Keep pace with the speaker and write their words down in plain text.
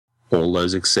all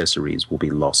those accessories will be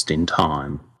lost in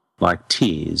time, like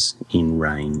tears in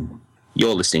rain.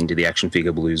 You're listening to the Action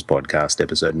Figure Blues podcast,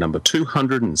 episode number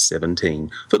 217,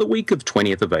 for the week of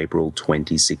 20th of April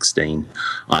 2016.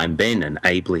 I'm Ben, and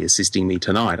ably assisting me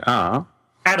tonight are...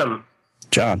 Adam.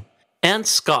 John. And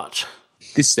Scott.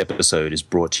 This episode is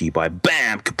brought to you by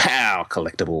BAM Kapow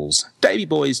Collectibles, Davy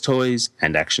Boys Toys,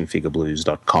 and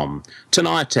ActionFigureBlues.com.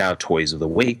 Tonight, our toys of the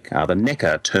week are the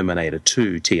NECA Terminator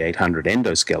 2 T800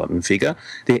 endoskeleton figure,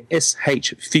 the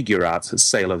SH Figure Arts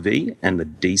Sailor V, and the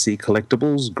DC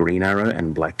Collectibles Green Arrow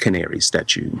and Black Canary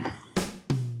statue.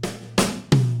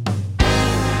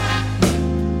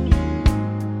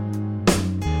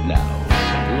 Now,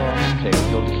 along and play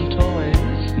with your little toys.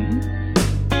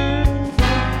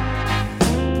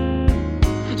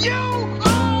 You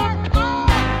are a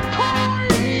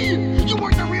toy! You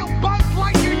weren't the real Buzz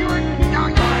Lightyear, you're an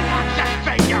action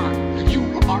figure! You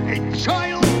are a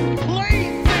child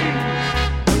plaything!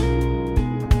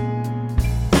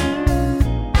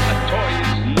 A toy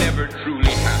is never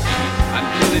truly happy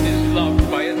until it is loved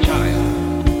by a child.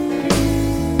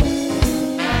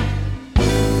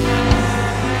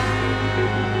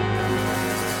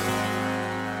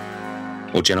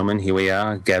 Well, gentlemen, here we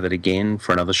are, gathered again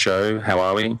for another show. How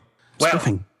are we?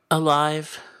 Stuffing.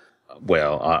 Alive.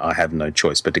 Well, I have no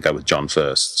choice but to go with John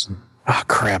first. Oh,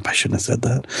 crap. I shouldn't have said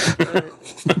that.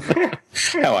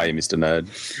 How are you, Mr. Nerd?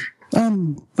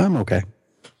 I'm okay.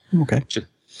 I'm okay.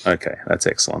 Okay, that's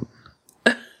excellent.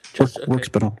 Work's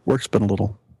been a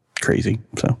little crazy,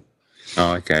 so.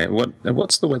 Oh, okay.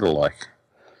 What's the weather like?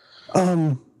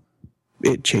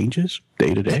 It changes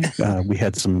day to day. We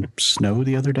had some snow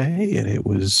the other day, and it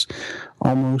was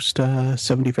almost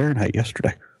 70 Fahrenheit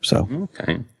yesterday. So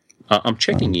Okay. I'm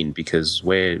checking in because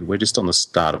we're just on the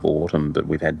start of autumn, but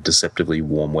we've had deceptively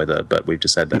warm weather, but we've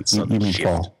just had that you sudden mean shift.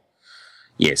 fall?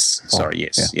 Yes. Fall, Sorry,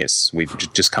 yes, yeah. yes. We've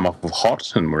just come off of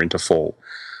hot and we're into fall.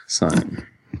 So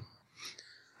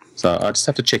I just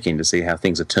have to check in to see how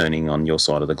things are turning on your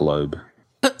side of the globe.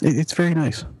 It's very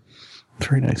nice. It's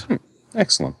very nice.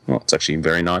 Excellent. Well, it's actually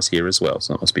very nice here as well,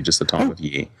 so it must be just the time of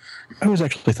year. I was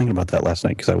actually thinking about that last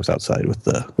night because I was outside with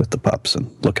the pups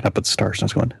and looking up at the stars, and I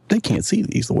was going, they can't see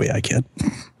these the way I can.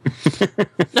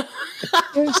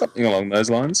 Yeah, something along those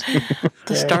lines.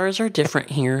 The stars are different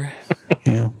here.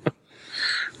 Yeah.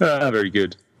 Very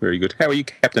good. Very good. How are you,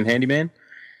 Captain Handyman?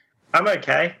 I'm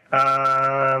okay.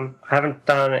 I haven't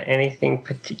done anything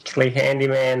particularly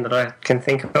handyman that I can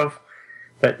think of.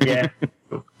 But yeah,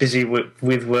 busy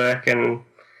with work and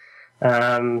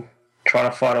trying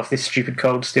to fight off this stupid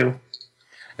cold still.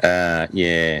 Yeah,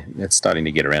 it's starting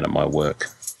to get around at my work.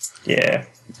 Yeah.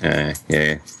 Yeah,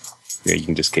 you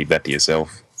can just keep that to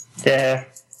yourself. Yeah.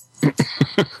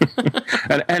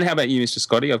 And how about you, Mr.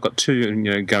 Scotty? I've got two,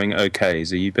 going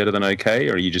okays. Are you better than okay,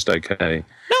 or are you just okay?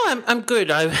 No, I'm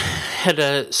good. I had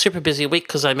a super busy week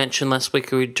because I mentioned last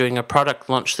week we were doing a product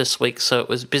launch this week, so it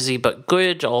was busy but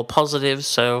good, all positive.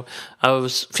 So I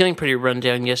was feeling pretty run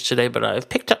down yesterday, but I've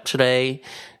picked up today,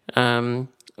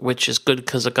 which is good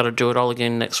because I've got to do it all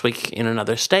again next week in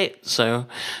another state. So,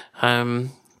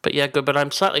 but yeah, good. But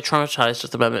I'm slightly traumatized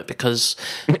at the moment because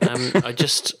I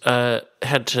just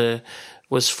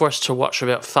was forced to watch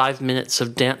about 5 minutes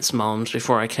of Dance Moms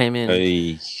before I came in.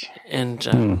 Hey.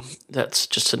 And that's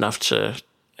just enough to...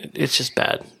 It's just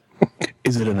bad.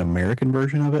 Is it an American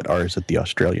version of it, or is it the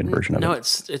Australian version of it? No,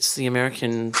 it's the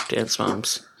American Dance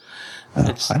Moms. I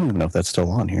don't even know if that's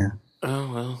still on here.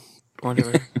 Oh, well,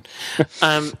 whatever.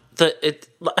 I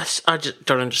just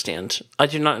don't understand. I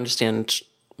do not understand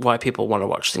why people want to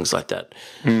watch things like that.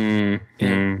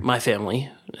 My family,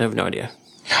 I have no idea.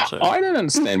 So. I don't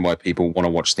understand why people want to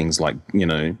watch things like,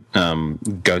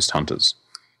 Ghost Hunters.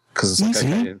 Because it's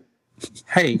like, okay,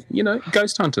 hey,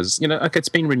 Ghost Hunters, okay, it's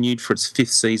been renewed for its 5th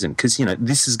season because,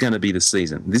 this is going to be the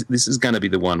season. This is going to be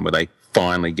the one where they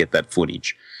finally get that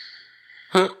footage.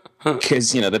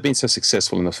 Because, they've been so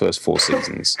successful in the first 4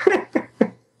 seasons.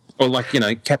 Or like,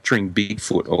 capturing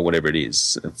Bigfoot or whatever it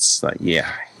is. It's like,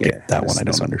 yeah. That one I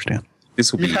don't understand.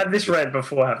 This will be... You've had this rant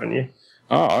before, haven't you?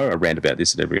 Oh, I rant about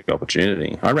this at every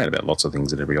opportunity. I rant about lots of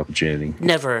things at every opportunity.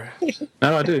 Never.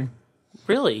 No, I do.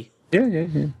 Really? Yeah.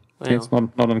 Well, Yeah, it's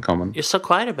not uncommon. You're so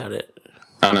quiet about it.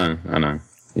 I know.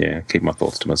 Yeah, keep my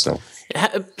thoughts to myself.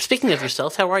 Speaking of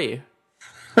yourself, how are you?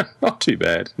 Not too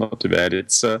bad.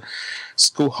 It's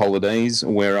school holidays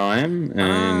where I am,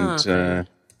 and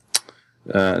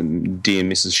dear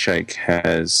Mrs. Shake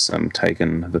has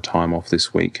taken the time off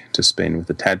this week to spend with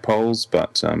the tadpoles,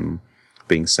 but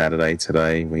being Saturday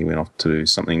today, we went off to do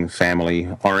something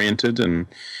family-oriented, and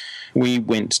we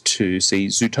went to see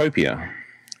Zootopia,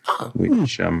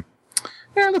 which,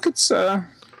 look, it's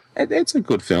It's a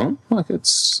good film. Like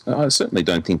I certainly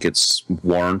don't think it's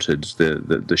warranted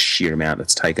the sheer amount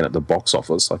it's taken at the box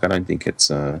office. Like I don't think it's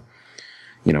a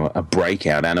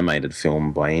breakout animated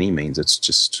film by any means. It's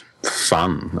just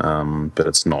fun, but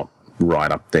it's not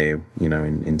right up there,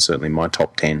 in certainly my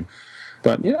top 10.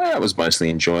 But it was mostly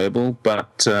enjoyable.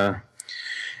 But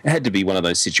it had to be one of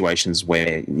those situations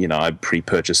where I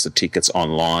pre-purchased the tickets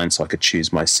online so I could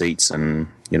choose my seats, and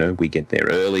we get there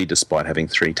early despite having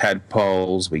 3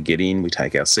 tadpoles. We get in, we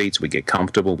take our seats, we get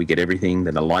comfortable, we get everything.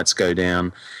 Then the lights go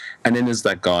down, and then there's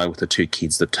that guy with the 2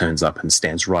 kids that turns up and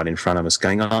stands right in front of us,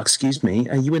 going, "Oh, excuse me,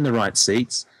 are you in the right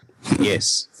seats?"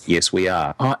 Yes, we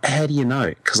are. "Oh, how do you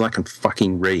know?" "Because I can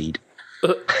fucking read."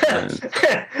 I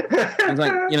was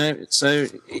like, so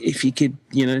if you could,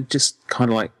 just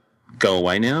kind of like go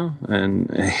away now, and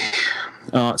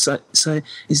so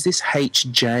is this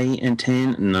H, J, and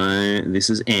 10? No, this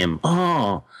is M.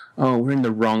 Oh, we're in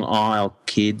the wrong aisle,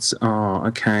 kids. Oh,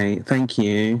 okay, thank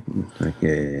you.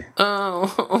 Yeah.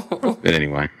 Oh. But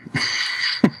anyway.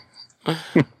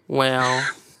 Well.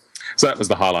 So that was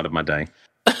the highlight of my day.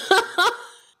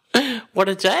 What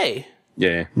a day.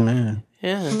 Yeah.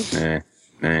 Yeah.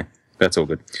 Nah. That's all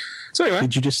good. So anyway.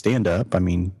 Did you just stand up? I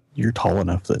mean, you're tall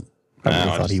enough that I would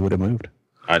have thought he would have moved.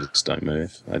 I just don't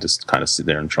move. I just kind of sit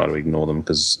there and try to ignore them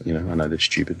because, I know they're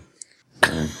stupid. We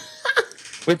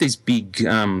have these big,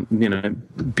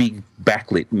 big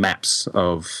backlit maps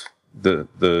of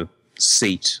the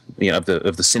seat, of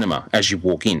the cinema as you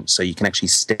walk in, so you can actually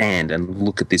stand and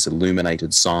look at this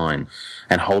illuminated sign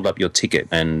and hold up your ticket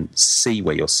and see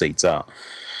where your seats are.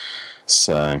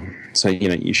 So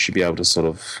you should be able to sort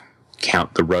of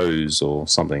count the rows or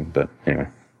something. But anyway,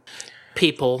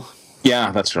 people.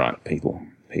 Yeah, that's right. People.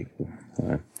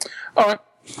 All right.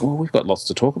 Well, we've got lots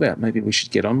to talk about. Maybe we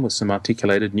should get on with some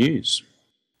articulated news.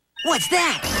 What's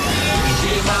that?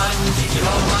 Digimon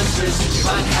monsters,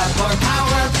 Digimon have more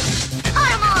power.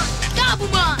 Patamon!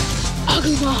 Gabumon!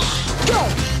 Agumon, go!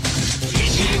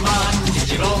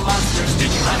 Digimon monsters,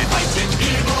 Digimon fighting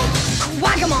evil.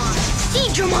 Quagamon!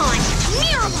 Seedramon!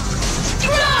 Miramon!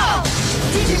 Grow!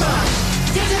 Digimon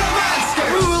monsters.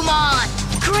 Rurumon!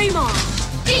 Greymon!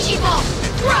 Digivolve!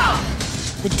 Grow!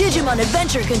 The Digimon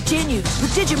adventure continues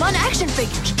with Digimon action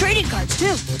figures, trading cards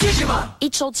too. Digimon.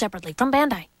 Each sold separately from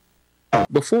Bandai.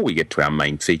 Before we get to our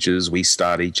main features, we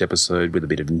start each episode with a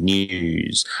bit of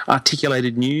news.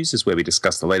 Articulated News is where we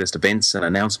discuss the latest events and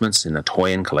announcements in the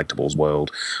toy and collectibles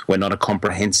world. We're not a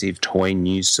comprehensive toy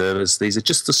news service. These are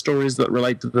just the stories that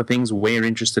relate to the things we're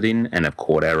interested in and have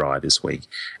caught our eye this week.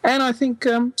 And I think,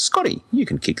 Scotty, you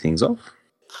can kick things off.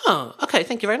 Oh, okay.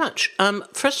 Thank you very much.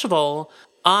 First of all,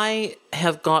 I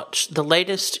have got the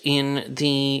latest in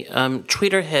the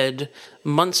Tweeterhead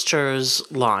Monsters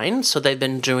line. So they've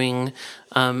been doing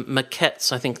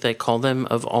maquettes, I think they call them,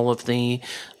 of all of the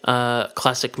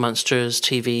classic Monsters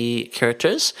TV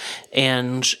characters.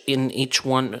 And in each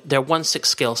one, they're 1/6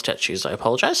 scale statues, I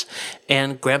apologize.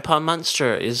 And Grandpa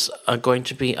Monster is going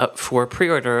to be up for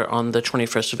pre-order on the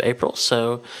 21st of April.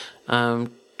 So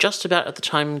just about at the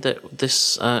time that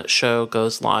this show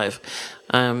goes live.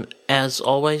 As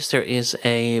always, there is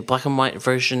a black and white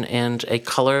version and a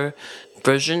color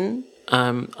version.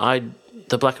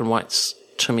 The black and whites,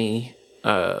 to me,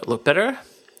 look better,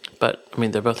 but, I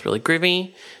mean, they're both really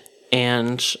groovy.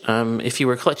 And if you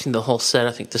were collecting the whole set,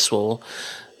 I think this will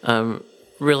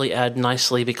really add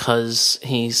nicely because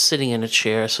he's sitting in a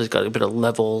chair, so he's got a bit of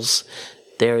levels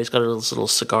there. He's got a little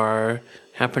cigar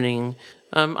happening.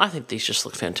 I think these just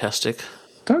look fantastic.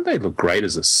 Don't they look great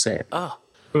as a set? Oh.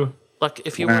 Like,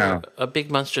 if you were a big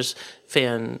Monsters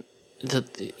fan,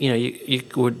 you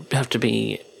would have to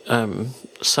be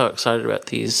so excited about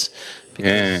these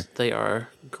because they are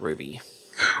groovy.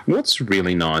 What's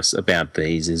really nice about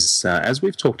these is, as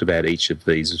we've talked about each of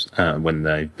these when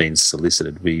they've been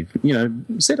solicited, we've,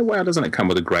 said, wow, doesn't it come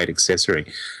with a great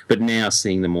accessory? But now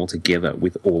seeing them all together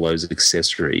with all those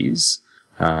accessories,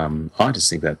 I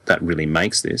just think that really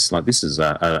makes this. Like, this is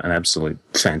an absolute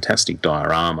fantastic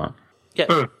diorama.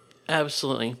 Yeah,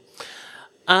 absolutely.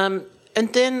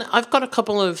 And then I've got a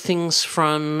couple of things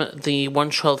from the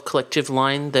 112 Collective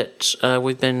line that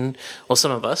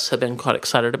some of us have been quite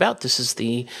excited about. This is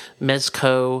the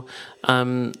Mezco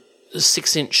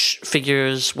 6-inch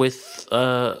figures with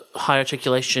high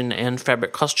articulation and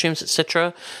fabric costumes,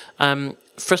 etc.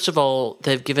 First of all,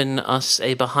 they've given us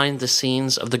a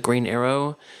behind-the-scenes of the Green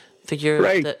Arrow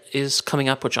figure that is coming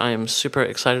up, which I am super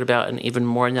excited about, and even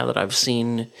more now that I've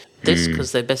seen this,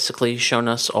 because they've basically shown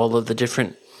us all of the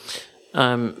different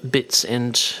bits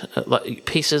and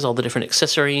pieces, all the different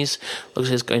accessories. Looks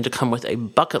like it's going to come with a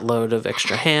bucket load of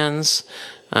extra hands,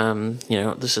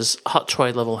 This is hot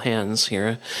toy level hands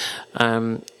here.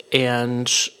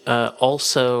 And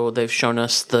also they've shown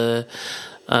us the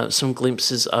some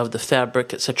glimpses of the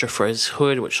fabric, etc., for his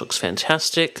hood, which looks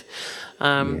fantastic.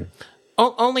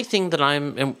 Only thing that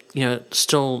I'm,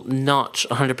 still not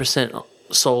 100%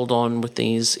 sold on with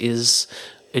these is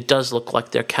it does look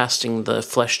like they're casting the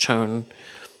flesh tone,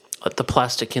 the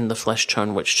plastic in the flesh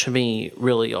tone, which to me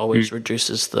really always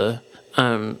reduces the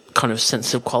kind of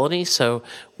sensitive quality. So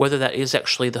whether that is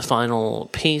actually the final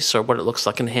piece or what it looks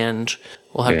like in hand,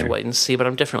 we'll have to wait and see. But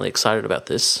I'm definitely excited about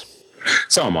this.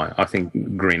 So am I. I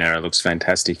think Green Arrow looks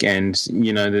fantastic, and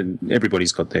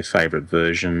everybody's got their favourite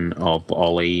version of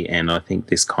Ollie, and I think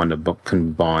this kind of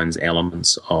combines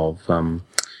elements of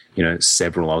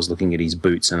several. I was looking at his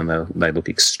boots, and they look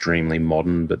extremely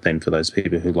modern. But then for those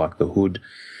people who like the hood,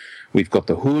 we've got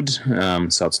the hood,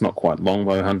 so it's not quite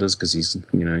Longbow Hunters because he's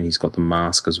got the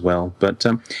mask as well. But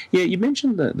you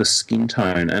mentioned the skin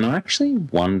tone, and I actually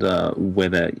wonder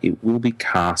whether it will be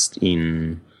cast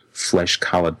in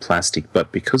flesh-coloured plastic,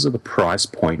 but because of the price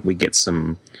point, we get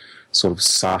some sort of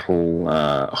subtle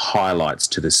highlights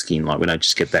to the skin. Like we don't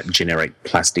just get that generic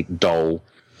plastic doll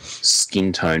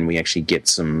skin tone. We actually get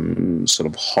some sort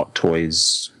of Hot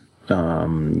Toys,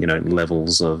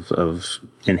 levels of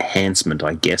enhancement,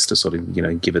 I guess, to sort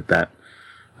of give it that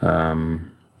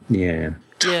tone.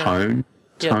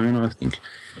 I think.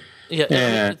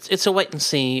 Yeah. It's a wait and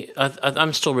see.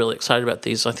 I'm still really excited about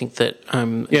these. I think that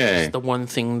it's the one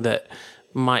thing that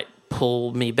might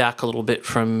pull me back a little bit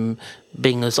from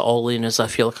being as all in as I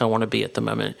feel like I want to be at the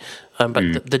moment.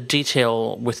 But the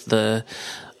detail with the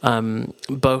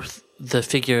both the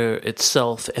figure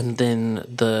itself and then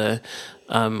the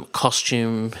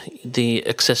costume, the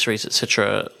accessories,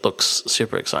 etc., looks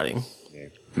super exciting. Yeah.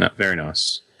 No, very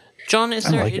nice. John, is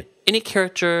there any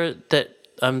character that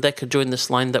they could do in this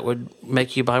line that would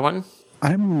make you buy one?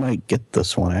 I might get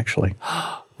this one, actually.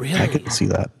 Really? I could see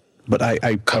that. But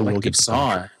I will get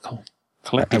the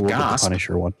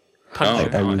Punisher one.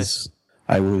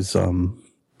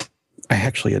 I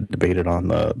actually had debated on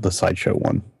the Sideshow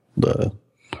one, the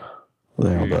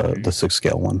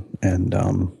 6-scale one, and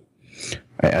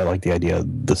I like the idea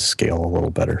of the scale a little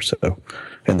better, so,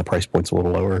 and the price point's a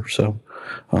little lower, so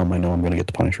I know I'm going to get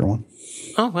the Punisher one.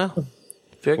 Oh, wow.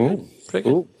 Very good. Very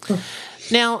good.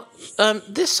 Now,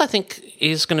 this, I think,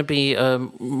 is going to be a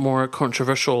more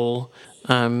controversial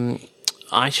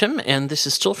item, and this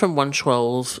is still from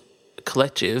 112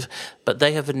 Collective, but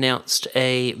they have announced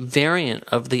a variant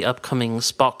of the upcoming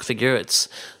Spock figure. It's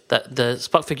the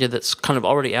Spock figure that's kind of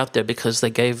already out there because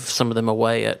they gave some of them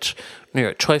away at New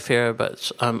York Toy Fair,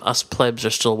 but us plebs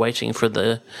are still waiting for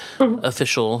the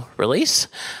official release.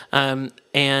 And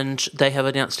they have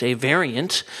announced a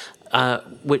variant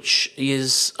which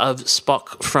is of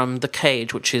Spock from The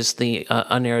Cage, which is the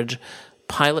unaired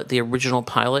pilot, the original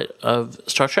pilot of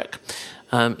Star Trek.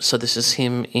 So this is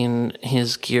him in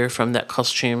his gear from that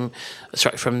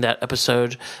from that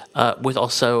episode, with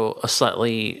also a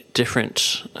slightly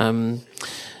different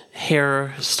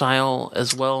hairstyle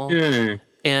as well. Yeah.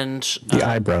 And the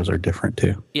eyebrows are different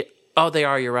too. Yeah. Oh, they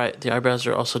are. You're right. The eyebrows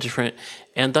are also different,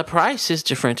 and the price is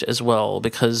different as well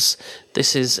because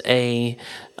this is a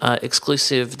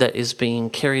exclusive that is being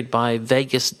carried by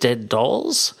Vegas Dead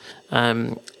Dolls,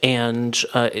 and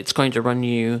it's going to run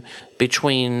you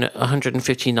between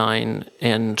 $159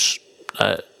 and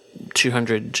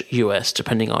 $200 US,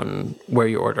 depending on where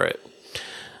you order it.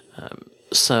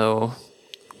 So,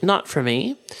 not for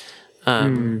me.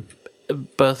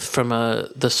 Both from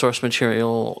the source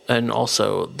material and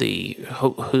also the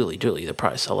hooly dooly, the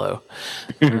price. Hello,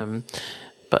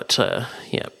 but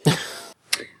yeah.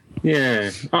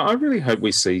 Yeah, I really hope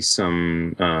we see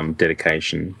some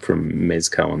dedication from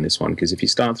Mezco on this one, because if you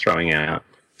start throwing out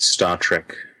Star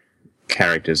Trek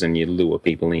characters and you lure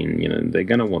people in, they're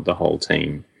going to want the whole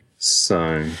team.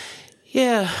 So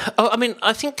yeah, I mean,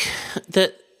 I think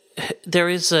that there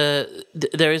is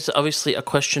obviously a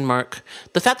question mark.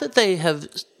 The fact that they have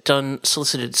done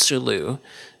solicited Sulu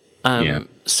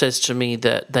says to me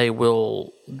that they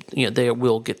will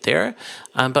get there.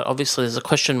 But obviously there's a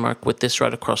question mark with this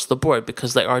right across the board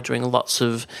because they are doing lots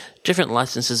of different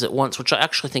licenses at once, which I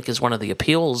actually think is one of the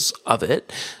appeals of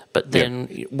it. But then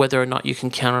whether or not you can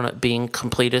count on it being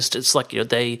completist, it's like,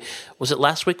 was it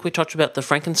last week we talked about the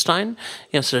Frankenstein?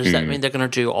 So does that mean they're going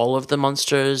to do all of the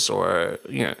monsters, or,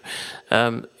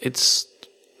 it's,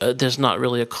 there's not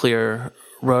really a clear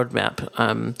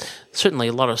roadmap. Certainly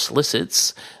a lot of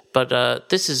solicits, but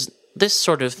this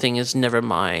sort of thing is never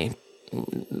my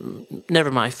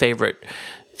favorite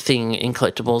thing in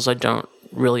collectibles. I don't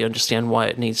really understand why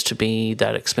it needs to be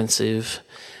that expensive.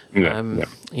 Yeah,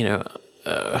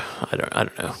 I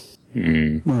don't know.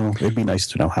 Well, it'd be nice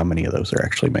to know how many of those they're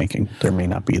actually making. There may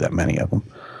not be that many of them.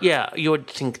 Yeah, you would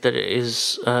think that it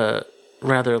is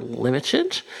rather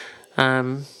limited.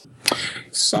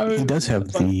 So He does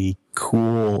have the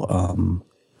cool,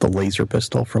 the laser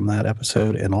pistol from that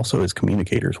episode, and also his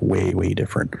communicator's way, way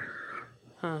different.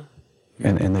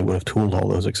 And they would have tooled all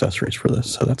those accessories for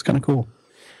this, so that's kind of cool.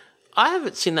 I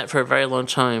haven't seen that for a very long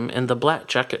time, and the black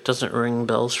jacket doesn't ring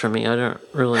bells for me. I don't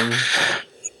really...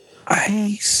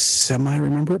 I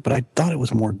semi-remember it, but I thought it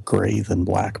was more gray than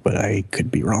black, but I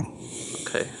could be wrong.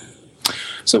 Okay.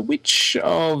 So which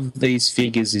of these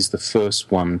figures is the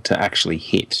first one to actually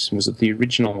hit? Was it the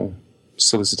original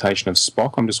solicitation of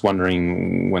Spock? I'm just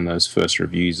wondering when those first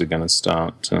reviews are going to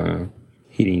start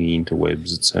hitting the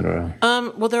interwebs, etc.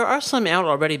 Well, there are some out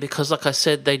already because, like I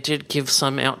said, they did give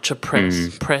some out to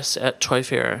press at Toy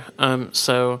Fair.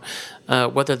 So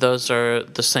whether those are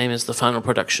the same as the final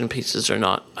production pieces or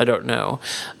not, I don't know.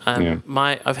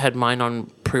 I've had mine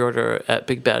on pre-order at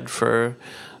Big Bad for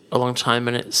a long time,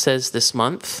 and it says this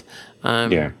month.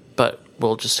 But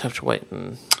we'll just have to wait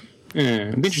and... Yeah,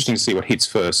 it'd be interesting to see what hits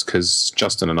first, because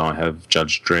Justin and I have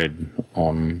Judge Dredd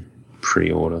on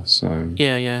pre-order, so...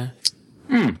 Yeah.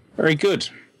 Very good.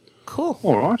 Cool.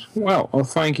 All right. Well,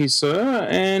 thank you, sir.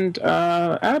 And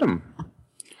Adam.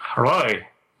 Hello.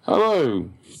 Hello.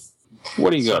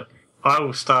 What do you got? I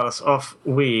will start us off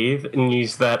with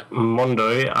news that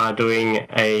Mondo are doing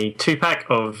a 2-pack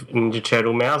of Ninja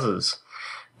Turtle Mousers.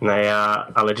 And they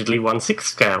are allegedly 1/6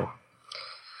 scale.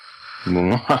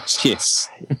 Right, yes.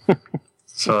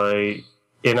 So,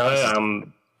 they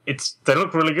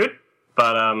look really good,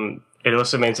 but it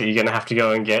also means that you're going to have to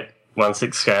go and get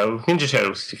 1/6 scale Ninja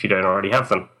Turtles if you don't already have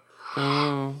them.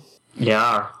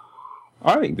 Yeah.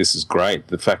 I think this is great,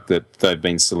 the fact that they've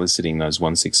been soliciting those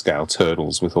 1/6 scale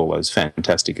turtles with all those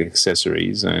fantastic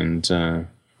accessories, and,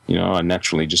 I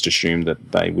naturally just assumed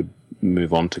that they would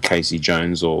move on to Casey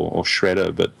Jones or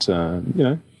Shredder, but,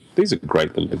 these are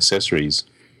great little accessories.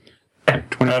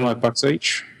 $25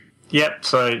 each? Yep,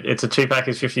 so it's a 2-pack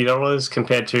is $50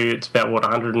 compared to it's about,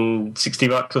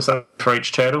 $160 or something for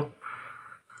each turtle.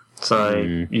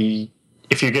 So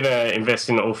if you're going to invest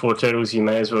in all 4 turtles, you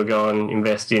may as well go and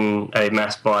invest in a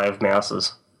mass buy of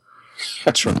mouses.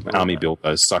 That's right. Army built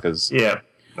those suckers. Yeah,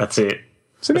 that's it.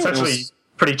 So it's actually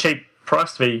pretty cheap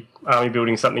price to be army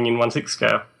building something in 1/6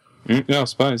 scale. Yeah, I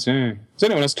suppose, yeah. Is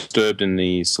anyone else disturbed in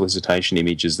the solicitation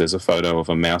images? There's a photo of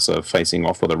a mouser facing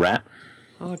off with a rat.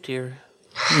 Oh, dear.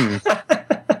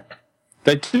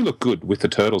 They do look good with the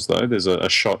turtles, though. There's a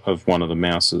shot of one of the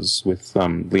mouses with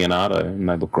Leonardo, and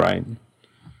they look great.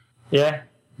 Yeah,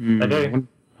 they do.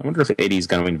 I wonder if Eddie's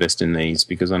going to invest in these,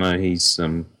 because I know he's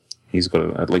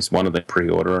got at least one of them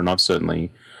pre-order, and I've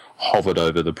certainly hovered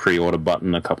over the pre-order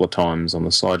button a couple of times on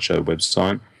the Sideshow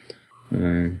website.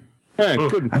 Yeah,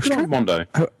 good. Good on Mondo.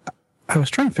 I was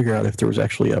trying to figure out if there was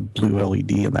actually a blue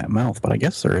LED in that mouth, but I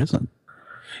guess there isn't.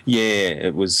 Yeah,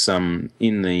 it was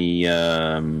in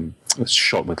the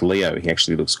shot with Leo. He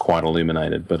actually looks quite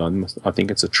illuminated, but I think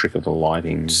it's a trick of the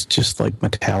lighting. It's just like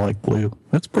metallic blue.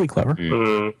 That's pretty clever.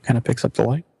 Kind of picks up the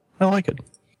light. I like it.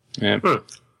 Yeah. It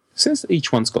says that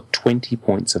each one's got 20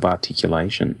 points of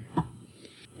articulation.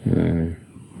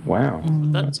 Wow.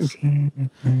 That's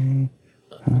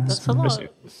a lot.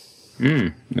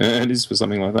 It is for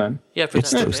something like that. Yeah, for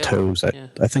It's that those scale. toes.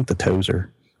 I think the toes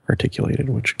are articulated,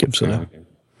 which gives it a Okay.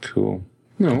 Cool.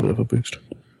 bit of a boost.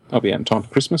 I'll be out in time for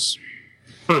Christmas.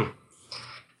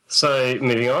 So,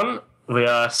 moving on, we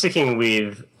are sticking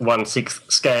with 1/6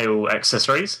 scale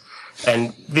accessories,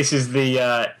 and this is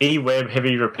the E-Web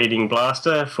Heavy Repeating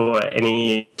Blaster for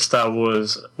any Star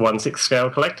Wars 1/6 scale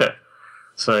collector.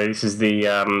 So this is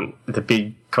the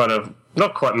big kind of,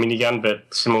 not quite minigun,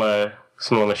 but similar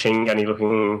machine gunny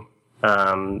looking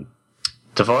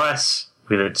device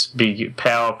with its big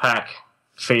power pack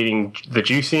feeding the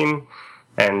juice in.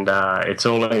 And it's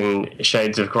all in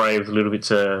shades of grey with little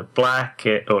bits of black,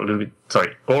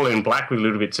 all in black with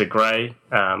little bits of grey,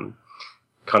 kind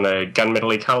of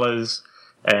gunmetal-y colours.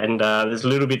 And there's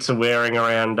little bits of wearing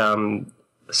around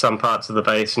some parts of the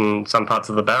base and some parts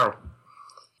of the barrel.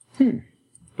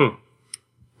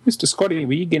 Mr. Scotty,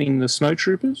 were you getting the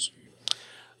Snowtroopers?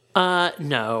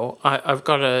 No, I've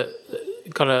got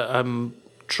to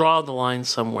draw the line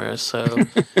somewhere. So,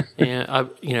 yeah,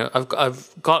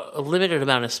 I've got a limited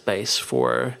amount of space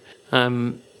for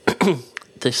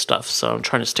this stuff. So I'm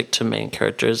trying to stick to main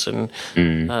characters, and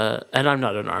I'm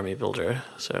not an army builder.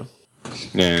 So,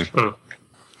 Yeah. I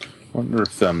wonder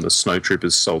if the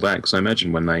Snowtroopers sold out, because I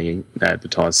imagine when they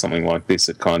advertise something like this,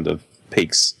 it kind of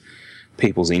piques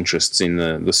people's interests in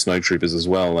the snowtroopers as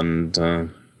well, and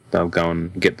they'll go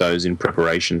and get those in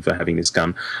preparation for having this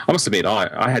gun. I must admit,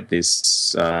 I had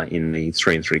this in the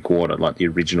 3 3/4, like the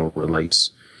original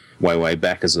release, way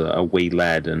back as a wee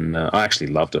lad, and I actually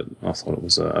loved it. I thought it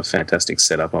was a fantastic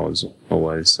setup. I was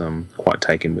always quite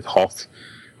taken with Hoth,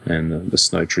 and the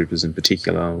snowtroopers in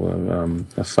particular were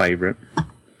a favourite.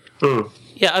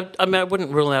 Yeah, I mean, I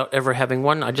wouldn't rule out ever having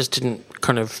one. I just didn't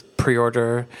kind of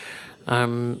pre-order.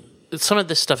 Some of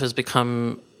this stuff has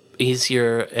become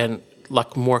easier and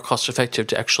like more cost-effective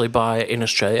to actually buy in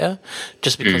Australia,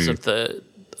 just because of the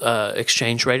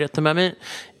exchange rate at the moment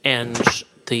and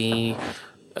the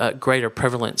greater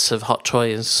prevalence of hot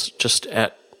toys just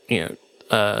at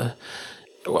I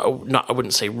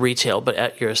wouldn't say retail, but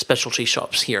at your specialty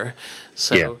shops here.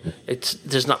 So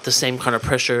there's not the same kind of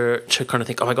pressure to kind of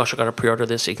think, oh my gosh, I got to pre-order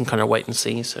this. You can kind of wait and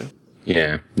see. So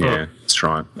that's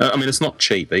right. I mean, it's not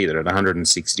cheap either at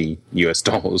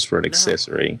 $160 for an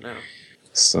accessory. No.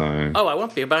 So I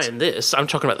won't be buying this. I'm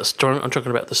talking about the storm. I'm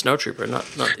talking about the snowtrooper, not.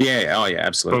 Yeah. Oh, yeah.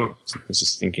 Absolutely. I was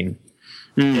just thinking.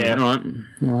 All right.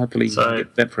 Well, hopefully you can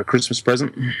get that for a Christmas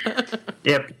present.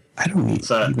 Yep. I don't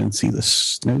even see the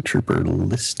snowtrooper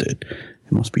listed.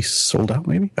 It must be sold out,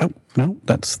 maybe. Oh no,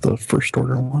 that's the first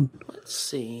order one. Let's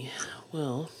see.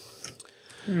 Well.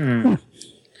 All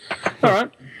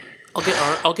right.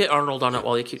 I'll get Arnold on it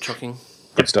while you keep talking.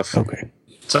 Good stuff. Okay.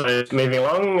 So moving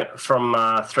along from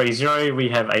 3-0, we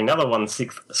have another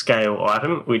 1/6 scale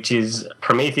item, which is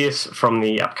Prometheus from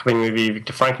the upcoming movie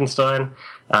Victor Frankenstein.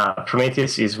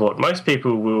 Prometheus is what most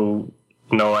people will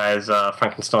know as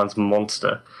Frankenstein's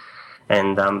monster,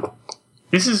 and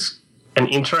this is an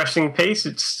interesting piece.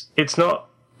 It's not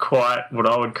quite what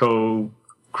I would call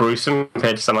gruesome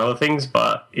compared to some other things,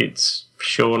 but it's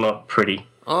sure not pretty.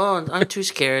 Oh, I'm too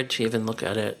scared to even look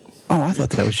at it. Oh, I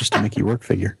thought that was just a Mickey Rourke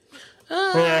figure.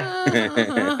 Yeah.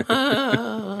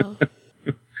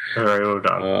 Very well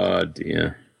done. Oh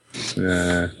dear.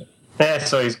 Yeah,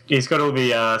 so he's got all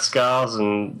the scars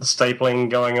and stapling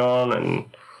going on and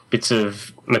bits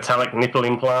of metallic nipple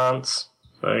implants.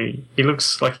 So he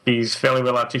looks like he's fairly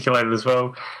well articulated as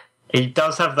well. He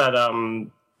does have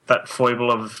that foible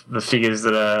of the figures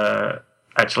that are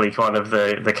actually kind of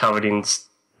the covered in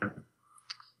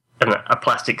a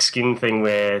plastic skin thing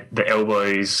where the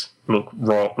elbows look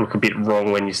a bit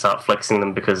wrong when you start flexing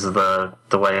them because of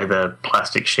the way the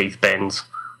plastic sheath bends.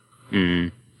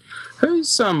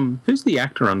 Who's the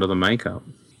actor under the makeup?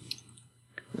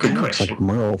 Good Looks question. like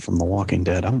Merle from The Walking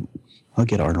Dead. I'll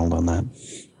get Arnold on that.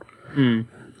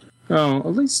 Oh,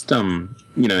 at least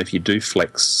if you do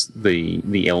flex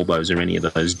the elbows or any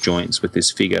of those joints with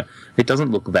this figure, it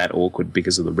doesn't look that awkward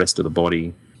because of the rest of the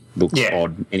body looks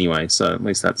odd anyway. So at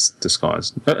least that's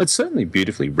disguised. It's certainly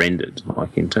beautifully rendered.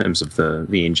 Like in terms of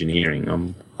the engineering,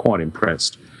 I'm quite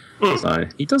impressed. So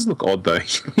he does look odd though.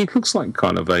 He looks like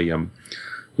kind of a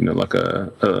like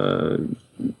a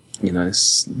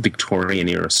Victorian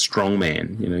era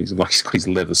strongman. He's got his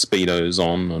leather speedos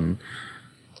on and.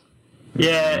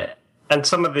 Yeah, and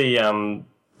some of the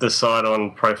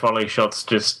side-on profiling shots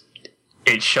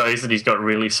it shows that he's got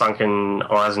really sunken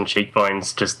eyes and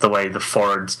cheekbones, just the way the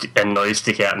forehead and nose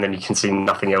stick out, and then you can see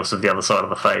nothing else of the other side of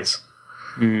the face.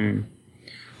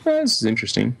 This is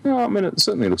interesting. I mean, it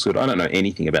certainly looks good. I don't know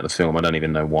anything about the film. I don't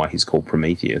even know why he's called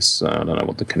Prometheus. So I don't know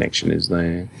what the connection is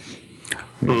there.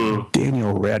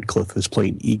 Daniel Radcliffe is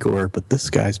playing Igor, but this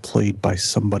guy's played by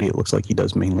somebody. It looks like he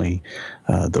does mainly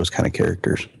those kind of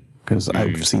characters. Because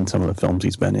I've seen some of the films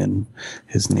he's been in.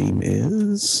 His name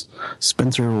is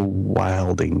Spencer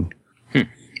Wilding.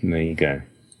 There you go.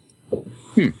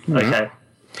 Okay.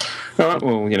 All right.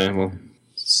 Well, we'll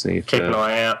see if Keep an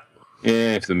eye out.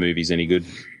 Yeah, if the movie's any good.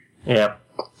 Yeah.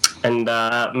 And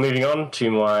moving on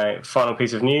to my final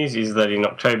piece of news is that in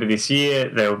October this year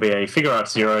there will be a Figure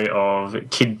Arts Zero of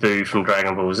Kid Buu from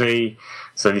Dragon Ball Z.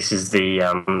 So this is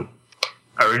the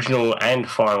original and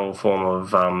final form of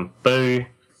Buu.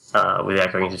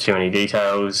 Without going into too many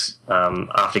details,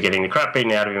 after getting the crap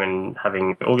beaten out of him and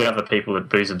having all the other people that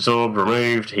Boo's absorbed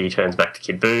removed, he turns back to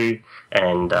Kid Buu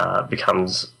and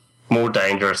becomes more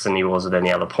dangerous than he was at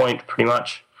any other point, pretty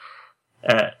much.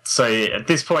 So at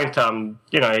this point,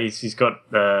 he's got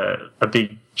a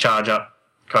big charge-up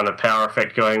kind of power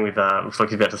effect going with, looks like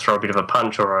he's about to throw a bit of a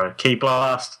punch or a key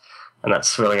blast, and that's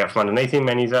swirling up from underneath him,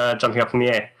 and he's jumping up in the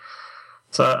air.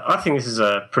 So I think this is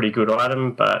a pretty good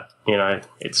item, but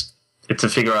it's a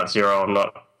Figure Arts Zero. I'm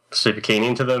not super keen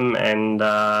into them, and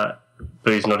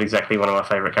Boo's not exactly one of my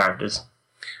favourite characters.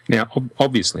 Now,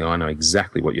 obviously, I know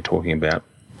exactly what you're talking about.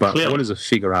 But Clearly. what is a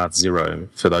Figure Art Zero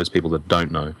for those people that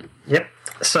don't know? Yep.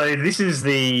 So this is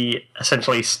the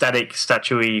essentially static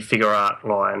statuey figure art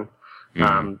line.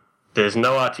 There's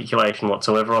no articulation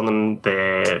whatsoever on them.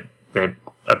 They're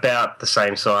about the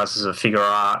same size as a figure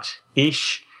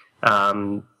art-ish.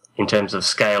 In terms of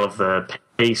scale of the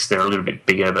piece, they're a little bit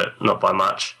bigger, but not by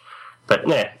much. But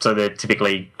yeah, so they're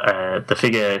typically the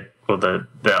figure or the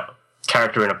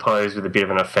character in a pose with a bit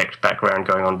of an effect background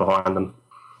going on behind them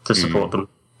to support them.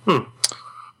 I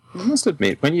must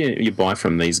admit, when you buy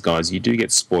from these guys, you do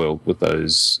get spoiled with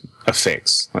those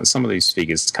effects. Like some of these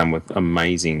figures come with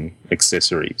amazing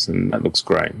accessories, and that looks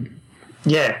great.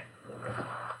 Yeah.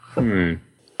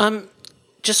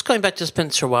 Just going back to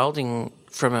Spencer Wilding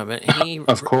for a moment,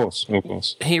 Of course.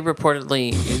 he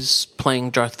reportedly is playing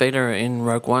Darth Vader in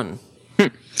Rogue One.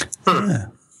 Yeah.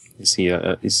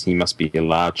 He must be a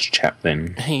large chap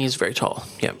then. He is very tall.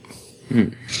 Yep.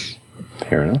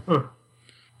 Fair enough.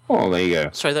 Oh, there you go.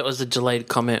 Sorry, that was a delayed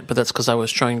comment, but that's because I was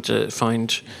trying to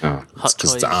find Oh, it's Hot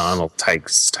Toys. because Arnold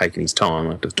taking his time.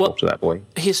 I have to talk to that boy.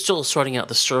 He's still sorting out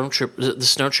the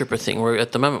Snowtrooper thing, where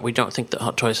at the moment we don't think that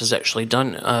Hot Toys has actually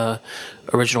done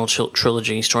original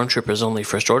trilogy Stormtroopers, only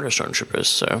First Order Stormtroopers,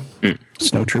 so...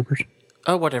 Snowtroopers?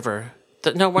 Oh, whatever.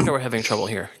 No wonder we're having trouble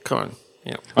here. Come on.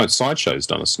 Yeah. Oh, Sideshow's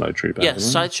done a Snowtrooper. Yes, hasn't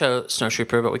it? Sideshow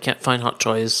Snowtrooper, but we can't find Hot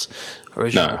Toys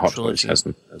original No, Hot Toys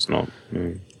trilogy. has not.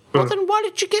 Well, then why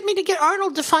did you get me to get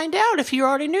Arnold to find out if you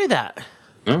already knew that?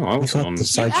 No, I I was thought on the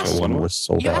Sideshow one was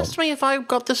sold You out. asked me if I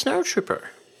got the Snowtrooper.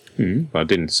 I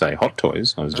didn't say Hot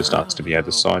Toys. I was just asked if you had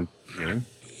the side,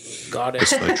 Got the it.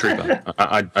 Snowtrooper.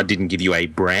 I didn't give you a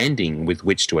branding with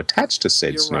which to attach to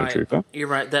said Snowtrooper. Right. You're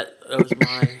right. That was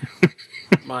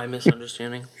my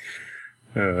misunderstanding.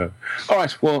 All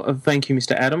right. Well, thank you,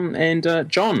 Mr. Adam. And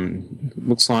John,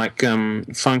 looks like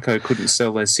Funko couldn't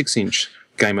sell their 6-inch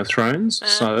Game of Thrones,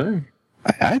 so...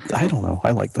 I don't know.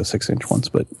 I like the 6-inch ones,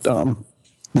 but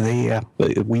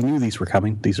we knew these were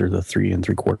coming. These are the 3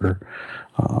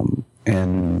 3/4,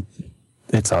 and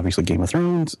it's obviously Game of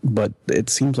Thrones, but it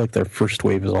seems like their first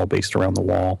wave is all based around the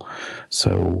wall.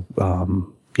 So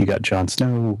you got Jon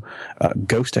Snow.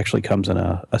 Ghost actually comes in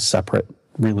a separate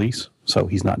release, so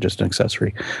he's not just an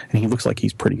accessory, and he looks like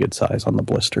he's pretty good size on the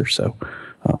blister. So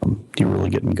you're really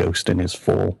getting Ghost in his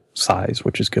full size,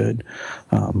 which is good.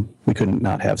 We couldn't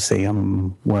not have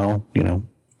Sam. Well,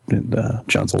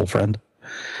 Jon's little friend,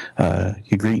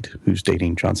 Ygritte, who's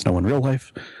dating Jon Snow in real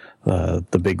life.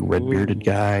 The big red bearded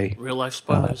guy. Real life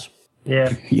spoilers.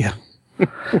 Yeah. Yeah.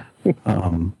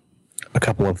 A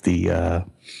couple of the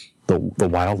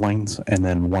wildlings, and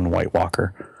then one White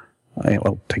Walker.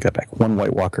 Take that back. One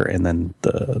White Walker, and then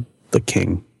the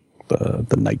king,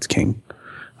 the Night's King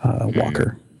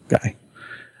Walker guy.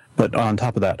 But on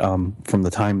top of that, from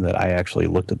the time that I actually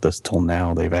looked at this till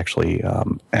now, they've actually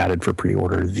added for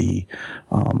pre-order the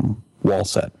wall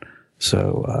set.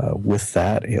 So with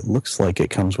that, it looks like it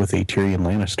comes with a Tyrion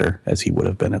Lannister, as he would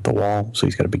have been at the wall. So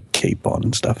he's got a big cape on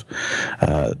and stuff.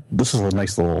 This is a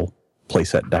nice little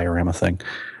playset diorama thing.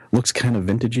 Looks kind of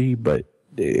vintagey, but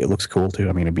it looks cool too.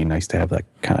 I mean, it'd be nice to have that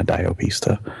kind of dio piece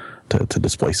to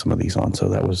display some of these on. So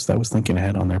that was thinking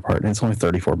ahead on their part. And it's only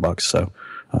 $34. So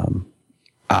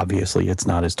obviously, it's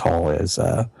not as tall as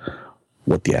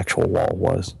what the actual wall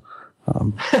was,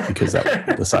 because that would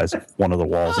be the size of one of the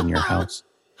walls in your house.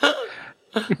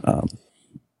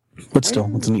 But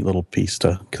still, it's a neat little piece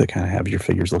to kind of have your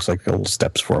figures. Looks like little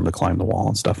steps for them to climb the wall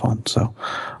and stuff on. So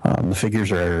the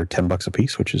figures are $10 a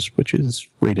piece, which is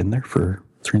right in there for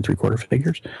 3 3/4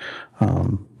 figures.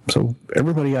 So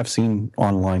everybody I've seen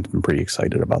online's been pretty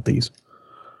excited about these.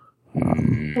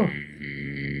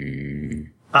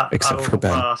 Except for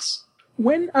Ben. Pass.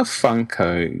 When are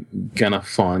Funko gonna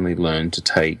finally learn to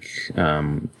take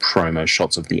promo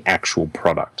shots of the actual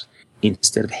product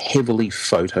instead of heavily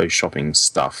photoshopping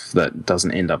stuff that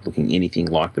doesn't end up looking anything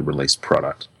like the released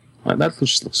product? Like, that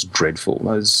just looks dreadful.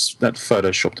 That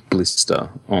photoshopped blister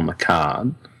on the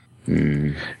card.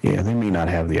 Yeah, they may not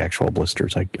have the actual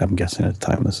blisters, I'm guessing, at the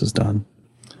time this is done.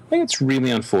 I think it's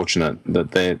really unfortunate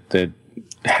that they're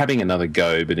having another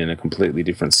go, but in a completely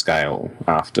different scale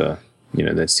after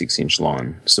their 6-inch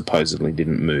line supposedly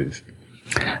didn't move.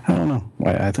 I don't know.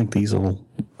 I think these will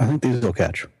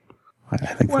catch. I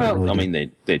think. Well, really I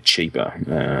mean, they're cheaper.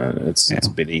 It's a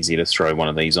bit easier to throw one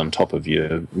of these on top of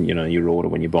your order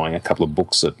when you're buying a couple of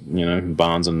books at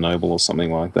Barnes and Noble or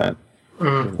something like that.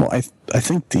 Well, I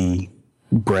think the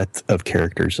breadth of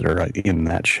characters that are in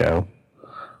that show,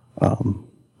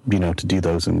 to do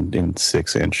those in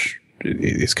 6-inch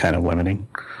is kind of limiting,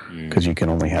 because you can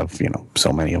only have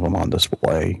so many of them on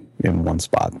display in one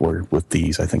spot. Where with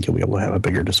these, I think you'll be able to have a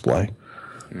bigger display.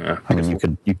 No, I mean,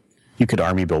 you could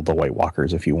army build the White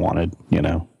Walkers if you wanted, you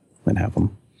know, and have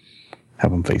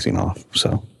them facing off.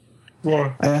 So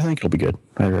Yeah. I think it'll be good.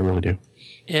 I really do.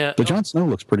 Yeah, But Jon Snow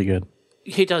looks pretty good.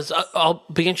 he does. I'll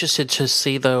be interested to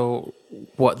see though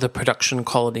what the production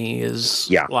quality is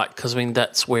Yeah. like, because I mean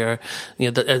that's where,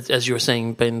 you know, as you were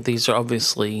saying, Ben, these are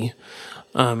obviously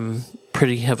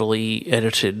pretty heavily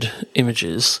edited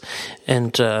images,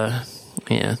 and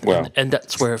yeah, Well- and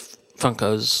that's where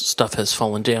Funko's stuff has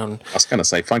fallen down. I was going to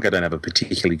say, Funko don't have a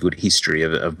particularly good history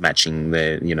of matching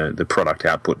their, you know, the product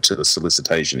output to the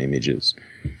solicitation images.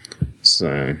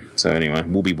 So anyway,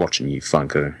 we'll be watching you,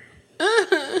 Funko.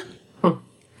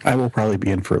 I will probably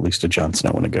be in for at least a Jon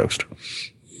Snow and a Ghost.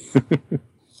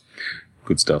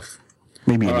 Good stuff.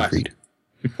 Maybe All a right. Creed.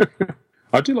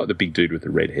 I do like the big dude with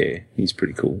the red hair. He's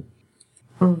pretty cool.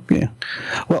 Yeah.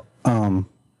 Well,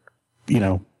 you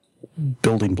know,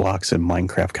 building blocks and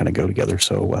Minecraft kind of go together.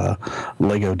 So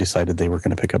Lego decided they were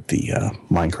going to pick up the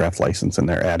Minecraft license, and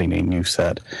they're adding a new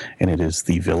set, and it is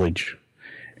the Village.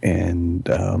 And,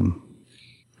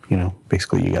 you know,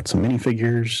 basically you got some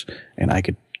minifigures, and I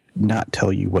could not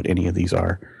tell you what any of these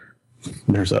are.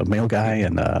 There's a male guy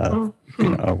and, you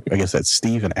know, I guess that's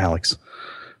Steve and Alex.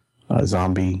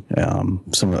 Zombie,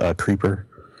 some creeper.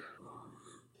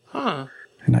 Huh.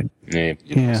 And Yeah,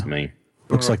 Yeah. it's me.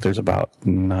 looks like there's about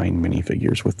 9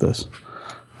 minifigures with this.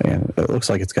 And it looks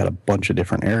like it's got a bunch of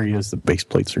different areas. The base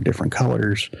plates are different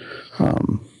colors.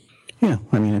 Yeah,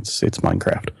 I mean, it's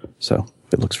Minecraft. So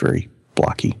it looks very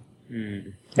blocky. Yeah.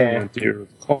 Idea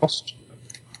of cost.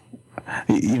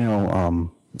 You know,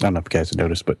 I don't know if you guys have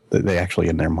noticed, but they actually,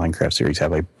 in their Minecraft series,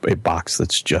 have a box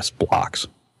that's just blocks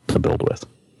to build with.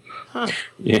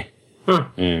 Yeah.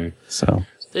 Yeah. So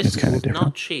This it's kind of is different.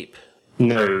 not cheap.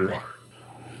 No.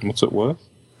 What's it worth?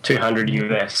 200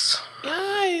 US.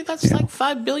 Yay, that's like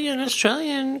 5 billion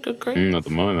Australian. Good grief. At the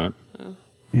moment.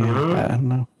 Yeah, I don't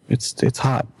know. It's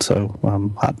hot, so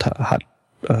hot.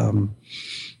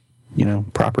 You know,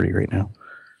 property right now.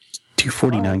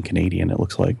 249 Canadian. It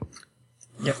looks like.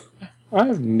 Yep.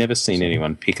 I've never seen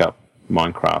anyone pick up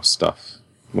Minecraft stuff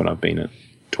when I've been at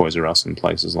Toys R Us and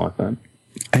places like that.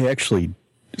 I actually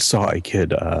saw a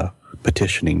kid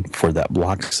petitioning for that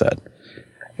block set,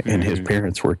 and his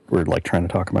parents were like trying to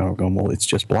talk him out of going, well, it's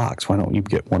just blocks. Why don't you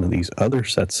get one of these other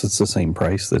sets that's the same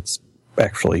price that's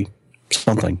actually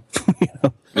something? You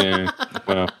know? Yeah.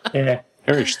 Well, Yeah.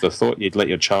 perish the thought you'd let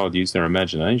your child use their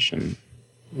imagination.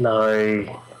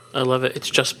 No. I love it. It's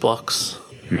just blocks.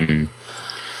 Very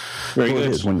Well, it good.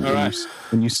 is.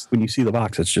 When you see the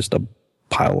box, it's just a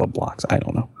pile of blocks. I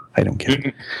don't know. I don't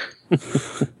care.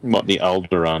 What the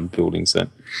Alderaan building set.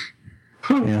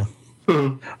 Yeah.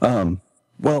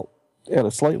 Well, at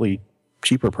a slightly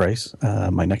cheaper price,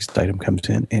 my next item comes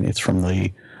in, and it's from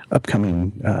the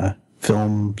upcoming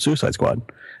film Suicide Squad,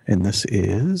 and this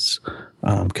is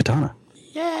Katana.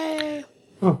 Yay!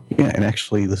 Yeah, and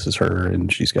actually, this is her,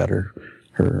 and she's got her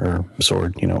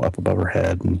sword, you know, up above her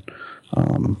head, and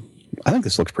I think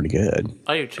this looks pretty good.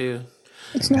 I do too.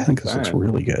 I think this looks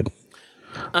really good.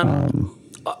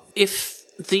 If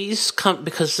these come,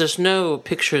 because there's no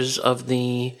pictures of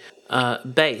the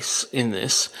base in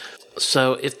this,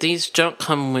 so if these don't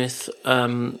come with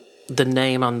the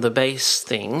name on the base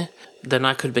thing, then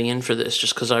I could be in for this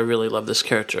just because I really love this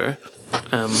character.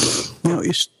 Now,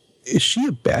 is she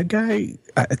a bad guy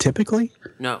typically?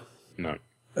 No. No.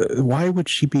 Why would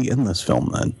she be in this film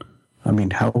then? I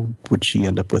mean, how would she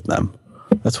end up with them?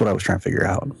 That's what I was trying to figure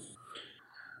out.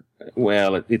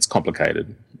 Well, it's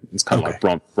complicated. It's kind of Okay.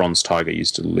 like Bronze Tiger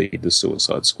used to lead the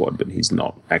Suicide Squad, but he's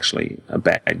not actually a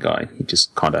bad guy. He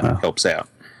just kind of helps out.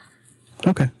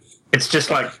 Okay. It's just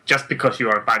like, just because you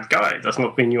are a bad guy does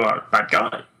not mean you are a bad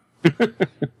guy.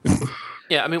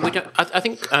 Yeah, I mean, we don't. I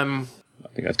think. I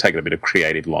think I've taken a bit of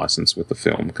creative license with the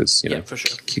film because, you know, Yeah, for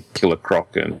sure. Killer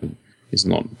Croc is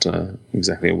not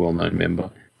exactly a well-known member.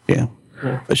 Yeah.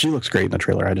 But she looks great in the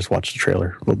trailer. I just watched the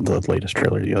trailer, the latest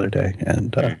trailer the other day,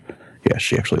 and yeah,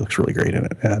 she actually looks really great in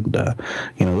it. And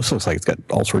you know, this looks like it's got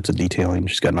all sorts of detailing.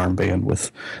 She's got an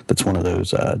armband that's one of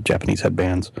those Japanese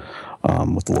headbands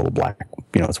with the little black,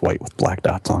 you know, it's white with black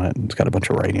dots on it, and it's got a bunch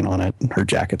of writing on it. And her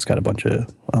jacket's got a bunch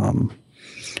of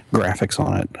graphics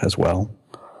on it as well.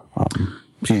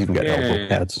 She's even got elbow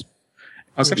pads.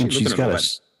 I was actually And she's looking at all got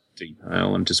that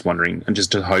detail and just wondering, and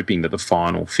just hoping that the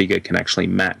final figure can actually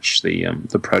match the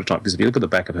prototype. Because if you look at the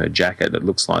back of her jacket, it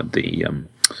looks like the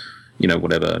you know,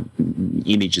 whatever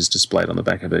image is displayed on the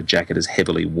back of her jacket is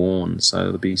heavily worn. So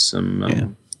there'll be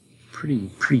some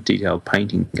pretty detailed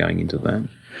painting going into that.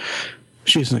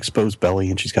 She has an exposed belly,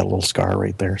 and she's got a little scar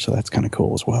right there, so that's kind of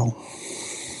cool as well.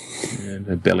 And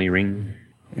a belly ring.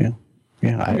 Yeah.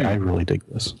 Yeah, I really dig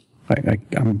this.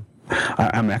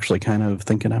 I'm actually kind of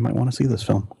thinking I might want to see this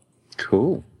film.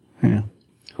 Cool. Yeah.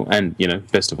 Cool. And,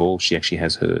 best of all, she actually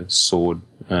has her sword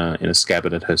in a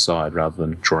scabbard at her side rather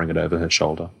than drawing it over her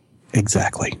shoulder.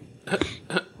 Exactly.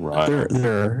 Right.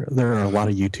 There are a lot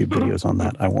of YouTube videos on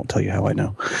that. I won't tell you how I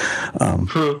know.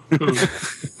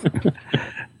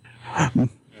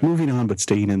 Moving on, but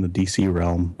staying in the DC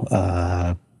realm,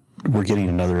 we're getting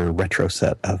another retro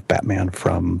set of Batman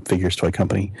from Figures Toy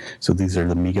Company. So these are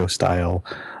the Mego style.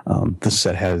 This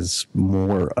set has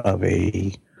more of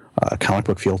a comic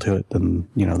book feel to it than,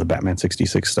 the Batman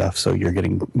 66 stuff. So you're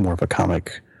getting more of a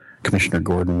comic Commissioner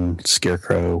Gordon,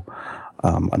 Scarecrow,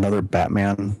 another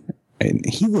Batman. And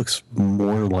he looks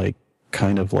more like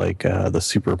kind of like the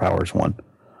Superpowers one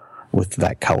with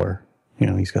that color.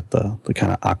 He's got the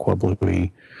kind of aqua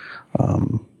bluey,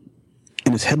 and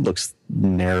his head looks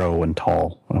narrow and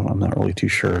tall. I'm not really too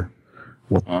sure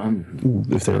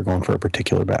if they were going for a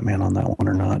particular Batman on that one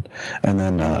or not. And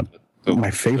then my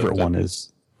favorite one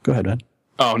is... Go ahead, man.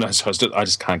 Oh, no, so I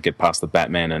just can't get past the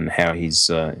Batman and how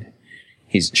his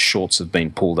shorts have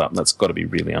been pulled up. That's got to be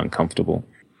really uncomfortable.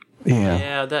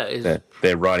 Yeah, that is...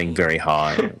 They're riding very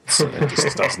high. It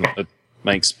just doesn't... It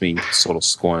makes me sort of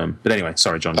squirm. But anyway,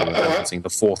 sorry, John, you were announcing the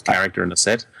fourth character in the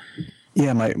set.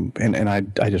 Yeah,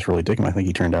 I just really dig him. I think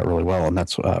he turned out really well, and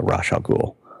that's Ra's al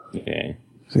Ghul. Yeah.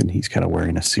 And he's kind of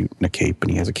wearing a suit and a cape,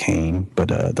 and he has a cane, but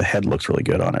the head looks really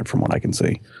good on it from what I can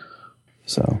see.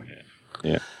 So...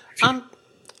 Yeah.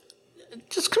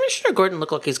 Does Commissioner Gordon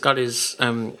look like he's got his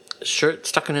shirt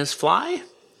stuck in his fly?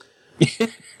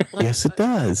 Yes, it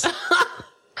does.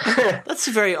 That's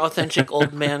a very authentic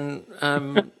old man,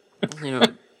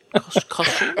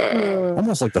 costume.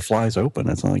 Almost like the fly's open.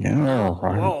 It's like, I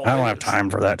don't have time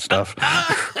for that stuff.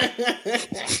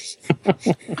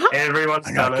 Everyone's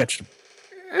I done gotta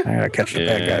it. catch the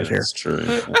bad guys here. That's true.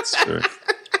 That's true.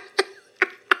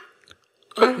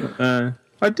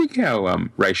 I dig how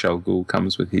Ra's al Ghul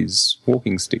comes with his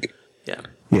walking stick. Yeah.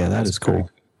 Yeah, that is cool.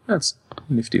 That's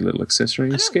a nifty little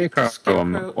accessory. Scarecrow,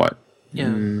 I'm not quite. Yeah.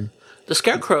 The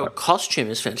Scarecrow costume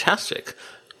is fantastic,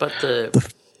 but the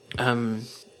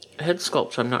head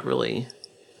sculpt, I'm not really...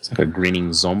 It's like a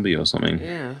grinning zombie or something.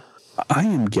 Yeah. I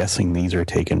am guessing these are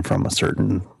taken from a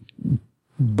certain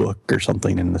book or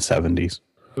something in the 70s.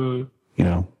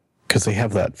 Because they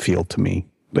have that feel to me.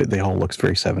 They all look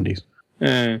very 70s.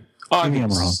 I Maybe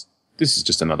think I'm wrong. This is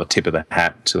just another tip of the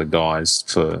hat to the guys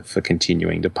for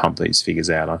continuing to pump these figures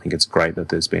out. I think it's great that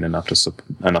there's been enough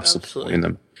support in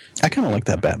them. I kind of like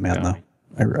that Batman, though.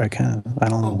 I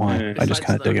don't know why. I just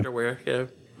kind of dig it. Underwear, yeah.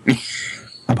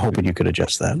 I'm hoping you could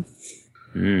adjust that.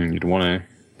 You'd want to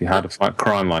be hard to fight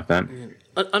crime like that.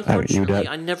 Unfortunately,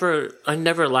 I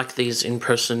never liked these in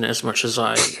person as much as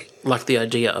I like the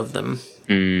idea of them.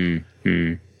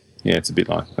 Yeah, it's a bit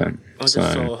like that. I just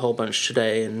saw a whole bunch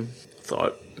today and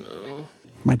thought, no.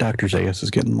 My Dr. Zaius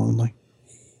is getting lonely.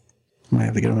 I might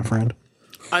have to get him a friend.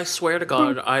 I swear to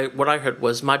God, what I heard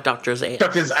was my doctor's anus.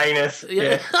 Doctor's anus.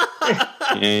 Yeah.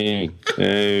 Hey.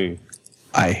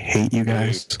 I hate you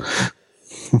guys.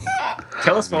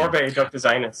 Tell us more about your Doctor's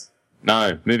anus.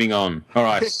 No, moving on. All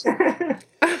right.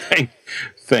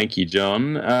 Thank you,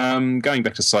 John. Going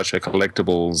back to Sideshow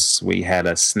Collectibles, we had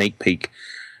a sneak peek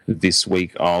this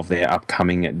week of their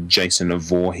upcoming Jason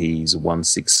Voorhees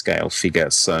 1/6 scale figure.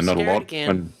 So not a lot.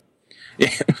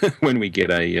 When we get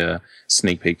a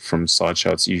sneak peek from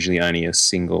Sideshow, it's usually only a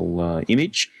single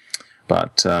image.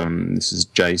 But this is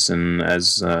Jason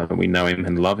as we know him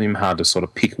and love him. Hard to sort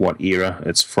of pick what era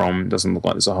it's from. Doesn't look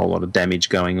like there's a whole lot of damage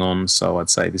going on. So I'd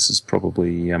say this is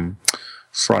probably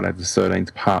Friday the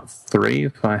 13th Part 3,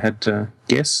 if I had to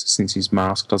guess, since his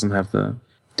mask doesn't have the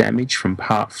damage from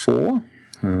Part 4.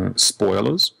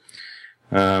 Spoilers.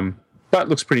 But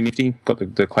looks pretty nifty.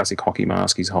 Got the classic hockey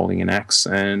mask. He's holding an axe.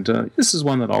 And this is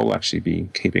one that I'll actually be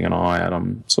keeping an eye out.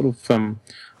 I'm sort of, I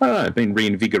don't know, been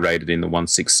reinvigorated in the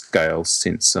 1/6 scale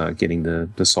since getting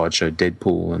the Sideshow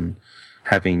Deadpool and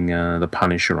having the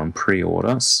Punisher on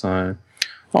pre-order. So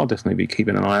I'll definitely be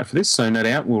keeping an eye out for this. So no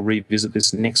doubt we'll revisit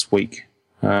this next week.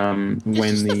 Is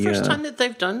this the first time that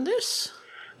they've done this?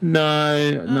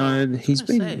 No.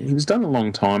 He was done a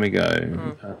long time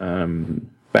ago.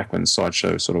 Back when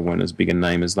Sideshow sort of weren't as big a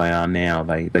name as they are now.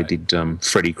 They did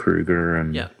Freddy Krueger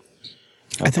and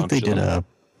I think they did a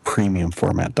premium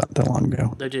format not that long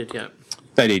ago. They did, yeah.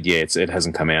 They did, yeah. It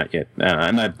hasn't come out yet,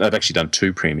 and they've actually done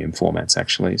 2 premium formats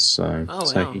actually. So,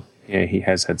 wow. he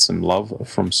has had some love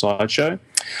from Sideshow.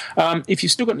 If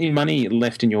you've still got any money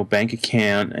left in your bank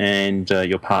account and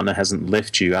your partner hasn't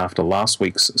left you after last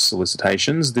week's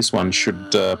solicitations, this one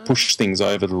should push things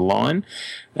over the line.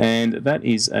 And that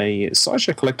is a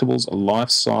Sideshow Collectibles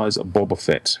life-size Boba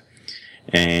Fett.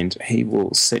 And he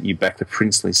will set you back the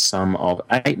princely sum of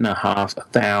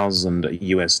 $8,500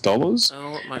 US.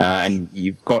 And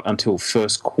you've got until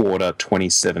first quarter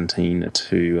 2017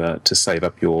 to save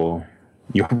up your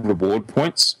reward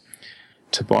points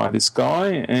to buy this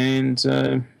guy. And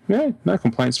yeah, no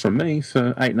complaints from me.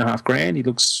 For $8,500, he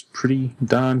looks pretty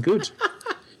darn good.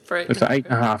 But for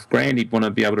 $8,500, he'd want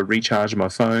to be able to recharge my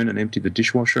phone and empty the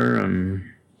dishwasher. And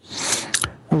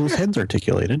well, his head's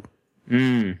articulated.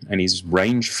 And his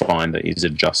rangefinder is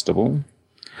adjustable.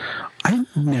 I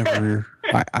never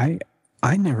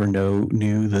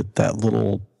knew that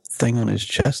little thing on his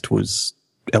chest was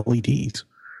LEDs.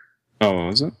 Oh,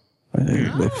 is it?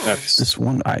 That's this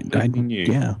one.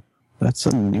 Yeah, that's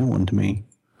a new one to me.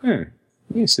 Yeah.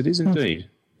 Yes, it is indeed.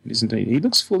 It is indeed. He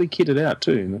looks fully kitted out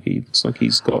too. He looks like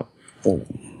he's got all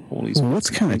these. Well, what's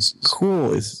kind of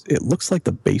cool is it looks like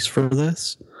the base for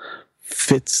this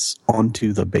fits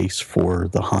onto the base for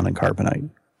the Han and Carbonite.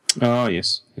 Oh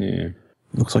yes, yeah.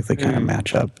 Looks like they kind of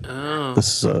match up. Oh.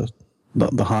 This is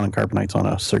the Han and Carbonite's on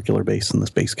a circular base, and this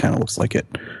base kind of looks like it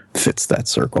fits that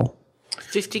circle.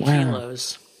 50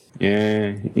 kilos.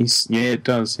 Yeah, it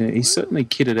does. Yeah, he's certainly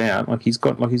kitted out. Like he's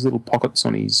got like his little pockets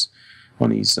on his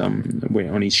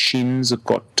shins have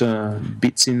got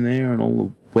bits in there, and all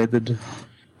the weathered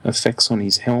effects on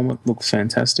his helmet look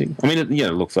fantastic. I mean,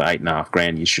 look, for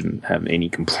 $8,500, you shouldn't have any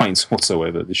complaints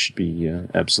whatsoever. This should be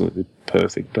absolutely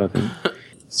perfect, I think.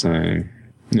 So,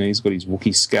 he's got his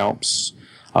Wookiee scalps,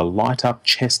 a light-up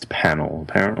chest panel,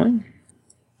 apparently.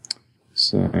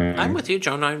 So I'm with you,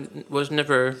 John.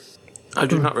 I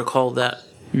do not recall that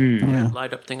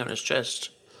light-up thing on his chest.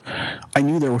 I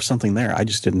knew there was something there. I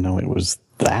just didn't know it was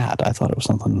that. I thought it was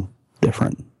something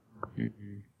different.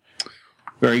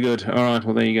 Very good. All right,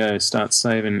 well, there you go. Start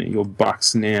saving your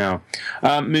bucks now.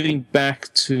 Moving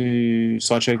back to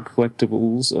Sideshow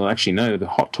Collectibles. Well, actually, no, the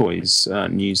Hot Toys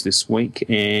news this week.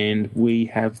 And we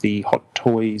have the Hot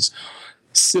Toys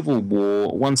Civil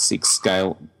War 1/6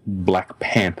 scale Black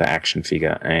Panther action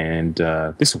figure. And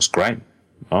this looks great.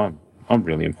 I'm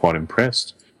really quite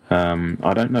impressed.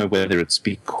 I don't know whether it's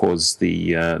because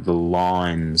the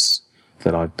lines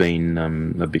that I've been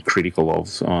a bit critical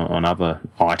of on other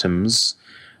items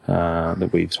that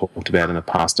we've talked about in the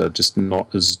past are just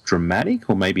not as dramatic,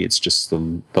 or maybe it's just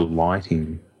the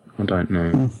lighting. I don't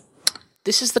know.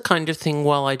 This is the kind of thing,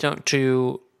 while I don't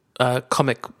do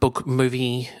comic book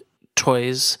movie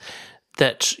toys,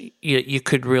 that you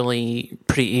could really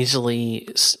pretty easily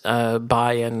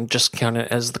buy and just count it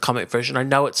as the comic version. I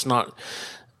know it's not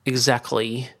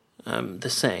exactly the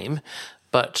same,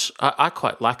 but I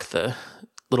quite like the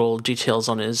little details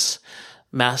on his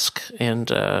mask, and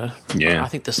I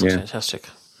think this looks fantastic.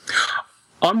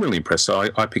 I'm really impressed. So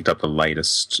I picked up the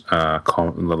latest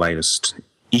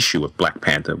issue of Black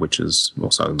Panther, which is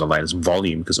also the latest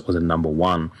volume because it was a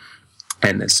 #1.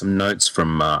 And there's some notes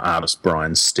from artist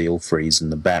Brian Steelfreeze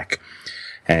in the back.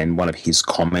 And one of his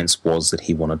comments was that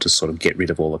he wanted to sort of get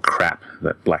rid of all the crap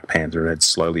that Black Panther had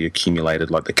slowly accumulated,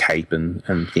 like the cape and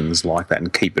things like that,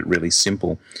 and keep it really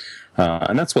simple.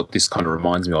 And that's what this kind of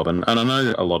reminds me of. And I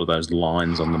know a lot of those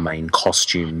lines on the main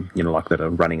costume, like that are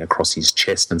running across his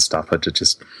chest and stuff, are to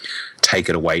just take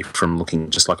it away from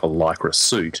looking just like a Lycra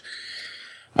suit.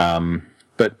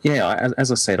 But yeah, as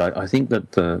I said, I think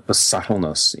that the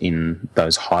subtleness in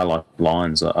those highlight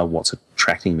lines are what's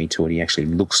attracting me to it. He actually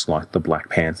looks like the Black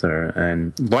Panther,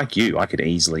 and like you, I could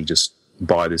easily just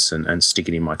buy this and stick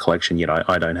it in my collection. Yet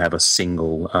I don't have a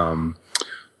single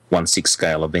 1/6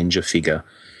 scale Avenger figure.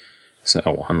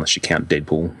 So, unless you count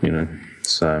Deadpool,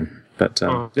 So, but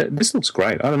this looks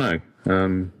great. I don't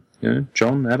know,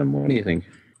 John, Adam, what do you think?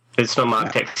 It's not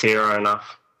Mark Tex-Hero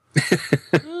enough.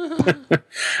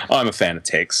 I'm a fan of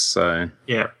Tex, so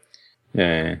yeah.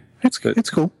 It's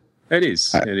cool. It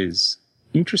is. It is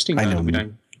interesting. I know we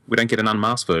don't get an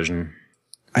unmasked version.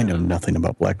 I know nothing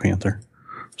about Black Panther,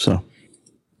 so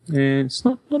it's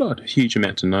not a huge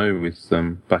amount to know with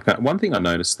Black Panther. One thing I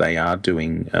noticed they are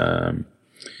doing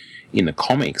in the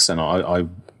comics, and I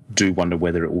do wonder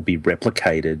whether it will be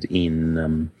replicated in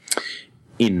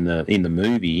the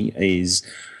movie, is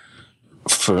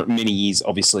for many years,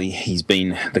 obviously, he's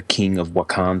been the king of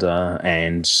Wakanda,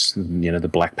 and the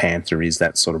Black Panther is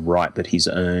that sort of right that he's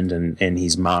earned, and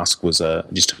his mask was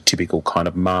just a typical kind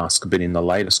of mask. But in the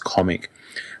latest comic,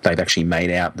 they've actually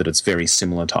made out that it's very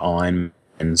similar to Iron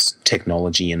Man's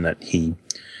technology, in that he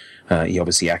he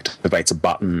obviously activates a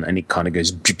button and it kind of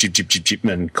goes jip, jip, jip, jip, jip,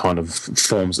 and kind of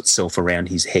forms itself around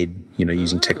his head,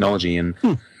 using technology. And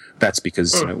that's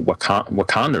because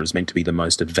Wakanda is meant to be the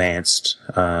most advanced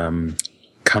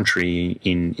country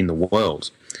in the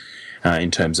world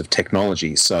in terms of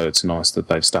technology. So it's nice that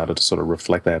they've started to sort of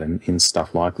reflect that in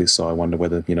stuff like this. So I wonder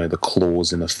whether, the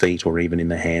claws in the feet or even in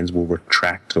the hands will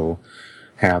retract or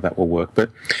how that will work. But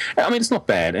I mean, it's not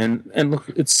bad. And look,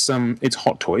 it's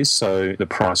Hot Toys, so the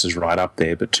price is right up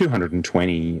there. But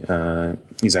 $220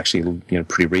 is actually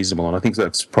pretty reasonable. And I think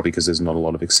that's probably because there's not a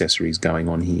lot of accessories going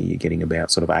on here. You're getting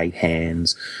about sort of 8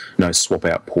 hands, no swap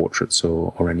out portraits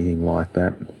or anything like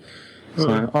that.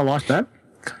 So I like that.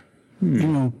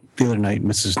 The other night,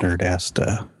 Mrs. Nerd asked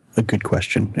a good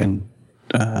question, and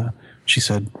she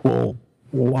said, "Well,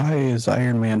 why is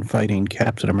Iron Man fighting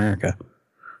Captain America?"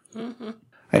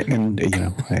 And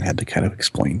I had to kind of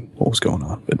explain what was going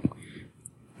on, but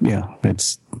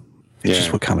it's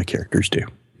just what comic characters do.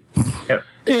 Yep.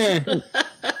 Yeah.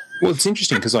 Well, it's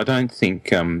interesting because I don't think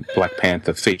Black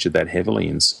Panther featured that heavily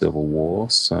in Civil War,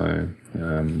 so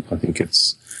I think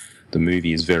the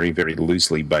movie is very, very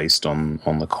loosely based on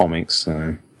the comics.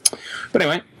 So. But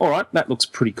anyway, all right, that looks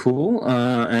pretty cool,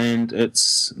 and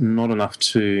it's not enough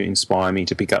to inspire me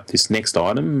to pick up this next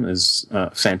item, as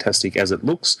fantastic as it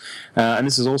looks. And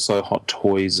this is also Hot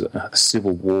Toys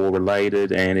Civil War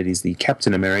related, and it is the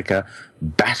Captain America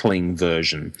battling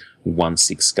version,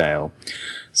 1/6 scale.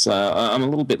 So I'm a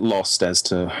little bit lost as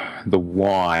to the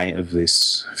why of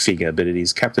this figure, but it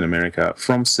is Captain America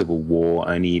from Civil War,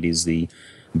 only it is the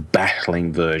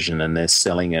battling version, and they're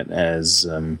selling it as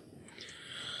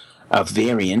a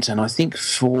variant, and I think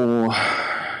for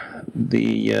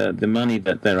the money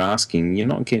that they're asking, you're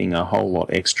not getting a whole lot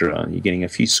extra. You're getting a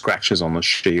few scratches on the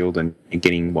shield, and you're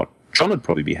getting what John would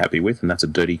probably be happy with, and that's a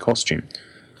dirty costume.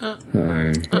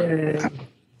 I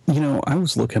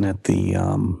was looking at the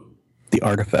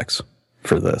artifacts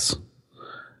for this,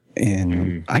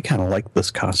 and I kind of like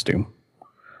this costume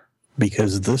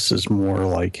because this is more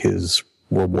like his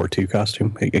World War II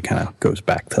costume. It kind of goes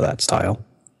back to that style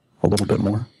a little bit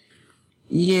more.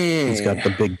 Yeah. He's got the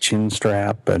big chin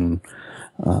strap, and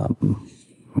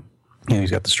he's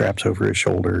got the straps over his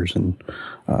shoulders, and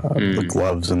the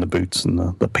gloves and the boots and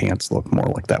the pants look more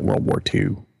like that World War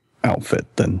II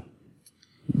outfit than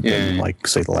like,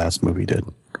 say, the last movie did.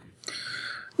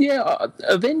 Yeah,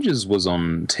 Avengers was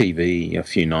on TV a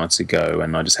few nights ago,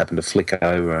 and I just happened to flick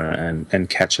over and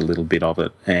catch a little bit of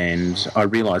it, and I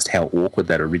realised how awkward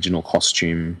that original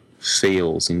costume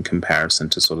feels in comparison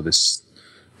to sort of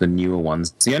the newer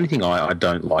ones. The only thing I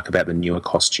don't like about the newer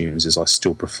costumes is I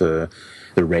still prefer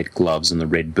the red gloves and the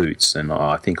red boots, and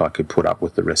I think I could put up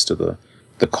with the rest of the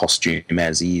costume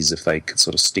as is if they could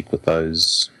sort of stick with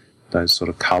those sort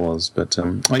of colours. But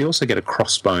I also get a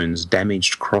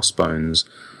damaged crossbones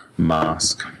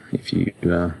mask if you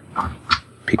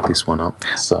pick this one up.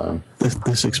 So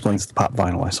this explains the pop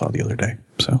vinyl I saw the other day.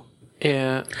 So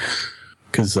yeah,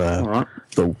 because the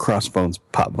crossbones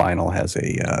pop vinyl has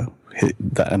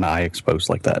an eye exposed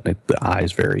like that, and the eye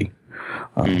is very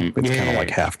it's kind of like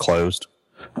half closed.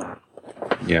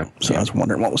 Yeah. So I was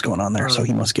wondering what was going on there. So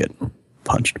he must get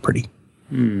punched pretty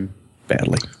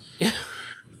badly. Yeah.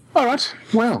 All right.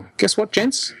 Well, guess what,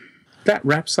 gents? That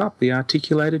wraps up the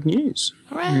articulated news.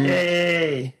 Hooray.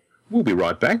 Yay! We'll be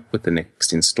right back with the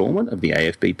next instalment of the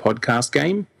AFB podcast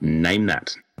game, Name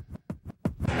That.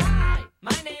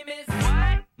 My name is.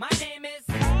 My name is.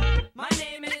 My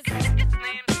name is. It's named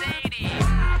Sadie.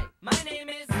 My name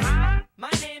is.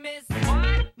 My name is.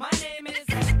 My name is.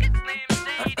 It's named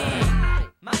Sadie.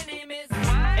 My name is.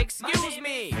 Excuse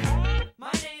me.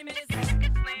 My name is. It's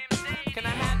named Sadie. Can I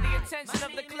have the attention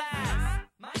of the class?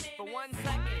 For 1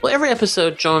 second. Well, every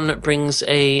episode, John brings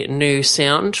a new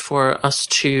sound for us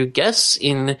to guess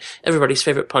in everybody's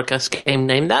favorite podcast game,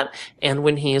 Name That. And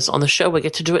when he is on the show, we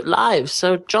get to do it live.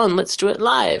 So, John, let's do it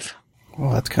live. Well,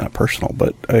 that's kind of personal,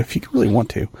 but if you really want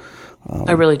to.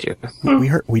 I really do.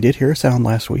 We did hear a sound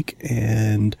last week,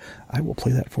 and I will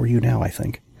play that for you now, I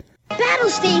think. Battle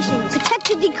station, protect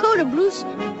the decoder, Bruce.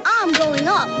 I'm going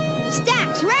up.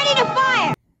 Stacks ready to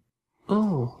fire.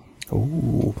 Oh.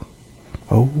 Oh.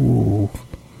 Oh.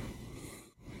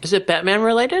 Is it Batman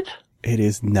related? It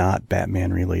is not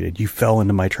Batman related. You fell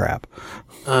into my trap.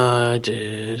 I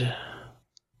did.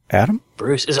 Adam?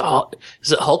 Bruce, is it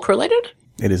Hulk related?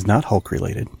 It is not Hulk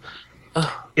related.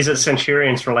 Is it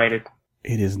Centurions related?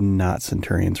 It is not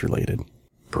Centurions related.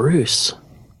 Bruce.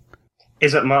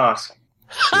 Is it Mask?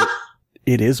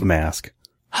 It is Mask.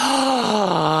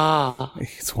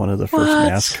 It's one of the first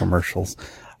Mask commercials.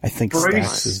 I think Bruce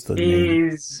Stax is the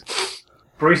name.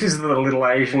 Bruce is the little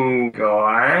Asian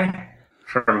guy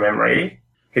from memory.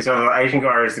 He's either the Asian guy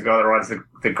or is the guy that rides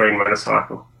the green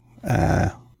motorcycle.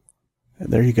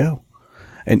 There you go.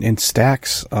 And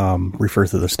Stax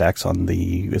refers to the Stax on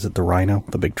is it the Rhino,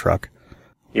 the big truck?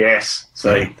 Yes.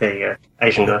 So there you go.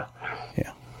 Asian guy.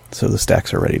 Yeah. So the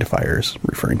Stacks are ready to fire is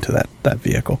referring to that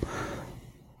vehicle.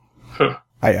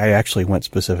 I actually went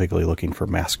specifically looking for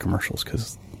mask commercials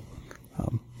because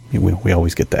we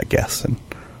always get that guess, and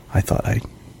I thought I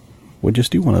would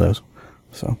just do one of those.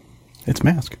 So it's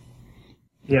Mask.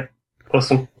 Yep.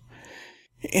 Awesome.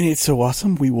 And it's so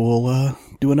awesome, we will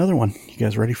do another one. You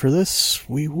guys ready for this?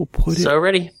 We will put it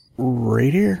ready.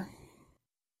 Right here.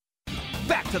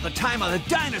 Back to the time of the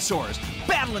dinosaurs,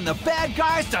 battling the bad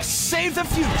guys to save the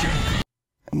future.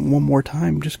 One more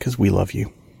time, just because we love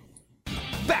you.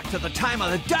 Back to the time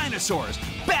of the dinosaurs,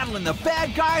 battling the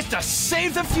bad guys to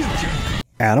save the future.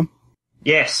 Adam?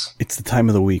 Yes. It's the time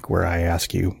of the week where I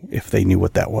ask you if they knew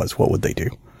what that was, what would they do?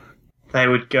 They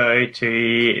would go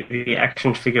to the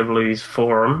Action Figure Blues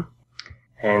forum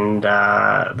and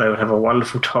they would have a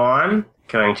wonderful time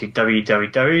going to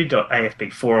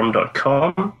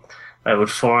www.afbforum.com. They would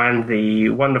find the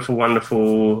wonderful,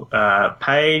 wonderful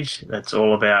page that's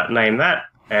all about Name That,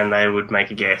 and they would make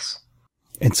a guess.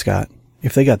 And Scott,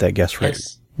 if they got that guess right,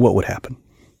 Yes. what would happen?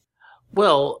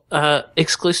 Well,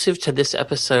 exclusive to this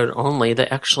episode only, they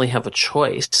actually have a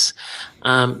choice.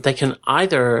 They can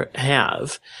either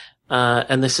have,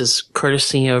 and this is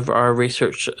courtesy of our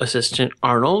research assistant,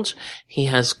 Arnold. He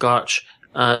has got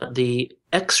the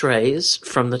X-rays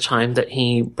from the time that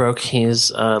he broke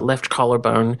his left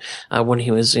collarbone when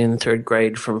he was in third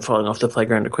grade from falling off the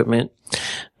playground equipment.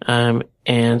 And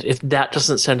if that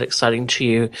doesn't sound exciting to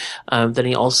you, then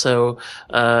he also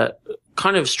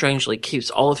kind of strangely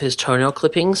keeps all of his toenail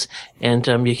clippings, and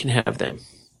you can have them.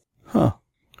 Huh.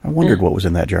 I wondered what was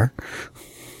in that jar.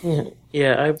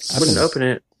 Yeah, I wouldn't open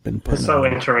it. Been putting So it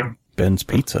on entering. Ben's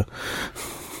Pizza.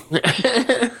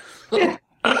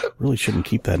 Really shouldn't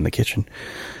keep that in the kitchen.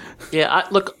 Yeah,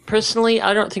 look, personally,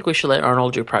 I don't think we should let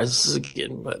Arnold do prizes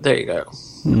again, but there you go.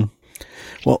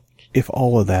 Well, if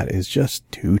all of that is just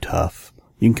too tough,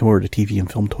 you can come over to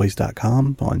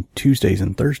tvandfilmtoys.com on Tuesdays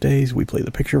and Thursdays. We play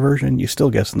the picture version. You still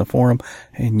guess in the forum,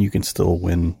 and you can still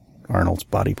win Arnold's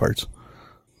body parts.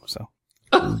 So,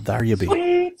 there you be.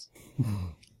 Sweet.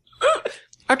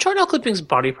 Are toenail clippings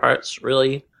body parts,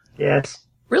 really? Yes.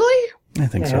 Really? I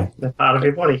think Yeah, so. they're part of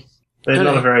your body. They're Okay.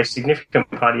 not a very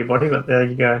significant part of your body, but there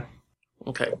you go.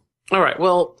 Okay. All right.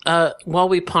 Well, while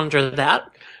we ponder that,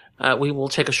 we will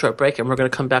take a short break, and we're going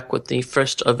to come back with the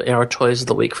first of our toys of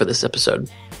the week for this episode.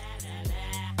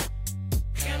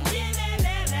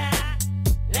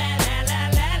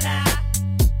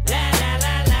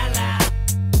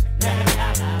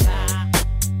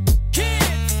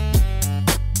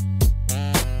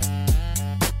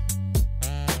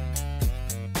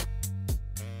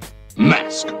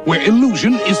 Mask, where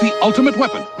illusion is the ultimate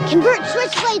weapon. Convert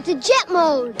Switchblade to jet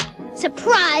mode.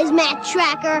 Surprise, Matt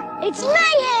Tracker. It's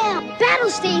mayhem.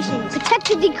 Battle station. Protect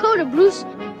the decoder, Bruce.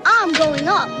 I'm going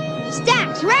up.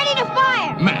 Stacks ready to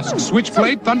fire. Mask,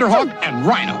 Switchblade, Thunderhawk, and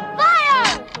Rhino.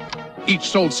 Fire! Each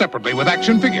sold separately with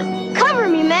action figure. Cover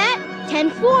me, Matt.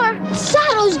 10-4.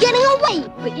 Sato's getting away,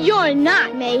 but you're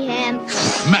not, Mayhem.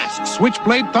 Mask,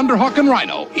 Switchblade, Thunderhawk, and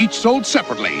Rhino. Each sold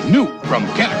separately. New from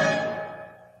Kenner.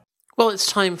 Well,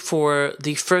 it's time for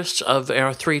the first of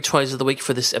our 3 toys of the week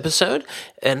for this episode,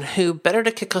 and who better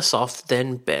to kick us off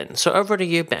than Ben? So over to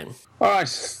you, Ben. All right,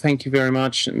 thank you very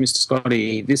much, Mr.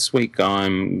 Scotty. This week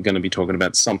I'm going to be talking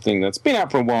about something that's been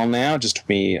out for a while now, just took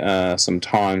me some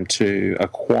time to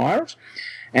acquire it,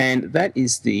 and that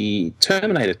is the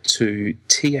Terminator 2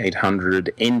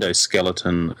 T800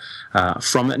 endoskeleton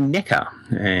from NECA,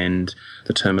 and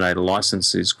the Terminator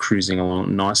license is cruising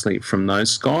along nicely from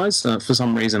those guys. For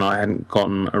some reason, I hadn't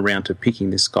gotten around to picking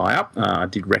this guy up. I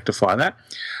did rectify that.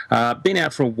 Been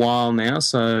out for a while now,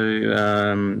 so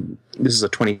this is a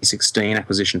 2016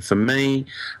 acquisition for me.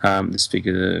 This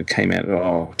figure came out,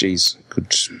 probably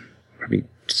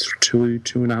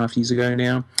 2.5 years ago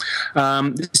now.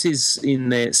 This is in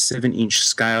their 7-inch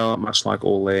scale, much like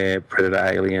all their Predator,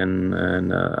 Alien,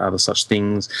 and other such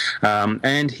things.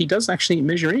 And he does actually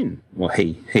measure in. Well,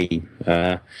 he,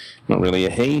 not really a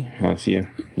he. If you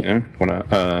want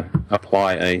to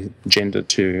apply a gender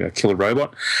to a killer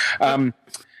robot.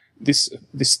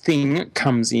 This thing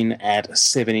comes in at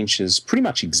 7 inches pretty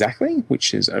much exactly,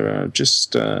 which is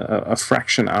just a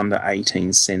fraction under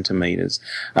 18 centimetres.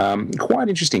 Quite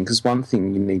interesting, because one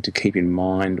thing you need to keep in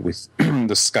mind with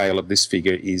the scale of this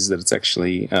figure is that it's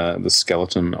actually the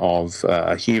skeleton of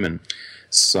a human.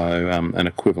 So an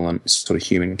equivalent sort of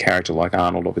human character like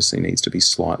Arnold obviously needs to be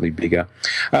slightly bigger.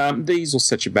 These will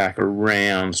set you back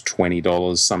around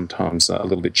 $20, sometimes a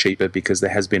little bit cheaper, because there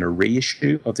has been a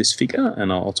reissue of this figure,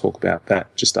 and I'll talk about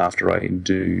that just after I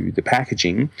do the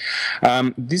packaging.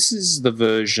 This is the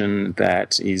version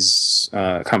that is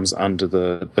comes under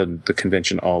the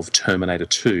convention of Terminator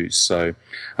 2. So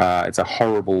it's a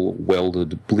horrible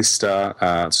welded blister.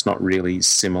 It's not really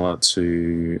similar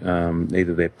to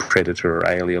either their Predator or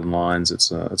Alien lines.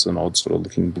 It's an odd sort of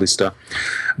looking blister,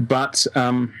 but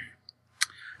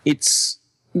it's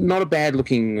not a bad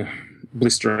looking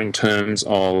blister in terms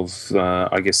of,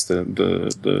 I guess,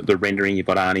 the rendering. You've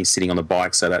got Arnie sitting on the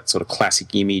bike, so that sort of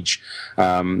classic image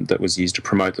that was used to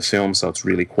promote the film, so it's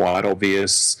really quite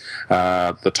obvious.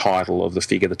 The title of the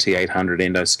figure, the T-800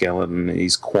 endoskeleton,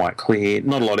 is quite clear.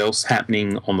 Not a lot else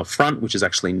happening on the front, which is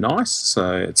actually nice,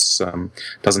 so it's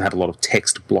doesn't have a lot of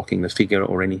text blocking the figure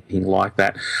or anything like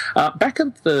that. Back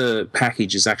of the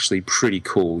package is actually pretty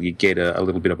cool. You get a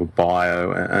little bit of a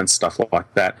bio and stuff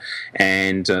like that,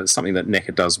 and something that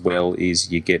NECA does well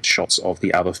is you get shots of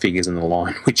the other figures in the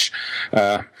line, which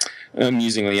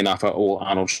amusingly enough are all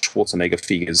Arnold Schwarzenegger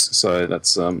figures. So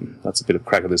that's a bit of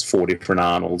cracker. There's 4 different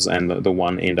Arnolds and the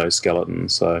one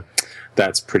endoskeleton, so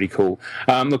that's pretty cool.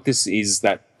 Look, this is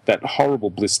that horrible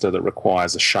blister that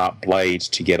requires a sharp blade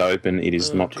to get open. It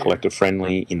is not collector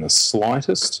friendly in the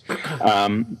slightest.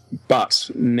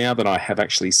 But now that I have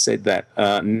actually said that,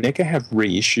 NECA have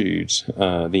reissued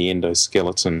the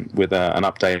endoskeleton with an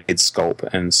updated sculpt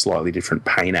and slightly different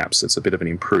paint apps. It's a bit of an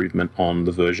improvement on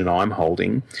the version I'm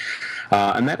holding.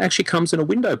 And that actually comes in a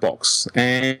window box.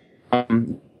 And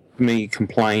me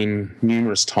complain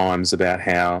numerous times about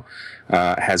how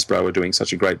Hasbro are doing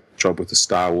such a great job with the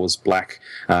Star Wars Black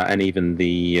and even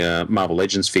the Marvel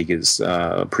Legends figures,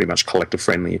 pretty much collector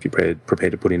friendly if you're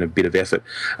prepared to put in a bit of effort.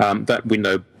 That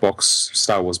window box,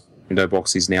 Star Wars window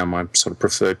box, is now my sort of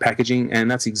preferred packaging,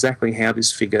 and that's exactly how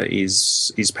this figure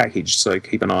is packaged. So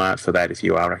keep an eye out for that if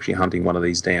you are actually hunting one of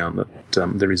these down, that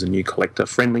there is a new collector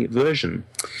friendly version.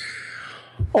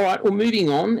 All right, well, moving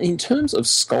on. In terms of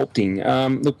sculpting,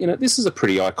 look, this is a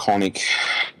pretty iconic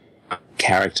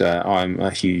character. I'm a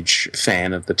huge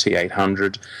fan of the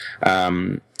T-800.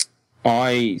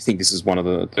 I think this is one of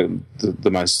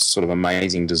the most sort of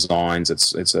amazing designs.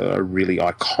 It's a really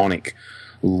iconic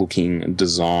looking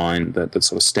design that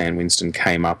sort of Stan Winston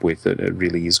came up with. It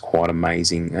really is quite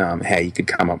amazing how you could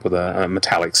come up with a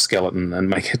metallic skeleton and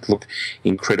make it look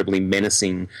incredibly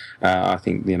menacing. I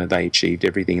think they achieved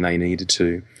everything they needed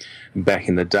to back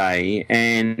in the day,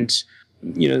 and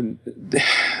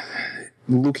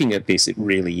looking at this, it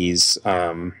really is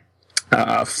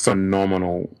a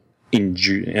phenomenal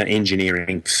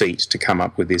engineering feat to come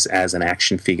up with this as an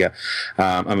action figure.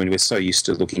 I mean, we're so used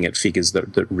to looking at figures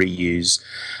that reuse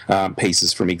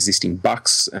pieces from existing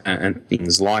bucks and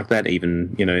things like that,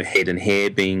 even, head and hair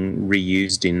being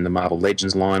reused in the Marvel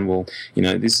Legends line. Well,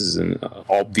 this is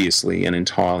obviously an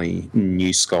entirely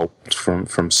new sculpt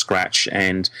from scratch,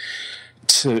 and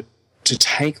to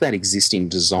take that existing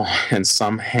design and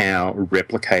somehow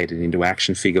replicate it into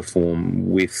action figure form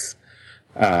with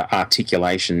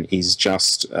articulation is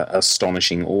just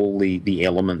astonishing. All the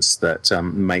elements that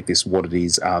make this what it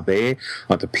is are there,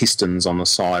 like the pistons on the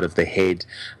side of the head,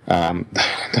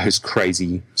 those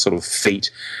crazy sort of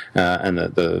feet, and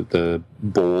the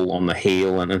ball on the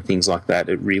heel and things like that.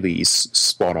 It really is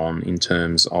spot on in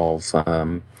terms of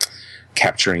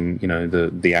capturing,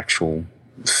 the actual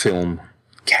film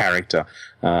character.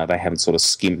 They haven't sort of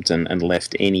skimped and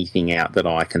left anything out that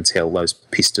I can tell. Those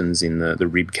pistons in the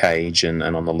rib cage and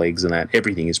on the legs and that,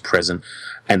 everything is present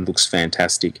and looks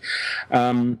fantastic.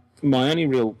 My only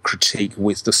real critique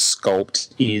with the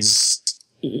sculpt is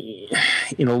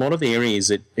in a lot of areas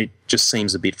it just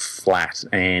seems a bit flat,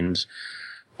 and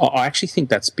I actually think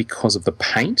that's because of the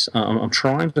paint. I'm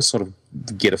trying to sort of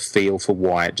get a feel for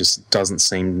why it just doesn't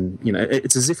seem,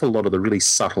 it's as if a lot of the really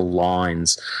subtle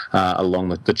lines along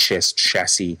the chest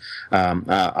chassis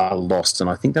are lost. And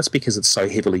I think that's because it's so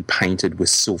heavily painted with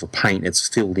silver paint. It's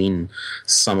filled in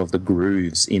some of the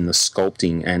grooves in the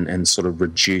sculpting and sort of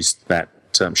reduced that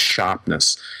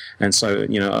sharpness. And so,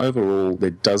 overall,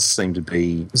 there does seem to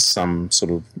be some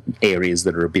sort of areas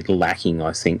that are a bit lacking,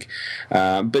 I think.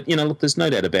 But, look, there's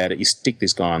no doubt about it. You stick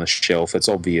this guy on the shelf, it's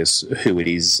obvious who it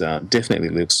is. Definitely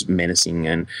looks menacing.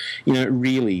 And,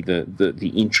 really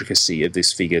the intricacy of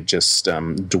this figure just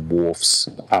dwarfs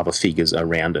other figures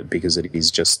around it, because it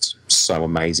is just so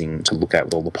amazing to look at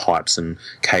with all the pipes and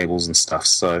cables and stuff.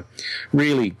 So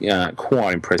really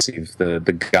quite impressive. The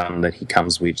gun that he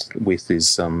comes with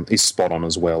is spot on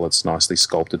as well. It's nicely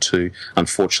sculpted too.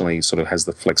 Unfortunately, it sort of has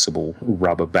the flexible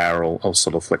rubber barrel or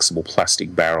sort of flexible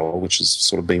plastic barrel, which has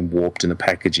sort of been warped in the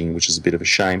packaging, which is a bit of a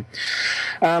shame.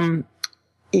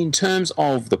 In terms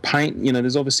of the paint,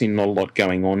 there's obviously not a lot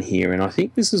going on here, and I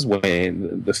think this is where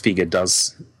the figure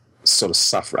does sort of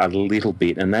suffer a little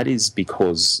bit, and that is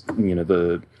because,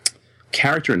 the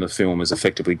character in the film is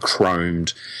effectively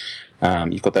chromed.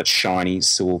 You've got that shiny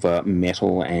silver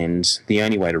metal, and the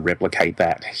only way to replicate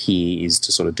that here is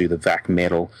to sort of do the VAC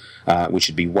metal, which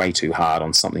would be way too hard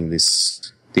on something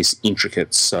this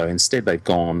intricate. So instead they've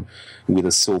gone with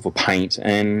a silver paint,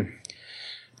 and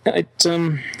it's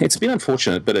a bit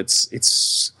unfortunate, but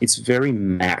it's very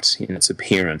matte in its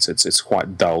appearance. It's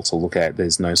quite dull to look at.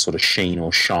 There's no sort of sheen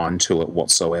or shine to it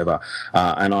whatsoever,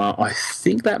 and I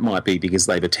think that might be because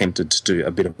they've attempted to do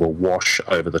a bit of a wash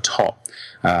over the top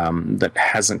that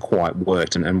hasn't quite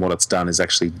worked, and what it's done is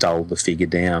actually dulled the figure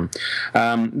down.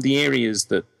 The areas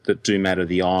that do matter,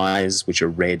 the eyes, which are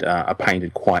red, are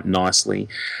painted quite nicely.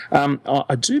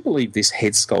 I do believe this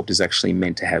head sculpt is actually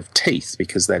meant to have teeth,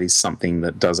 because that is something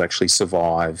that does actually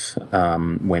survive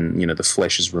when the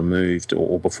flesh is removed,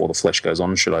 or before the flesh goes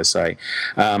on, should I say.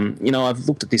 I've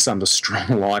looked at this under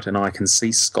strong light and I can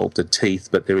see sculpted teeth,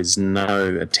 but there is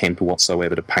no attempt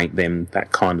whatsoever to paint them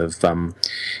that kind of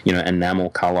enamel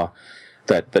colour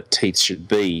that teeth should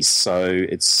be. So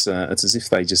it's as if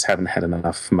they just haven't had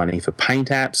enough money for paint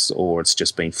apps, or it's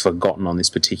just been forgotten on this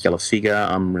particular figure.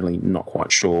 I'm really not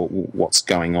quite sure what's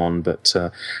going on, but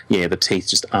the teeth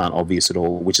just aren't obvious at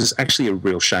all, which is actually a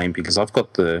real shame, because I've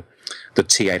got the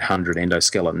T800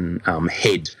 endoskeleton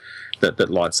head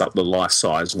that lights up, the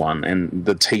life-size one, and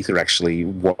the teeth are actually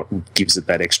what gives it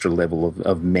that extra level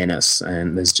of menace,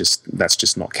 and that's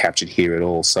just not captured here at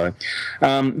all. So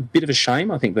bit of a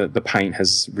shame. I think that the paint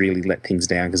has really let things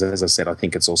down, because, as I said, I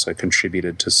think it's also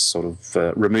contributed to sort of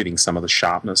removing some of the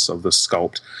sharpness of the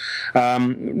sculpt.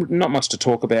 Not much to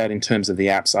talk about in terms of the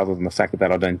apps, other than the fact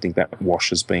that I don't think that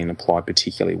wash has been applied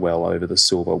particularly well over the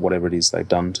silver, whatever it is they've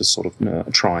done to sort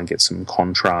of try and get some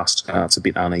contrast. It's a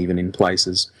bit uneven in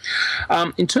places.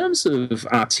 In terms of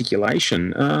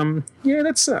articulation,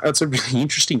 that's a really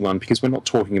interesting one, because we're not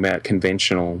talking about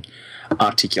conventional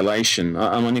articulation.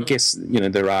 I guess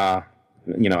there are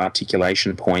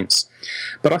articulation points,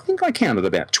 but I think I counted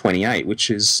about 28,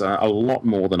 which is a lot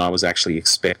more than I was actually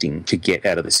expecting to get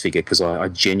out of this figure, because I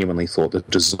genuinely thought the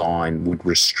design would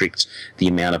restrict the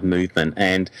amount of movement,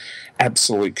 and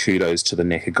absolute kudos to the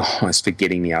NECA guys for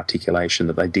getting the articulation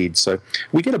that they did. So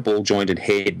we get a ball-jointed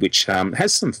head, which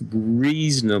has some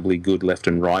reasonably good left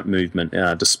and right movement,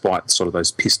 despite sort of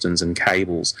those pistons and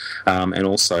cables, and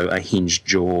also a hinged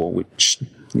jaw, which...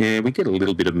 yeah, we get a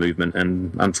little bit of movement,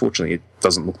 and unfortunately it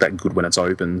doesn't look that good when it's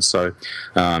open, so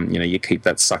you keep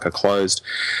that sucker closed.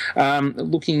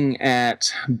 Looking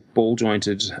at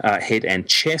ball-jointed head and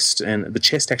chest, and the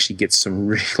chest actually gets some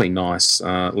really nice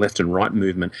left and right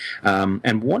movement,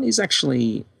 and what is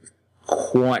actually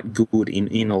quite good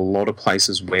in a lot of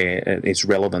places where it's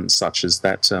relevant, such as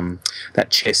that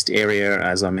chest area,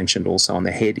 as I mentioned also on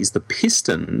the head, is the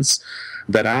pistons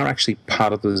that are actually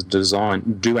part of the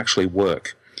design do actually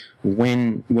work.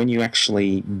 When you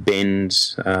actually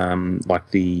bend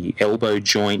like the elbow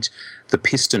joint, the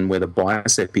piston where the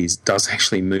bicep is does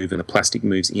actually move, and the plastic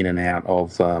moves in and out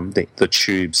of the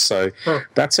tubes. So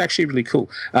that's actually really cool.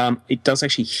 It does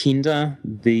actually hinder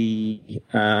the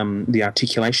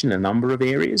articulation in a number of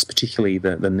areas, particularly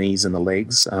the knees and the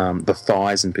legs. The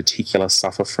thighs in particular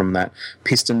suffer from that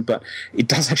piston, but it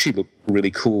does actually look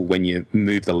really cool when you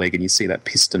move the leg and you see that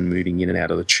piston moving in and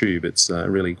out of the tube. It's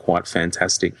really quite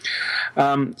fantastic.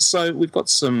 So we've got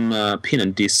some pin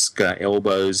and disc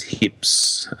elbows,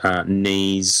 hips,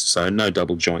 knees, so no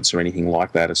double joints or anything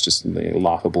like that. It's just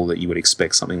laughable that you would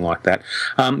expect something like that.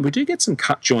 We do get some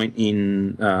cut joint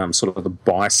in sort of the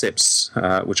biceps,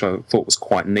 which I thought was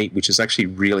quite neat, which is actually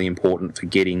really important for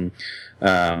getting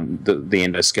the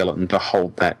endoskeleton to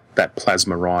hold that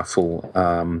plasma rifle,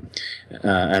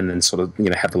 and then sort of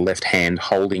have the left hand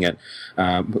holding it,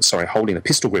 holding the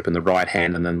pistol grip in the right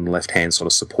hand, and then the left hand sort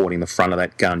of supporting the front of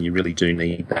that gun. You really do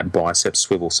need that bicep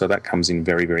swivel, so that comes in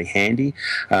very, very handy.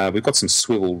 We've got some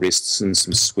swivel wrists and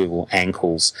some swivel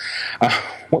ankles.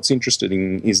 What's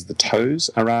interesting is the toes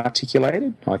are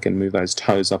articulated. I can move those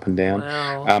toes up and down.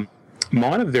 Wow.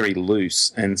 Mine are very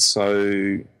loose, and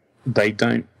so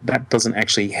that doesn't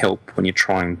actually help when you're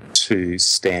trying to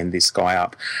stand this guy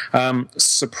up.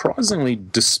 Surprisingly,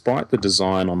 despite the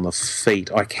design on the feet,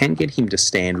 I can get him to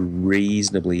stand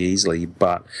reasonably easily,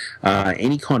 but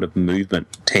any kind of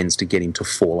movement tends to get him to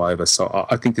fall over. So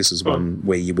I think this is one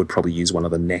where you would probably use one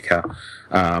of the NECA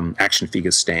action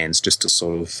figure stands just to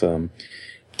sort of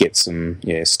get some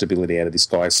stability out of this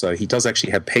guy. So he does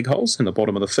actually have peg holes in the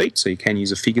bottom of the feet, so you can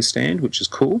use a figure stand, which is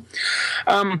cool.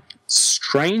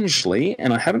 Strangely,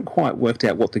 and I haven't quite worked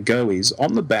out what the go is,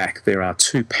 on the back there are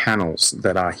 2 panels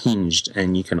that are hinged,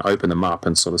 and you can open them up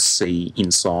and sort of see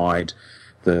inside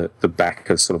the back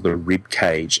of sort of the rib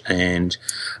cage, and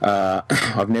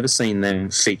I've never seen them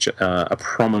feature a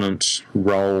prominent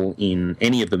role in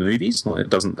any of the movies.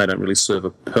 They don't really serve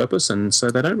a purpose, and so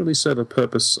they don't really serve a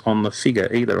purpose on the figure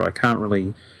either. I can't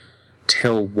really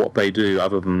tell what they do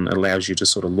other than allows you to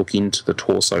sort of look into the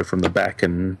torso from the back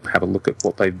and have a look at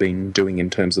what they've been doing in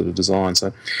terms of the design.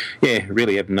 So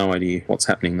really have no idea what's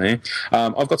happening there.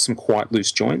 I've got some quite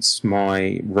loose joints.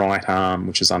 My right arm,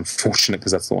 which is unfortunate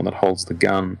because that's the one that holds the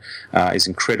gun, is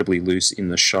incredibly loose in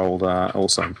the shoulder,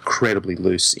 also incredibly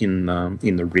loose in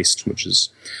the wrist, which is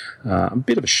a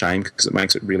bit of a shame because it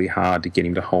makes it really hard to get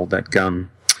him to hold that gun.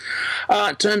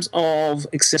 In terms of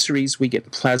accessories, we get the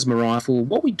plasma rifle.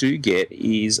 What we do get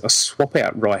is a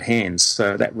swap-out right hand.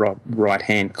 So that right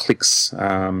hand clicks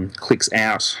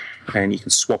out, and you can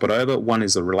swap it over. One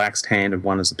is a relaxed hand, and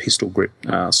one is a pistol grip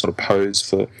sort of pose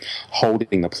for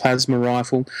holding the plasma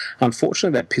rifle.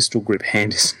 Unfortunately, that pistol grip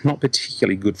hand is not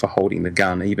particularly good for holding the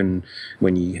gun. Even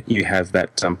when you have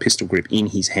that pistol grip in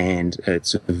his hand,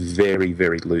 it's very,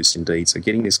 very loose indeed. So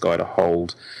getting this guy to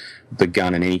hold the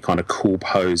gun in any kind of cool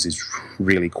pose is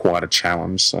really quite a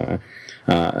challenge. So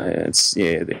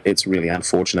it's really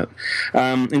unfortunate.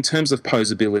 In terms of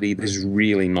posability, there's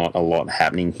really not a lot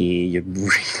happening here. You're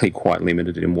really quite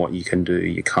limited in what you can do.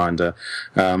 You kind of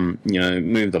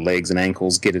move the legs and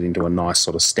ankles, get it into a nice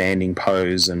sort of standing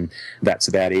pose, and that's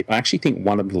about it. I actually think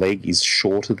one of the leg is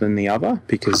shorter than the other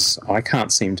because I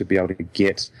can't seem to be able to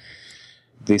get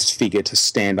this figure to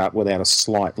stand up without a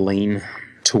slight lean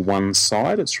to one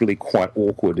side. It's really quite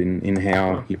awkward in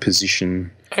how you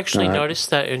position. I actually noticed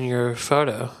that in your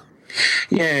photo.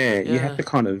 Yeah, you have to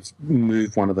kind of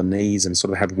move one of the knees and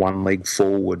sort of have one leg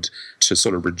forward to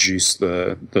sort of reduce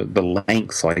the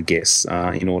length, I guess,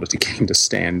 in order to get it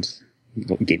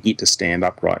to stand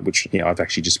upright, which I've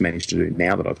actually just managed to do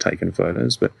now that I've taken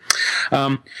photos. But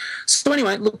so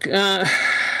anyway, look,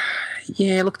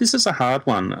 this is a hard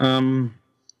one.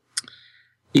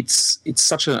 It's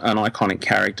such an iconic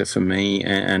character for me,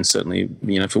 and certainly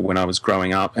for when I was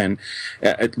growing up. And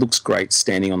it looks great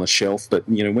standing on the shelf, but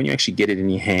when you actually get it in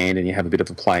your hand and you have a bit of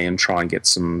a play and try and get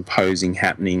some posing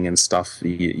happening and stuff,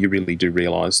 you really do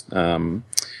realise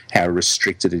how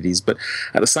restricted it is. But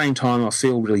at the same time, I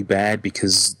feel really bad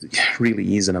because it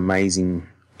really is an amazing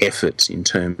effort in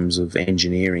terms of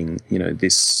engineering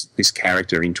this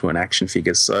character into an action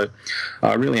figure. So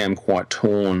I really am quite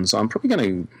torn. So I'm probably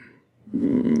going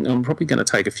to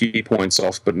take a few points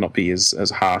off, but not be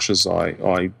as harsh as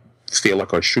I feel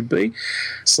like I should be.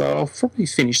 So I'll probably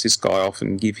finish this guy off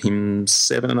and give him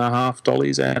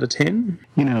 $7.50 out of 10.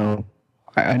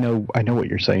 I know what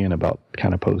you're saying about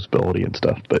kind of posability and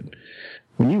stuff, but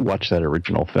when you watch that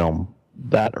original film,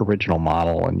 that original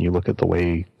model, and you look at the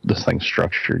way this thing's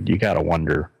structured, you got to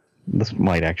wonder, this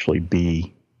might actually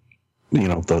be,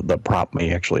 the prop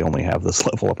may actually only have this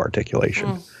level of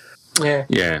articulation.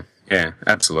 Yeah,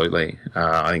 absolutely.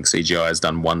 I think CGI has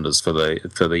done wonders for the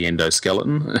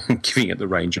endoskeleton, giving it the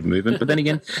range of movement. But then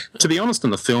again, to be honest,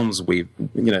 in the films,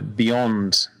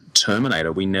 beyond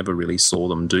Terminator, we never really saw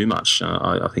them do much.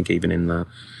 I think even in the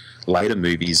later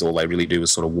movies, all they really do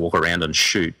is sort of walk around and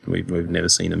shoot. We've never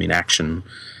seen them in action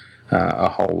a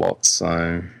whole lot.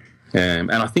 So,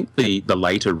 and I think the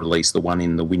later release, the one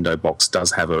in the window box,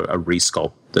 does have a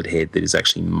resculpted head that is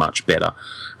actually much better.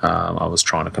 I was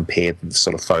trying to compare the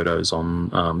sort of photos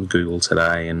on Google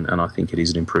today, and I think it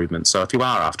is an improvement. So if you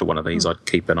are after one of these, I'd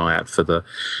keep an eye out for the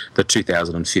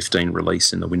 2015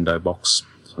 release in the window box.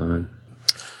 So.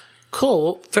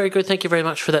 Cool. Very good. Thank you very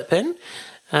much for that, Ben.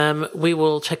 We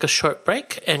will take a short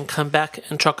break and come back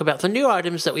and talk about the new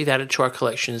items that we've added to our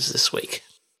collections this week.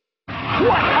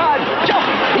 What a jump!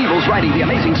 Evil's riding the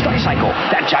amazing Sky-Cycle.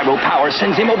 That gyro power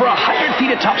sends him over 100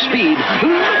 feet at top speed.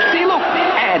 Loop-de-loop!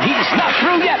 And he's not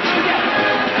through yet!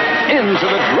 Into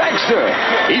the dragster!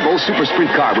 Evil's super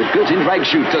sprint car with built-in drag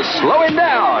chute to slow him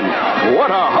down!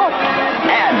 What a hook!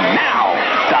 And now,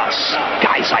 the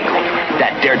Sky-Cycle.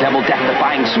 That daredevil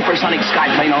death-defying supersonic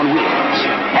skyplane on wheels.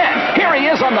 And here he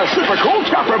is on the super cool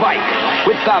chopper bike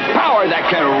with the power that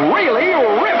can really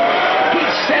rip!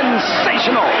 He's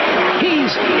sensational!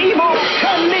 He's Evel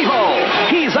Knievel!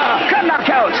 He's a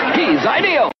knockout! He's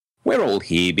ideal! We're all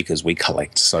here because we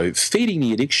collect, so Feeding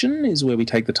the Addiction is where we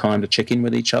take the time to check in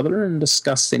with each other and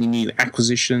discuss any new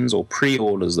acquisitions or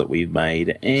pre-orders that we've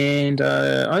made. And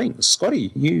I think,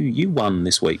 Scotty, you won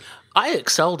this week. I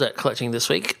excelled at collecting this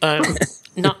week.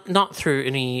 Not through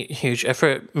any huge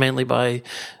effort, mainly by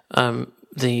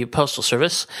the Postal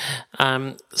Service.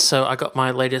 So I got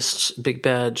my latest Big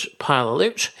Bad Pile of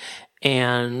Loot,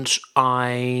 and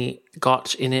I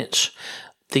got in it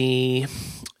the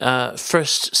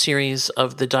first series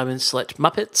of the Diamond Select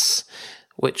Muppets,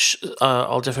 which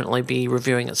I'll definitely be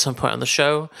reviewing at some point on the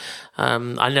show.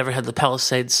 I never had the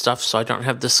Palisades stuff, so I don't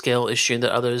have the scale issue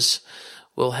that others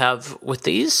will have with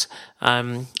these.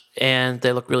 And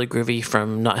they look really groovy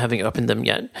from not having opened them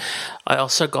yet. I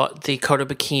also got the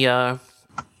Kotobukiya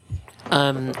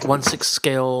 1/6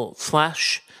 scale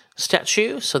Flash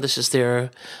statue. So this is their,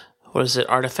 what is it,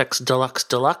 Artifacts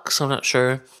Deluxe. I'm not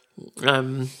sure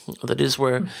what that is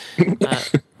where.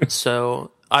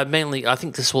 So I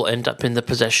think this will end up in the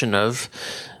possession of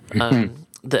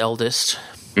the eldest.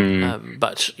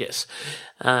 But yes.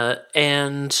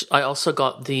 And I also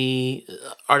got the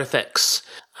Artifacts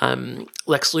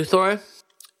Lex Luthor,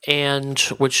 and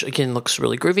which again looks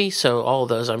really groovy. So all of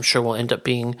those I'm sure will end up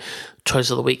being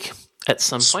Toys of the Week at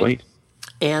some point.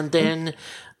 And then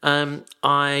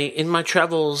in my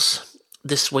travels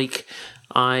this week,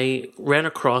 I ran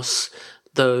across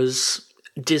those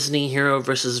Disney Hero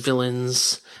versus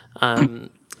Villains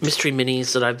mystery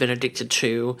minis that I've been addicted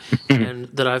to, and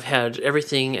that I've had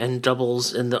everything and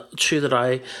doubles, and the two that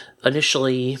I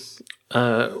initially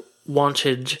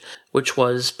wanted, which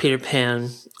was Peter Pan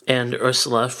and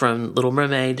Ursula from Little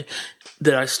Mermaid,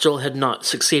 that I still had not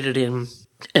succeeded in.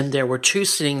 And there were two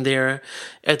sitting there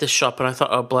at the shop, and I thought,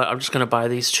 oh, I'm just going to buy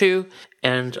these two.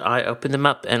 And I opened them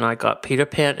up, and I got Peter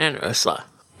Pan and Ursula.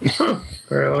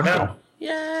 Wow.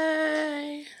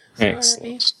 Yay!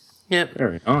 Excellent. Yep.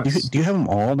 Very nice. Do you have them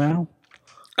all now?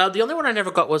 The only one I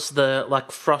never got was the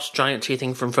frost giant tea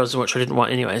thing from Frozen, which I didn't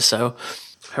want anyway, so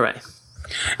hooray.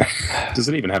 Does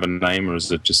it even have a name, or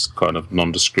is it just kind of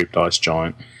nondescript ice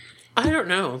giant? I don't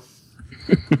know.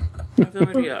 I have no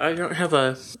idea. I don't have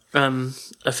a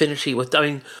affinity with. I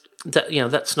mean,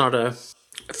 that's not a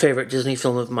favorite Disney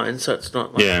film of mine, so it's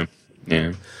not. Yeah.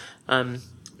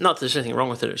 Not that there's anything wrong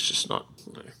with it. It's just not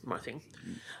my thing.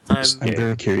 I'm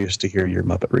very curious to hear your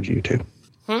Muppet review too.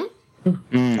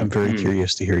 I'm very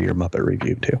curious to hear your Muppet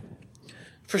review too.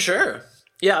 For sure.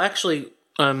 Yeah, I actually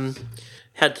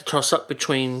had to toss up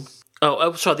between.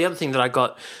 Oh, sorry. The other thing that I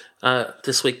got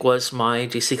this week was my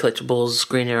DC Collectibles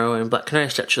Green Arrow and Black Canary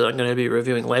statue that I'm going to be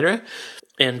reviewing later.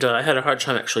 And I had a hard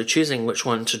time actually choosing which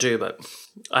one to do, but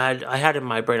I had in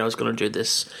my brain I was going to do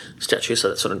this statue, so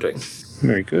that's what I'm doing.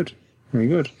 Very good. Very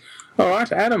good. All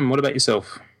right, Adam, what about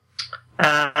yourself?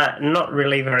 Not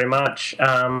really very much.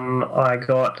 I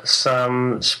got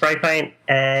some spray paint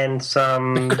and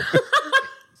some...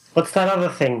 what's that other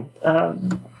thing?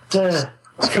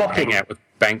 Flocking out with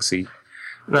Banksy.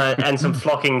 No, and some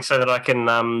flocking so that I can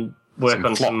work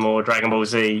on some more Dragon Ball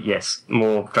Z. Yes,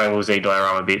 more Dragon Ball Z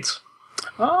diorama bits.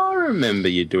 I remember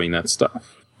you doing that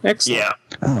stuff. Excellent. Yeah.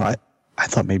 Oh, I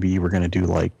thought maybe you were going to do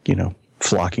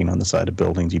flocking on the side of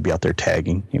buildings. You'd be out there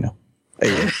tagging, And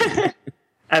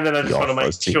then I just want to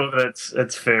make sure that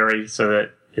it's furry, so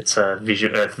that it's a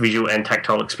visual and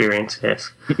tactile experience.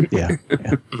 Yes. Yeah.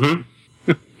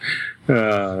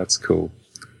 That's cool.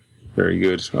 Very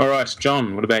good. All right,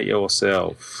 John, what about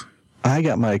yourself? I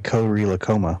got my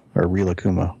Rilakuma, or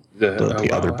Rilakuma, the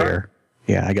other bear.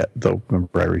 Yeah,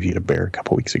 remember I reviewed a bear a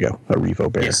couple weeks ago, a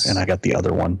Revo bear, and I got the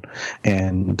other one.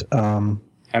 And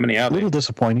how many are there? A little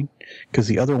disappointing, because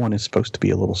the other one is supposed to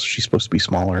be she's supposed to be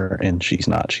smaller, and she's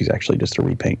not. She's actually just a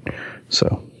repaint.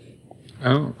 So.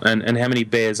 Oh, and how many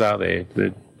bears are there?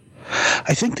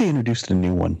 I think they introduced a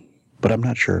new one, but I'm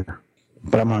not sure.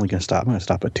 But I'm only going to stop. I'm going to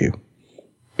stop at 2.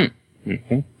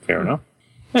 Okay, fair enough.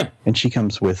 Yeah. And she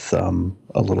comes with a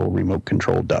little remote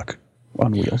control duck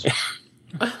on wheels.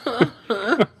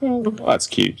 That's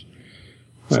cute.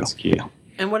 That's cute. Yeah.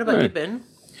 And what about you, Ben?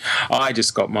 I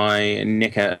just got my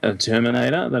NECA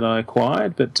Terminator that I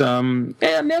acquired, but now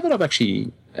that I've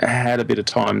actually had a bit of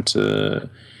time to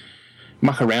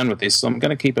muck around with this, I'm going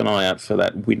to keep an eye out for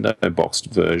that window boxed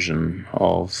version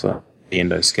of the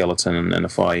endoskeleton, and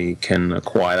if I can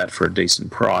acquire that for a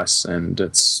decent price and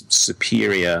it's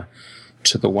superior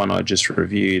to the one I just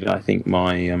reviewed, I think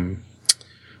my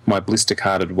my blister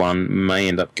carded one may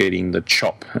end up getting the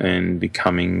chop and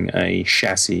becoming a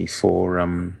chassis for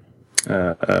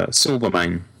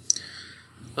Silvermane.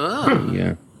 Oh.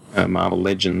 Yeah, Marvel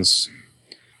Legends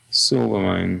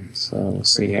Silvermane. So we'll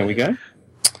see how we go.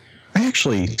 I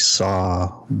actually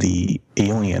saw the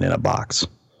Alien in a box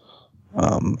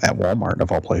at Walmart,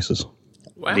 of all places.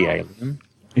 Wow. The Alien.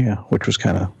 Yeah, which was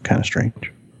kind of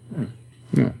strange.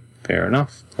 Yeah, fair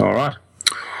enough. All right.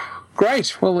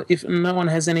 Great. Well, if no one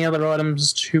has any other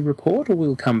items to report,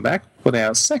 we'll come back with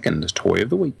our second toy of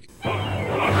the week. Your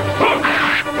time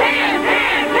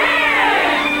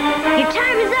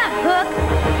is up, Hook.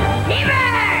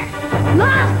 Never!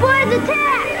 Lost Boys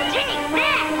attack! Take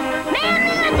that! Man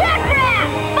the attack craft!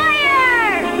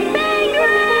 Fire! Bang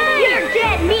Ray! You're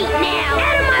dead meat now!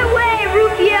 Out of my way,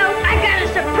 Rufio! I got a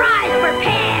surprise for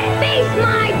Pan! Face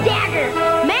my dagger!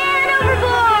 Man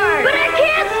overboard! But I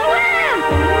can't swim!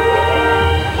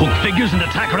 Hook figures and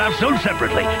attack craft sold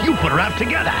separately. You put wrap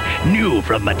together. New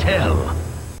from Mattel.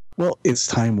 Well, it's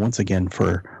time once again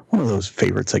for one of those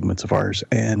favorite segments of ours,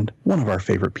 and one of our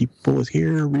favorite people is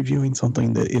here reviewing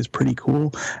something that is pretty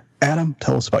cool. Adam,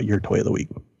 tell us about your toy of the week.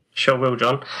 Sure will,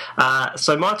 John.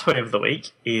 So my toy of the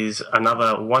week is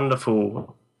another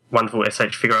wonderful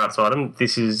SH Figure Arts item.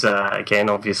 This is, again,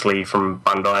 obviously from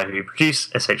Bandai, who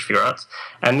produce SH Figure Arts,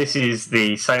 and this is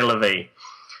the Sailor V.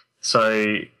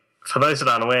 So, for those that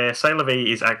aren't aware, Sailor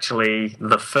V is actually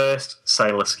the first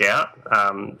Sailor Scout,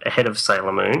 ahead of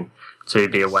Sailor Moon, to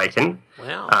be awakened.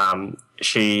 Wow.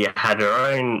 She had her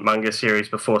own manga series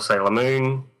before Sailor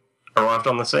Moon arrived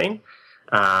on the scene.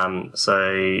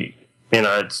 So,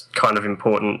 it's kind of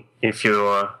important if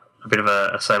you're a bit of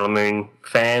a Sailor Moon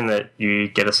fan that you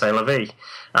get a Sailor V.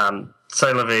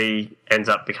 Sailor V ends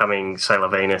up becoming Sailor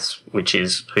Venus, which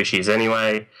is who she is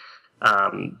anyway.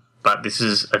 But this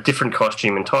is a different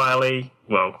costume entirely.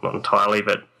 Well, not entirely,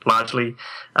 but largely.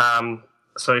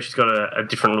 So she's got a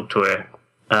different look to her.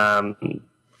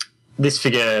 This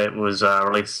figure was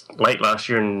released late last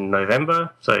year in November,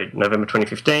 so November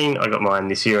 2015. I got mine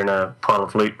this year in a pile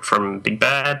of loot from Big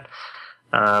Bad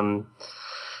for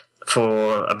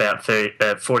about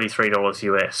 $43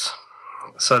 US.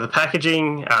 So the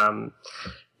packaging,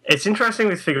 it's interesting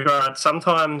with figure art.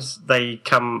 Sometimes they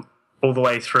come all the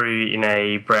way through in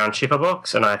a brown chipper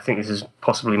box, and I think this is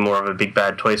possibly more of a Big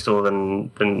Bad toy store than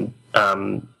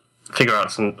Figure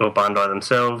Arts or Bandai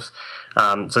themselves.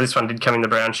 So this one did come in the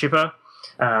brown chipper.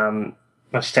 Once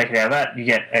you take it out of that, you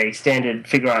get a standard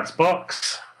Figure Arts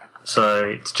box. So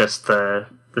it's just the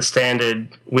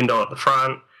standard window at the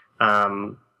front.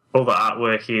 All the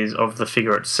artwork is of the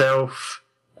figure itself.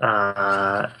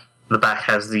 The back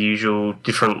has the usual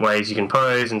different ways you can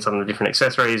pose and some of the different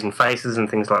accessories and faces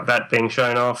and things like that being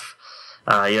shown off.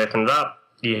 You open it up,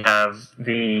 you have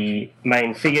the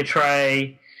main figure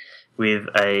tray with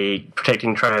a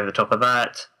protecting tray over the top of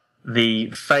that.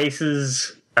 The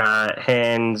faces,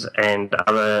 hands, and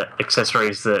other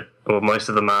accessories or most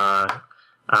of them are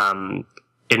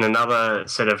in another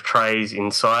set of trays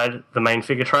inside the main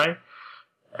figure tray.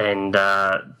 And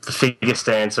the figure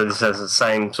stand, so this has the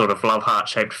same sort of love heart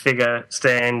shaped figure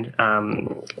stand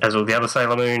as all the other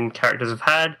Sailor Moon characters have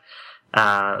had.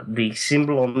 The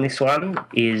symbol on this one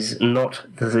is not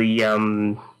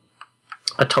the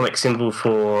atomic symbol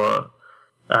for,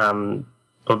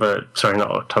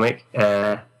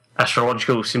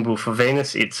 astrological symbol for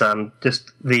Venus. It's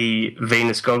just the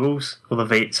Venus goggles, or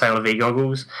the Sailor V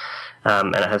goggles,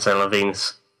 and it has Sailor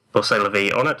Venus or Sailor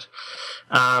V on it.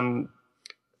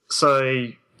 So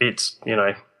it's,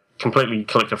 completely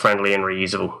collector friendly and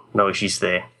reusable. No issues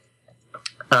there.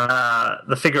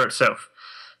 The figure itself.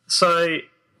 So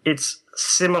it's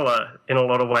similar in a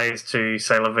lot of ways to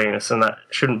Sailor Venus, and that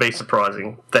shouldn't be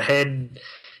surprising. The head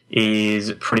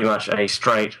is pretty much a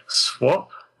straight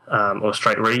swap, or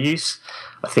straight reuse.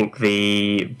 I think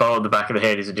the bow at the back of the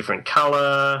head is a different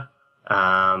colour.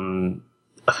 I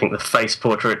think the face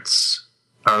portraits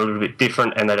are a little bit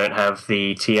different, and they don't have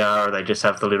the tiara, they just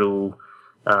have the little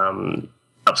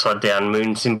upside down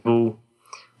moon symbol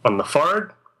on the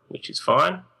forehead, which is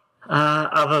fine.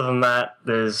 Other than that,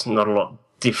 there's not a lot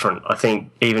different. I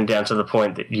think even down to the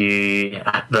point that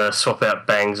the swap out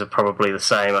bangs are probably the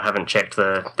same. I haven't checked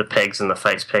the pegs and the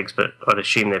face pegs, but I'd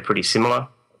assume they're pretty similar.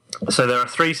 So there are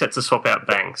 3 sets of swap out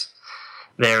bangs.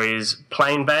 There is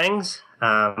plain bangs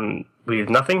with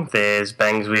nothing. There's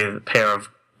bangs with a pair of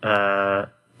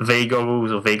V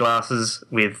goggles or V glasses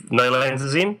with no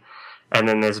lenses in, and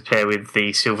then there's a pair with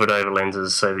the silvered over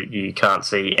lenses so that you can't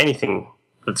see anything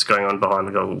that's going on behind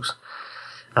the goggles,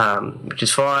 which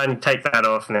is fine. You take that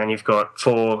off, and then you've got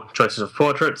 4 choices of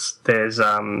portraits. There's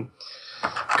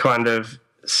kind of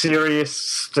serious,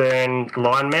 stern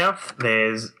line mouth.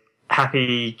 There's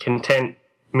happy, content,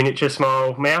 miniature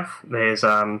smile mouth. There's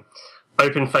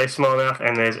open face smile mouth,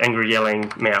 and there's angry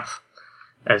yelling mouth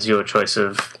as your choice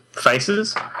of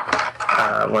faces.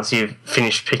 Once you've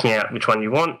finished picking out which one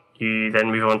you want, you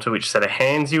then move on to which set of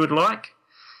hands you would like.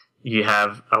 You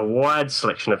have a wide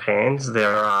selection of hands.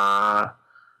 There are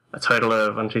a total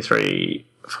of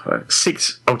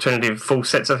 6 alternative full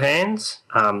sets of hands,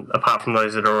 apart from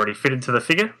those that are already fitted to the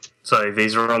figure. So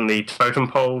these are on the totem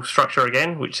pole structure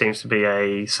again, which seems to be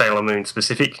a Sailor Moon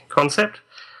specific concept,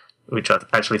 which I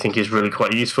actually think is really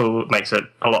quite useful. It makes it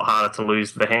a lot harder to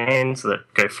lose the hands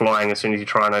that go flying as soon as you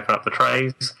try and open up the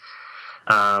trays.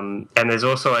 And there's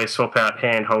also a swap out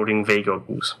hand holding V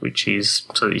goggles, which is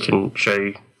so that you can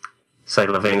show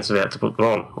Sailor Venus about to put them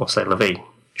on, or Sailor V,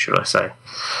 should I say.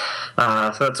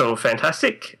 So that's all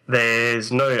fantastic.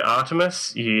 There's no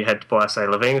Artemis. You had to buy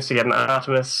Sailor Venus to get an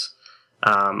Artemis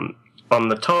on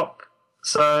the top.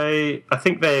 So I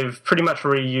think they've pretty much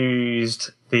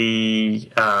reused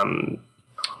the... I'm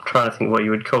trying to think what you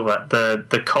would call that.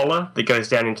 The collar that goes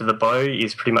down into the bow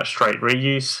is pretty much straight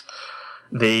reuse.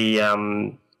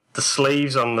 The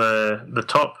sleeves on the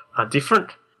top are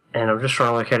different, and I'm just trying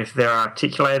to work out if they're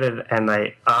articulated, and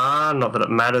they are. Not that it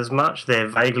matters much. They're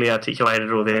vaguely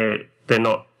articulated, or they're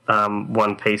not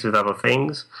one piece with other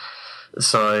things.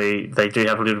 So they do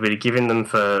have a little bit of give in them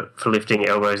for lifting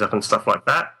elbows up and stuff like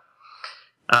that.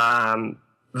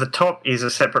 The top is a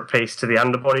separate piece to the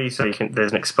underbody, so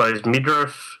there's an exposed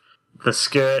midriff. The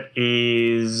skirt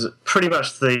is pretty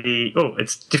much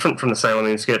it's different from the Sailor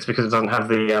Moon skirts because it doesn't have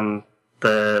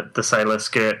the Sailor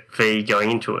skirt V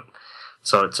going into it.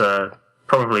 So it's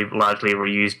probably largely a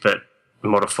reused but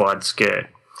modified skirt.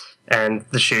 And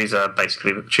the shoes and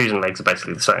legs are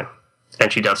basically the same.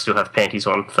 And she does still have panties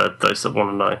on for those that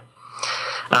want to know.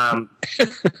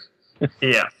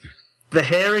 Yeah. The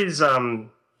hair is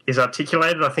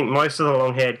articulated. I think most of the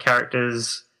long-haired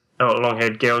characters, or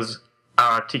long-haired girls,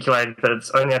 are articulated, but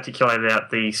it's only articulated out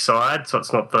the side, so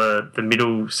it's not the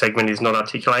middle segment is not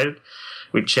articulated,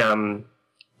 which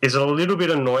is a little bit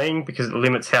annoying because it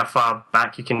limits how far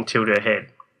back you can tilt her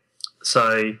head.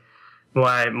 So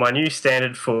my new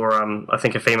standard for I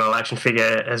think a female action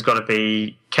figure has got to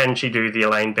be, can she do the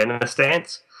Elaine Benner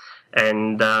stance?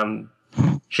 And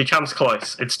she comes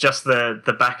close. It's just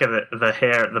the back of the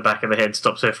hair at the back of the head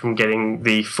stops her from getting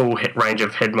the full range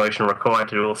of head motion required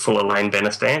to do a full Elaine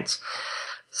Benner stance.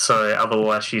 So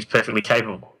otherwise, she's perfectly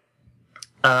capable.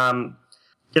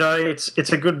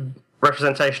 It's a good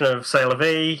representation of Sailor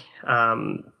V.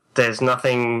 There's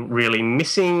nothing really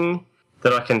missing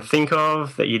that I can think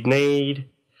of that you'd need.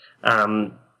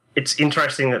 It's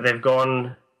interesting that they've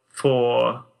gone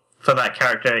for that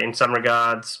character in some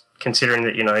regards, considering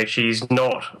that, she's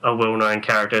not a well-known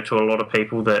character to a lot of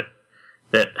people that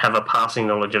have a passing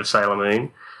knowledge of Sailor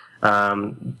Moon.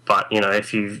 But,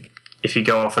 if you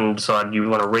go off and decide you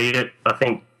want to read it, I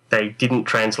think they didn't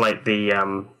translate the...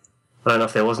 I don't know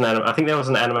if there was I think there was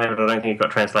an animated, but I don't think it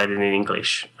got translated in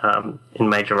English in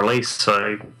major release,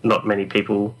 so not many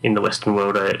people in the Western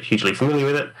world are hugely familiar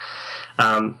with it.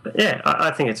 But yeah,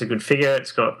 I think it's a good figure.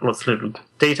 It's got lots of little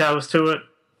details to it.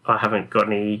 I haven't got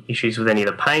any issues with any of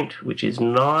the paint, which is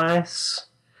nice.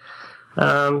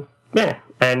 Yeah,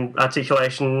 and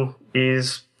articulation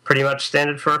is pretty much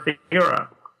standard for a figure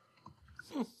art.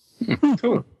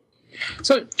 Cool.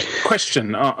 So,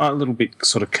 question, a little bit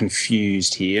sort of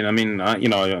confused here. I mean,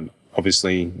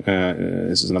 obviously,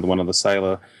 this is another one of the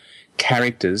Sailor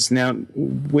characters. Now,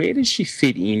 where does she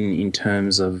fit in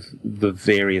terms of the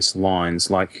various lines?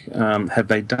 Like, have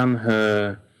they done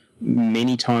her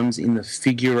many times in the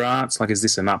figure arts? Like, is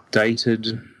this an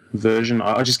updated version?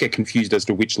 I just get confused as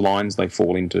to which lines they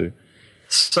fall into.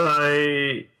 So,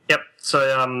 yep.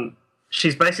 So,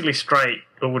 she's basically straight,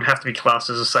 or would have to be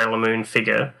classed as a Sailor Moon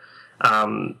figure.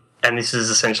 And this is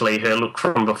essentially her look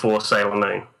from before Sailor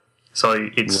Moon. So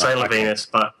it's Sailor Venus,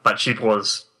 but she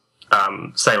was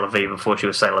Sailor V before she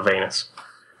was Sailor Venus.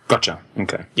 Gotcha.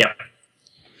 Okay. Yep.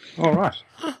 All right.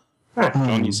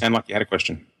 John, you sound like you had a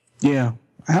question. Yeah.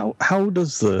 How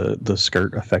does the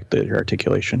skirt affect the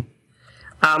articulation?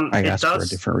 I asked for a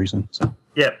different reason. So.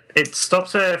 Yeah, it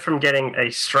stops her from getting a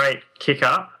straight kick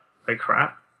up. Oh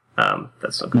crap!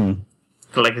 That's not good.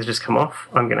 The leg has just come off.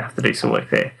 I'm going to have to do some work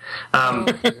there.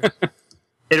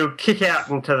 It'll kick out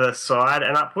into the side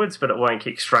and upwards, but it won't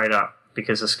kick straight up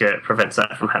because the skirt prevents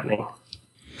that from happening.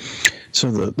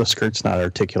 So the skirt's not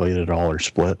articulated at all or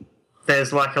split?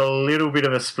 There's like a little bit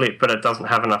of a split, but it doesn't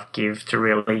have enough give to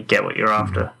really get what you're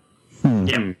after.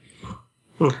 Yeah.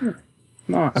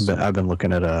 Nice. I've been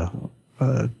looking at a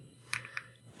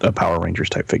Power Rangers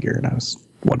type figure, and I was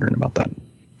wondering about that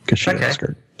because she has a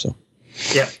skirt. So.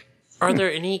 Yeah. Are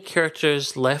there any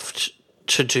characters left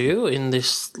to do in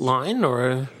this line,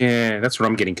 or? Yeah, that's where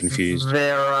I'm getting confused.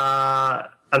 There are,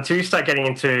 until you start getting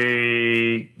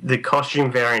into the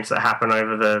costume variants that happen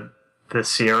over the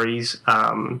series.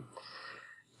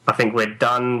 I think we're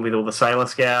done with all the Sailor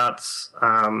Scouts.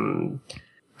 Trying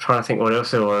to think what else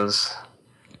there was.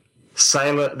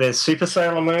 There's Super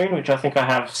Sailor Moon, which I think I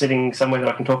have sitting somewhere that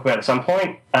I can talk about at some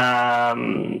point.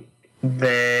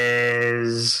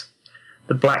 There's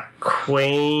the Black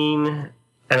Queen,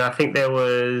 and I think there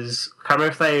was, I can't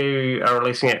remember if they are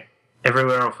releasing it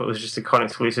everywhere or if it was just a con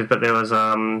exclusive, but there was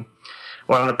one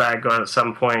of the bad guys at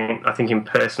some point, I think,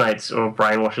 impersonates or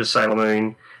brainwashes Sailor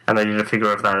Moon, and they did a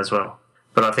figure of that as well.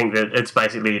 But I think that it's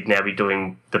basically now be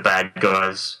doing the bad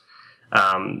guys,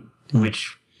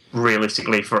 which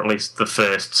realistically, for at least the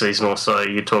first season or so,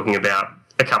 you're talking about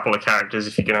a couple of characters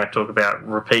if you're going to talk about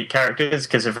repeat characters,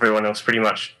 because everyone else pretty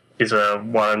much is a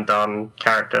one-and-done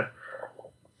character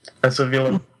as a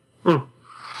villain.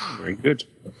 Very good.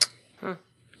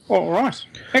 All right.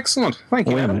 Excellent. Thank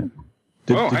you, Adam.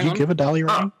 Did you give a Dolly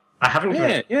rating? I haven't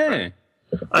given it. Yeah.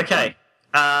 Okay.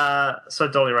 So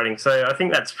Dolly rating. So I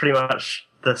think that's pretty much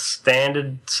the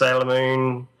standard Sailor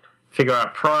Moon figure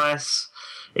art price.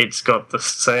 It's got the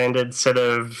standard set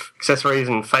of accessories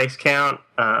and face count,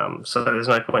 so there's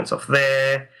no points off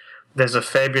there. There's a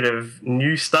fair bit of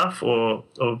new stuff or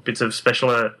bits of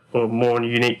special or more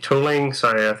unique tooling,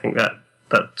 so I think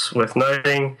that's worth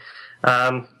noting.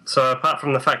 So apart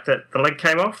from the fact that the leg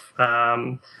came off,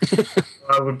 I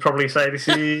would probably say this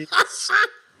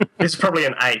is probably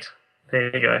an 8.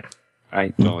 There you go.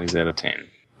 $8 out of 10.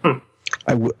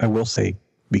 I will say,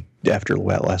 after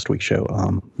last week's show,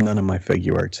 none of my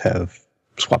figure arts have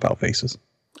swap out faces.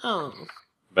 Oh.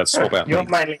 That's swap out. You're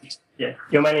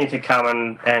mainly into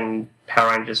Carmen and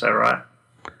Power Rangers, though, right?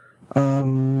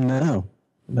 No,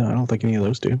 I don't think any of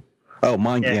those do. Oh,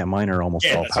 mine. Yeah, mine are almost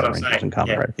all Power Rangers and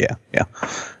Kamen Rider. Yeah.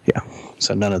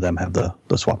 So none of them have the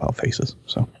swap out faces.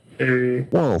 So.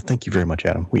 Well, thank you very much,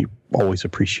 Adam. We always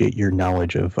appreciate your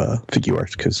knowledge of figure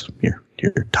arts because you're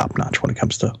top notch when it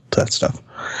comes to that stuff,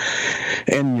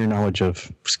 and your knowledge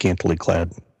of scantily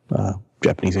clad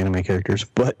Japanese anime characters.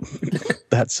 But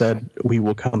that said, we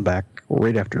will come back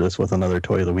right after this with another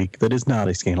toy of the week that is not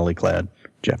a scantily clad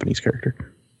Japanese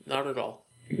character. Not at all.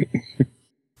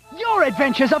 Your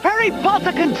adventures of Harry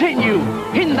Potter continue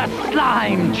in the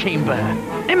slime chamber.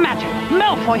 Imagine,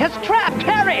 Malfoy has trapped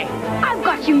Harry. I've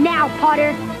got you now,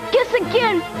 Potter. Guess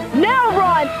again. Now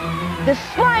run. The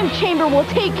slime chamber will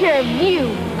take care of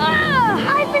you. Ah,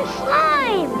 I've been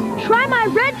slimed. Try my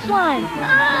red slime.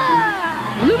 Ah.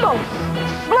 Lumos,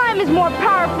 slime is more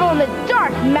powerful in the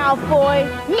dark, Malfoy.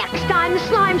 Next time, the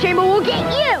slime chamber will get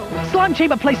you. Slime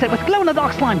chamber playset with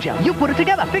glow-in-the-dark slime gel. You put it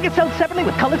together. Figures sold separately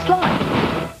with colored slime.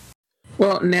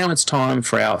 Well, now it's time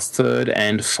for our third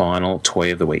and final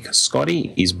toy of the week.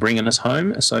 Scotty is bringing us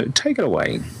home, so take it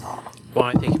away.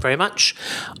 Why, thank you very much.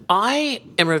 I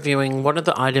am reviewing one of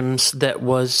the items that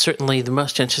was certainly the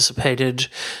most anticipated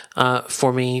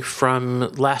for me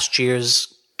from last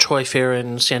year's Toy Fair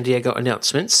in San Diego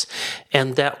announcements,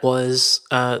 and that was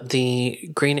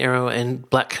the Green Arrow and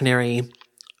Black Canary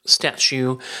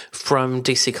statue from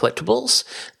DC Collectibles.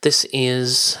 This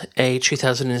is a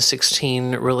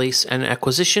 2016 release and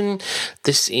acquisition.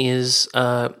 This is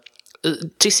DC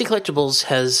Collectibles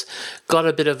has got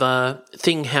a bit of a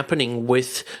thing happening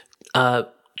with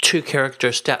two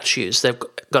character statues. They've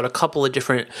got a couple of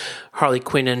different Harley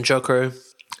Quinn and Joker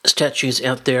statues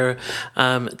out there.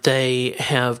 They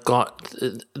have got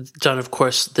done, of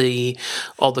course,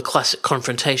 all the classic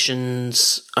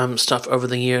confrontations stuff over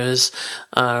the years.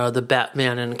 The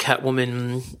Batman and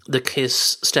Catwoman, the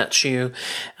Kiss statue,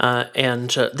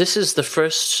 and this is the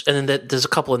first. And then there's a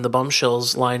couple in the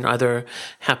Bombshells line, either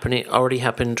already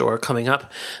happened, or coming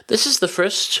up. This is the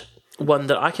first one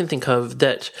that I can think of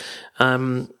that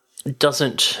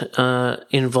doesn't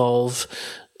involve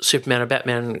Superman or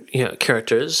Batman,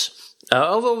 characters.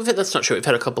 Although that's not true. We've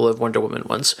had a couple of Wonder Woman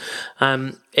ones.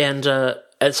 And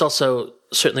it's also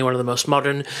certainly one of the most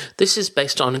modern. This is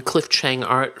based on Cliff Chang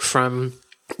art from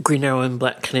Green Arrow and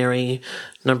Black Canary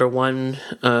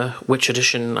 #1. Which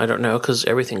edition, I don't know, because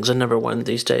everything's a #1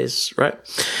 these days, right?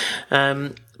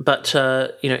 But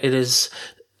it is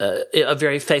a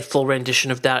very faithful rendition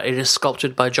of that. It is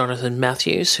sculpted by Jonathan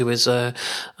Matthews, who is a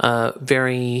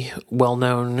very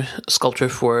well-known sculptor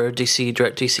for DC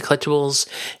Collectibles,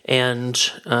 and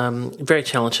very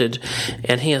talented.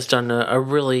 And he has done a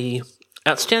really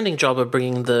outstanding job of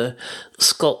bringing the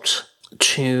sculpt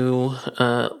to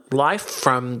life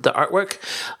from the artwork.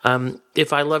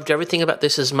 If I loved everything about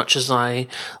this as much as I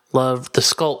love the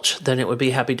sculpt, then it would be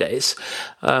Happy Days.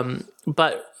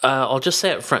 But I'll just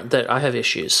say up front that I have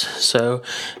issues, so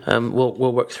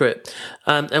we'll work through it.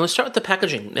 And we'll start with the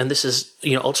packaging. And this is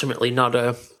ultimately not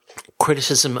a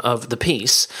criticism of the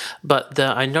piece, but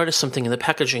I noticed something in the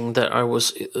packaging that I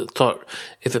thought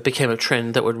if it became a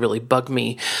trend that would really bug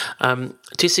me.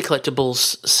 DC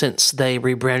Collectibles, since they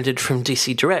rebranded from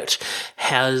DC Direct,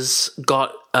 has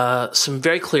got some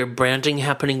very clear branding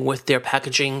happening with their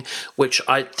packaging, which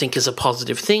I think is a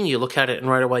positive thing. You look at it and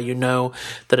right away you know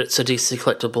that it's a DC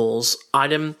Collectibles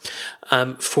item.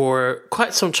 For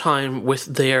quite some time with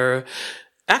their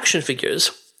action figures,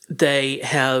 they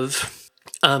have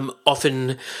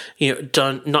often,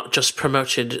 done not just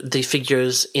promoted the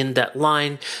figures in that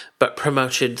line, but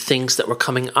promoted things that were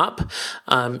coming up.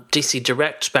 DC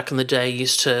Direct back in the day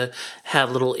used to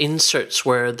have little inserts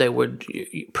where they would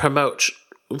promote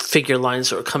figure lines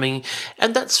that were coming,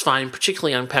 and that's fine,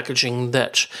 particularly on packaging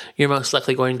that you're most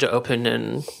likely going to open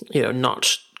and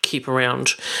not keep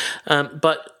around.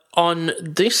 But on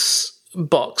this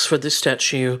box for this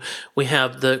statue, we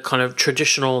have the kind of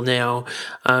traditional now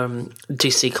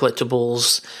DC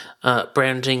Collectibles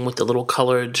branding with the little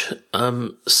colored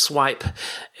swipe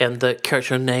and the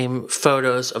character name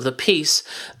photos of the piece.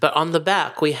 But on the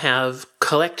back, we have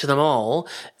collect them all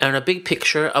and a big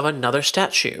picture of another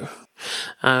statue,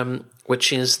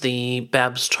 which is the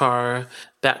Babs Tarr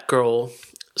Batgirl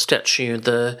statue,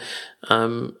 the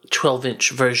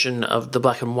 12-inch version of the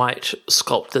black and white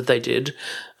sculpt that they did.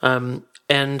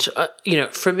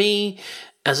 For me,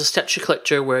 as a statue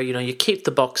collector, where you keep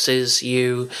the boxes,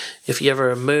 if you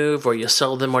ever move or you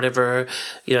sell them, whatever,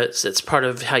 it's part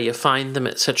of how you find them,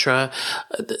 etc.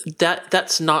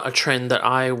 That's not a trend that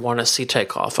I want to see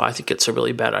take off. I think it's a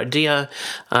really bad idea.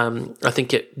 I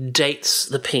think it dates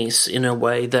the piece in a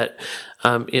way that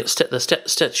the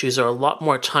statues are a lot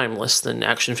more timeless than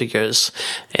action figures,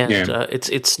 and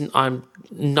I'm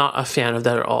not a fan of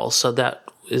that at all. So that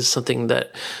is something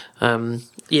that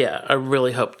I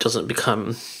really hope doesn't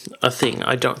become a thing.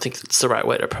 I don't think it's the right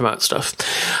way to promote stuff.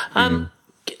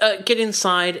 Get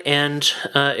inside, and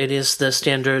it is the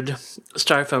standard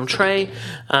styrofoam tray.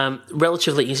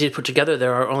 Relatively easy to put together.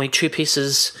 There are only two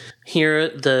pieces here.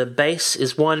 The base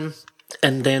is one,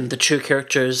 and then the two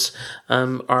characters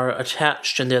are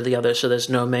attached, and they're the other, so there's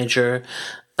no major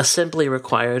assembly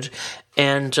required.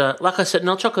 And like I said, and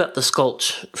I'll talk about the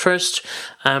sculpt first.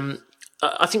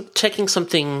 I think taking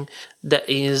something that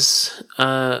is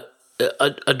a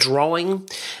drawing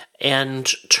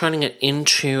and turning it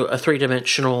into a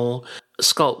three-dimensional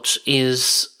sculpt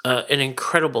is an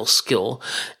incredible skill.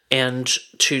 And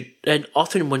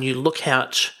often when you look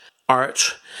at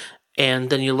art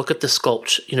and then you look at the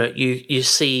sculpt, you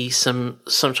see some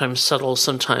sometimes subtle,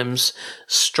 sometimes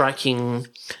striking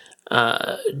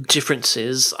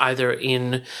differences, either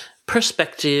in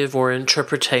perspective or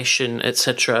interpretation,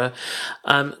 etc.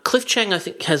 Cliff Chiang, I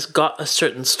think, has got a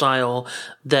certain style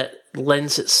that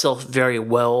lends itself very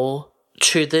well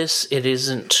to this. It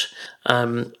isn't,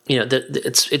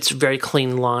 it's very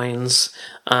clean lines,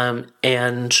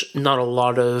 and not a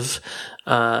lot of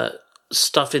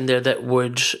stuff in there that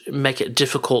would make it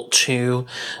difficult to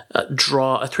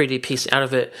draw a 3D piece out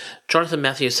of it. Jonathan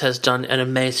Matthews has done an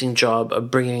amazing job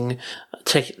of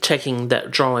taking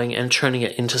that drawing and turning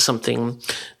it into something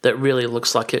that really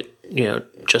looks like it,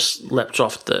 just leapt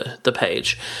off the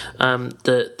page.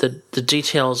 The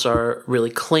details are really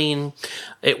clean.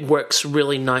 It works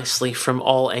really nicely from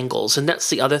all angles, and that's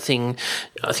the other thing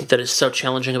I think that is so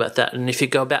challenging about that. And if you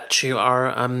go back to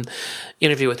our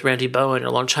interview with Randy Bowen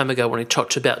a long time ago when he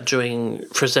talked about doing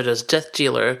Frazetta's Death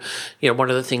Dealer, one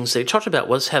of the things that he talked about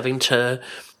was having to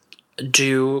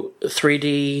do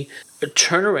 3D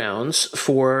turnarounds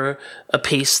for a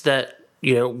piece that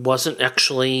wasn't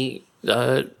actually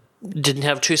didn't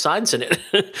have two sides in it,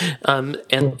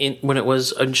 when it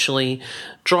was initially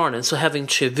drawn, and so having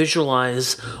to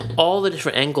visualize all the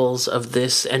different angles of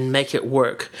this and make it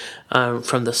work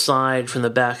from the side, from the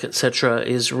back, etc.,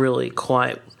 is really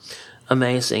quite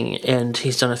amazing, and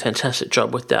he's done a fantastic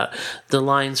job with that. The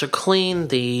lines are clean,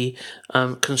 the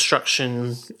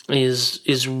construction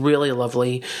is really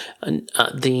lovely, and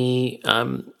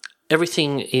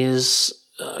everything is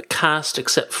cast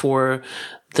except for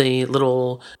the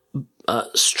little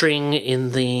string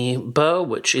in the bow,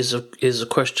 which is of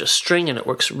course just string, and it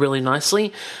works really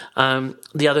nicely.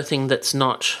 The other thing that's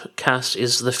not cast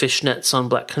is the fishnets on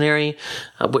Black Canary,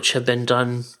 which have been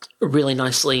done really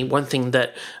nicely. One thing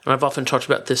that, and I've often talked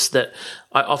about this, that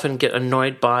I often get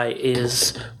annoyed by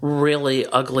is really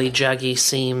ugly, jaggy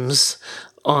seams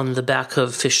on the back of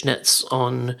fishnets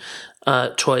on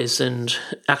toys and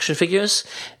action figures,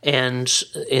 and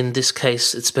in this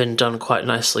case it's been done quite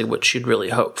nicely, which you'd really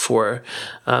hope for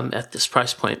at this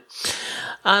price point.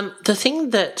 The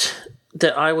thing that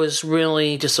that I was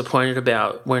really disappointed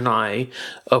about when I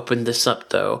opened this up,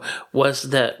 though, was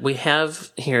that we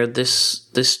have here this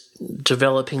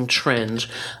developing trend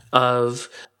of,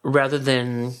 rather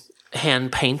than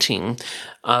hand painting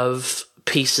of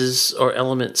pieces or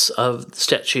elements of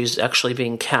statues actually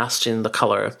being cast in the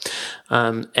color.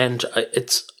 And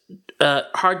it's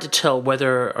hard to tell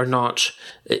whether or not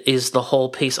it is the whole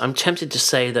piece. I'm tempted to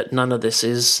say that none of this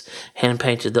is hand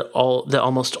painted, that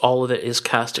almost all of it is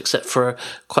cast, except for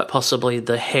quite possibly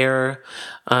the hair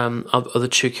of the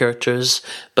two characters,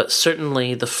 but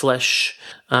certainly the flesh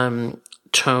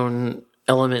tone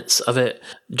elements of it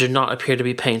do not appear to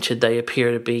be painted. They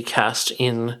appear to be cast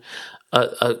in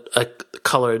a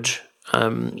colored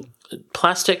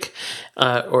plastic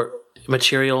or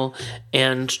material.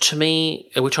 And to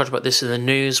me, we talked about this in the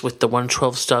news with the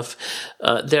 112 stuff,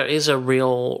 there is a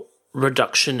real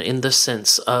reduction in the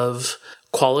sense of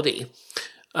quality,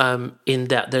 in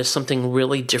that there's something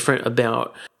really different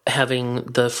about having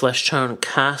the flesh tone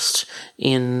cast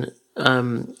in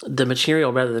the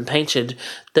material rather than painted,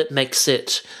 that makes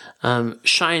it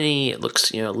shiny. It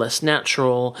looks, less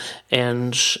natural,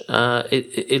 and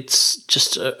it's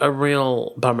just a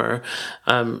real bummer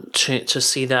to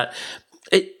see that.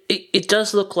 It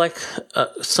does look like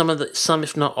some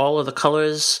if not all of the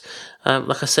colors,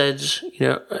 like I said,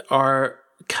 are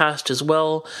cast as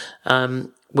well,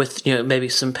 with maybe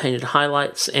some painted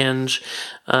highlights, and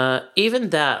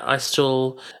even that I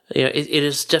still it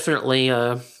is definitely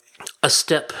a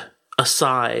step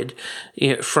aside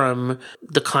from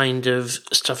the kind of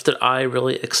stuff that I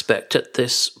really expect at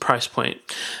this price point.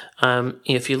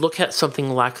 If you look at something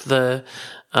like the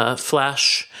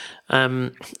Flash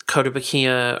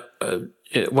Kotobukiya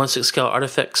 1/6 scale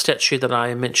artifact statue that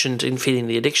I mentioned in Feeding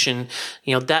the Addiction,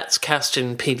 that's cast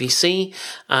in PVC.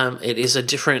 It is a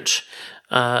different,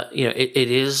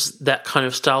 it is that kind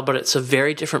of style, but it's a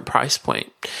very different price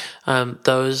point.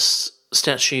 Those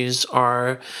statues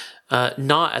are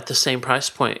not at the same price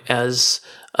point as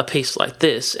a piece like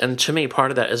this, and to me, part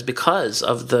of that is because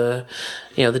of the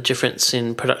difference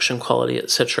in production quality,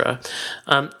 etc.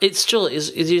 It still is.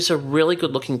 It is a really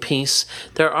good looking piece.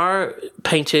 There are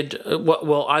painted,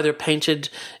 either painted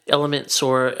elements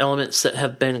or elements that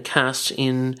have been cast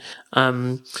in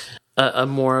a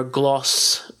more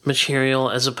gloss material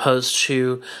as opposed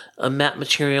to a matte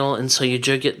material, and so you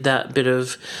do get that bit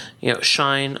of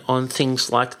shine on things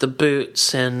like the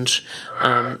boots and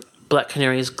Black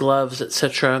Canary's gloves,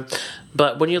 etc.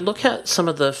 But when you look at some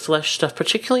of the flesh stuff,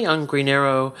 particularly on Green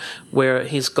Arrow, where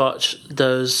he's got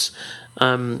those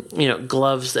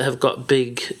gloves that have got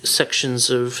big sections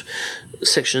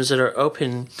that are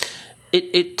open,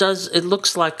 it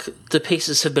looks like the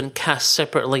pieces have been cast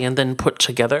separately and then put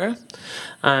together,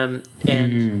 and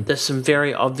there's some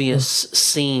very obvious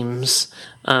seams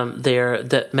there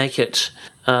that make it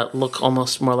look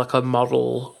almost more like a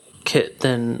model kit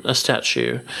than a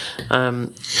statue.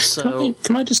 So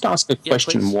can I just ask a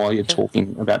question while you're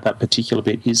talking about that particular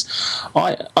bit?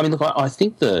 I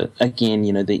think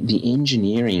the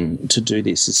engineering to do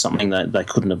this is something that they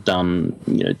couldn't have done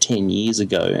 10 years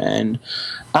ago. And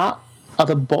are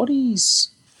the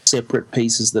bodies separate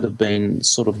pieces that have been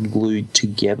sort of glued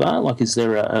together? Like, is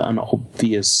there an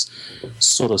obvious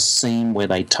sort of seam where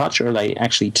they touch, or are they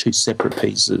actually two separate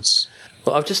pieces?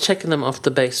 Well, I've just taken them off the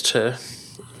base to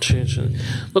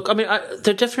look. I mean,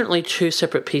 they're definitely two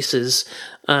separate pieces.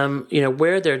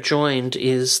 Where they're joined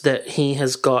is that he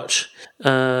has got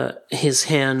his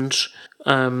hand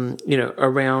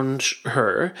around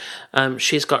her.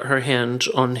 She's got her hand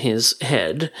on his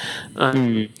head. But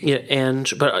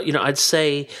I'd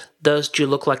say those do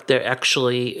look like they're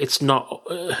actually, it's not,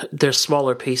 they're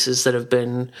smaller pieces that have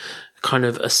been kind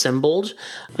of assembled.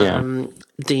 And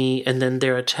then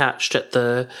they're attached at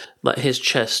his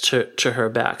chest to her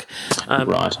back.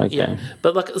 Right. Okay. Yeah.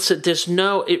 But like I said, there's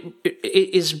no. It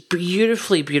is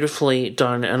beautifully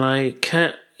done, and I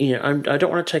can't. I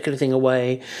don't want to take anything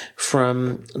away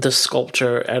from the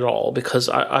sculptor at all, because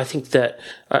I think that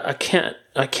I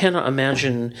cannot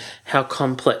imagine how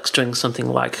complex doing something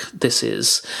like this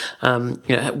is.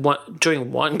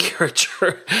 Doing one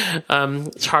character,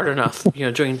 it's hard enough.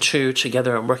 Doing two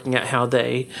together and working out how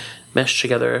they mesh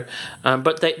together.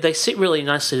 But they sit really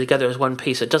nicely together as one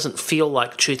piece. It doesn't feel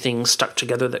like two things stuck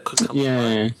together that could come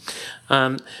apart.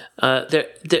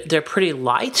 They're pretty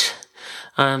light.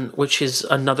 Which is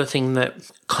another thing that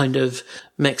kind of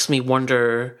makes me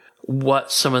wonder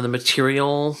what some of the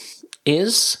material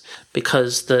is,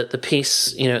 because the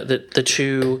piece, the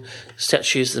two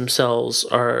statues themselves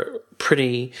are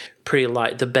pretty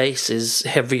light. The base is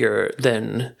heavier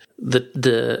than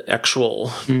the actual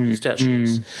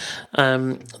statues.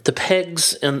 The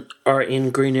pegs are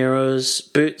in Green Arrow's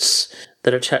boots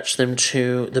that attach them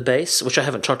to the base, which I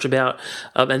haven't talked about.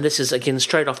 And this is, again,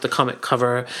 straight off the comic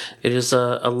cover. It is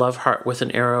a love heart with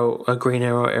an arrow, a green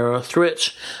arrow through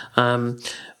it,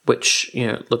 which,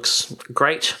 looks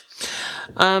great.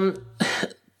 The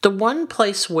one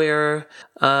place where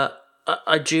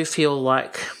I do feel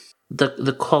like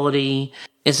the quality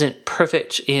isn't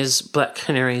perfect is Black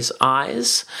Canary's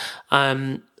eyes.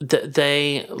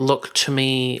 They look to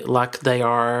me like they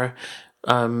are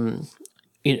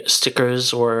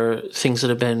stickers or things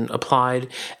that have been applied.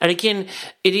 And again,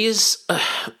 it is...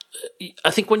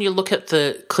 I think when you look at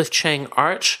the Cliff Chiang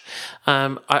art,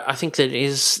 I think that it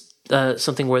is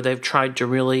something where they've tried to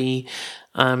really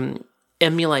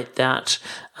emulate that,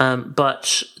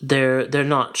 but they're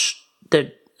not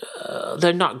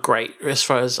great as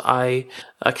far as I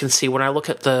can see. When I look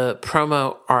at the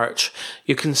promo art,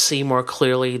 you can see more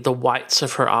clearly the whites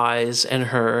of her eyes, and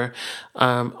her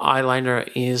eyeliner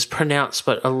is pronounced,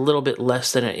 but a little bit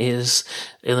less than it is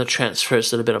in the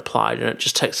transfers that have been applied, and it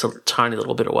just takes a tiny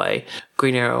little bit away.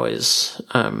 Green Arrow is,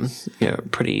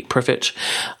 pretty perfect.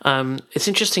 It's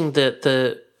interesting that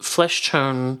the flesh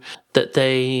tone that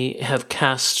they have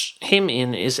cast him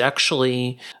in is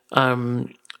actually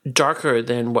darker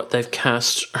than what they've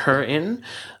cast her in,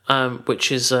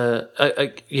 which is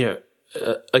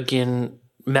again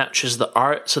matches the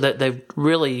art, so that they've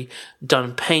really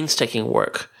done painstaking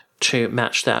work to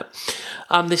match that.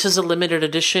 This is a limited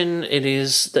edition. It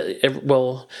is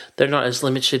they're not as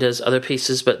limited as other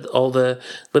pieces, but all the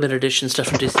limited edition stuff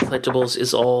from DC Collectibles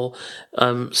is all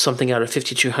something out of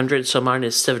 5200. So mine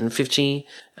is 750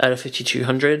 out of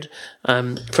 5200.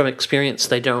 From experience,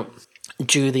 they don't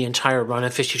do the entire run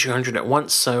of 5200 at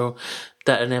once, so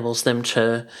that enables them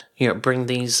to bring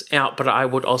these out. But I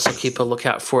would also keep a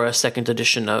lookout for a second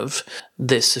edition of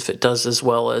this. If it does as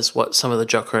well as what some of the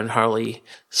Joker and Harley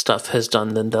stuff has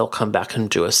done, then they'll come back and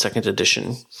do a second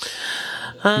edition.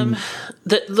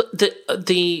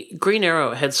 The Green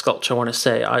Arrow head sculpt, I want to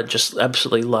say, I just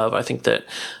absolutely love. I think that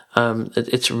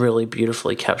it's really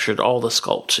beautifully captured. All the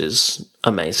sculpt is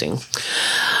amazing.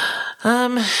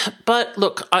 But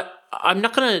look, I'm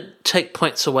not going to take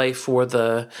points away for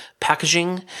the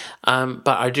packaging, but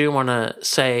I do want to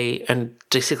say, and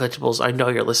DC Collectibles, I know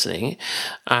you're listening,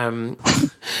 that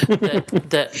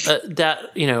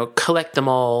collect them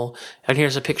all. And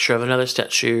here's a picture of another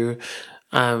statue.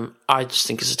 I just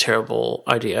think is a terrible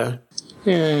idea.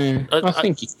 Yeah, I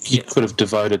think you could have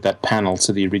devoted that panel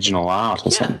to the original art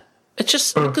or something. It's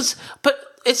just because, but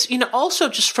it's also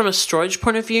just from a storage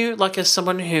point of view, like as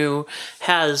someone who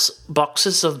has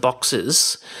boxes of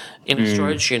boxes in a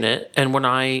storage unit, and when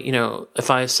I if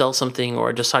I sell something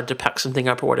or decide to pack something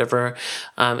up or whatever,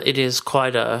 it is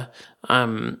quite a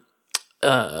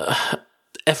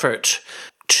effort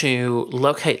to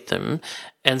locate them.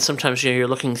 And sometimes you're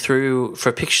looking through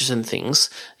for pictures and things.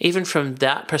 Even from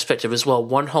that perspective as well,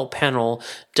 one whole panel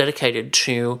dedicated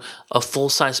to a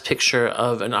full-size picture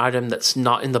of an item that's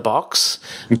not in the box.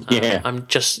 Yeah. I'm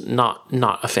just not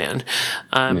a fan.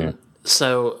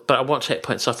 So, but I won't take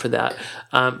points off for that.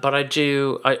 But I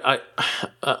do.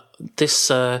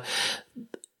 This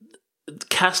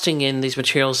casting in these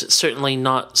materials, it's certainly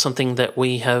not something that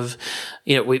we have.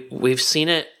 We've seen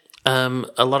it. A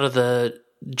lot of the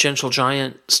Gentle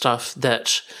Giant stuff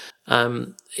that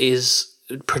is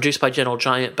produced by Gentle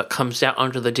Giant but comes out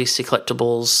under the DC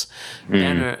Collectibles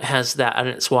banner has that, and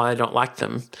it's why I don't like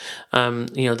them.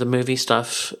 The movie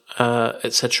stuff,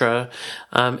 etc.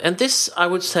 And this, I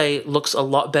would say, looks a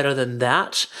lot better than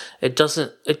that. It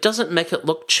doesn't make it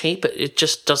look cheap. It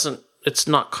just doesn't. It's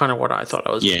not kind of what I thought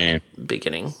I was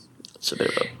beginning. It's a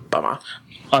bit of a bummer.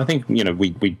 I think we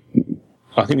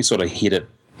sort of hit it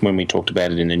when we talked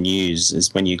about it in the news,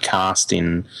 is when you cast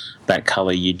in that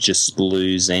colour, you just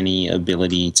lose any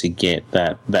ability to get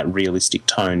that realistic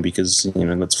tone, because,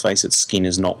 let's face it, skin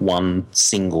is not one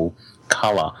single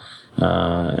colour.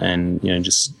 And,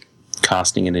 just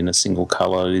casting it in a single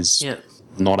colour is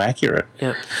not accurate.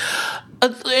 Yeah.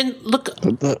 And look...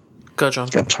 Go, John.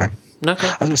 I'm sorry.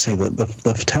 Okay. I was going to say,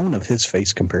 the tone of his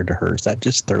face compared to hers, that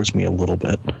just throws me a little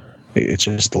bit. It's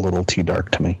just a little too dark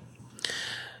to me.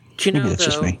 Do you know, maybe it's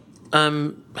just me.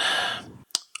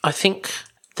 I think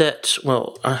that,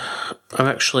 I'm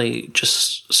actually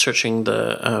just searching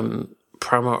the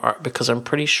promo art, because I'm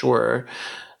pretty sure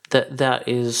that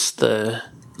is the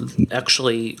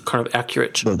actually kind of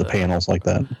accurate to the panels like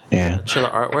that. Yeah. To the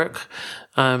artwork.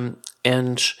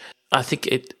 And I think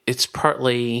it's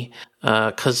partly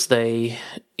because they,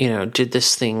 did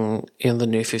this thing in the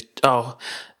new 50. Oh,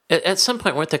 at some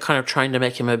point, weren't they kind of trying to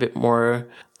make him a bit more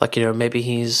like, maybe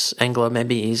he's Anglo,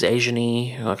 maybe he's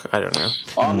Asian-y? Like, I don't know.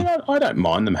 I mean, I don't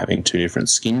mind them having two different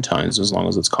skin tones as long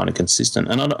as it's kind of consistent.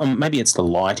 And maybe it's the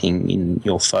lighting in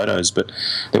your photos, but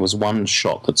there was one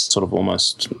shot that's sort of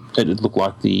almost, it looked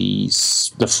like the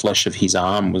flesh of his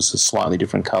arm was a slightly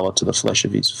different colour to the flesh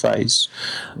of his face.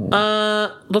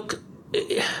 Look,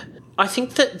 I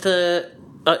think that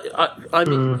I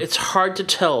mean, it's hard to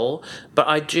tell, but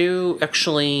I do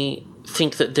actually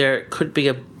think that there could be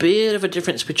a bit of a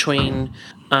difference between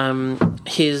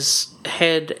his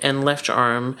head and left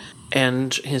arm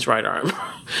and his right arm.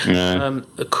 Yeah.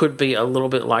 It could be a little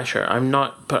bit lighter. I'm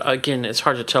not, but again, it's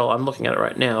hard to tell. I'm looking at it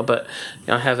right now, but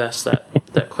I have asked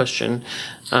that question.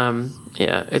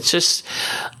 It's just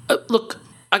look.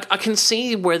 I can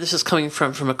see where this is coming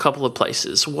from a couple of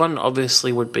places. One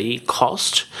obviously would be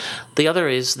cost. The other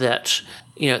is that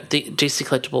the DC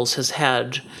Collectibles has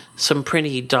had some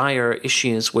pretty dire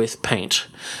issues with paint,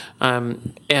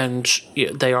 and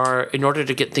they are, in order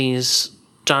to get these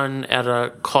done at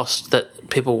a cost that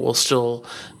people will still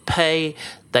pay,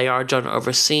 they are done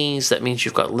overseas. That means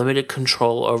you've got limited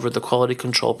control over the quality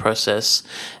control process,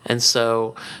 and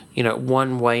so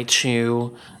one way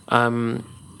to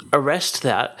arrest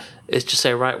that is to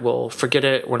say, right, well, forget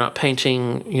it, we're not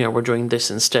painting, we're doing this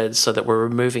instead, so that we're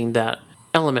removing that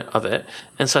element of it.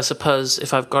 And so I suppose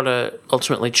if I've got to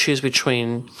ultimately choose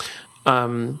between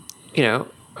a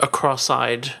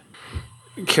cross-eyed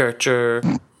character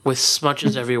with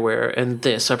smudges everywhere and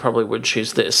this, I probably would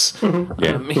choose this.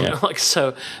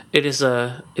 So it is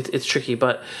it's tricky.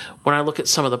 But when I look at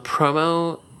some of the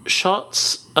promo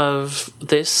shots of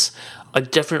this, I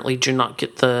definitely do not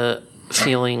get the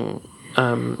feeling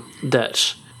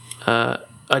that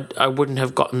I wouldn't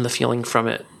have gotten the feeling from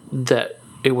it that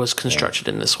it was constructed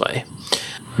in this way,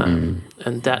 and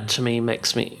that to me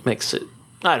makes it,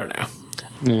 I don't know.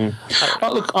 Yeah.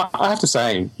 Look, I have to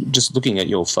say, just looking at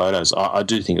your photos, I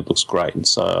do think it looks great, and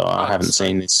so I haven't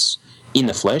seen this in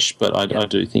the flesh, but I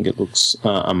do think it looks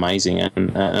amazing,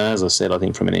 and as I said, I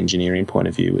think from an engineering point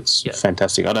of view, it's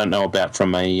fantastic. I don't know about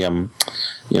from a an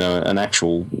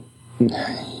actual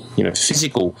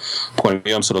physical point of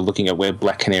view. I'm sort of looking at where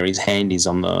Black Canary's hand is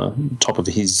on the top of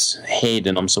his head,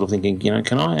 and I'm sort of thinking,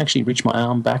 can I actually reach my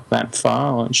arm back that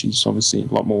far? And she's obviously a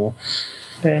lot more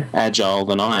agile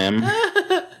than I am.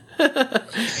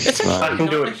 It's actually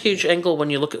not a huge angle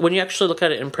when you actually look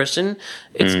at it in person.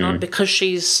 It's not because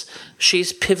she's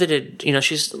pivoted.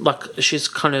 She's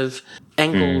kind of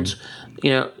angled.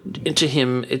 Into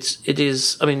him. It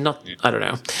is. I mean, not. I don't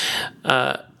know.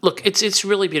 Look, it's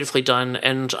really beautifully done,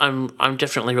 and I'm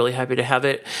definitely really happy to have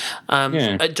it.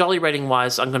 Dolly rating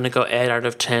wise, I'm going to go 8 out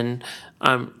of 10,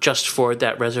 just for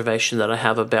that reservation that I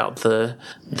have about the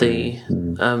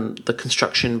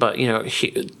construction. But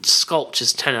sculpt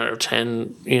is 10 out of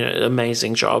 10.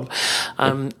 Amazing job.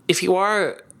 If you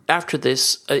are after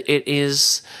this, it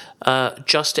is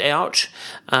just out.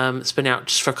 It's been out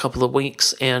just for a couple of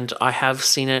weeks, and I have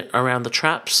seen it around the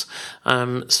traps.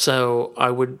 So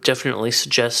I would definitely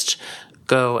suggest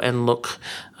go and look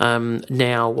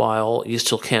now while you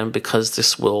still can, because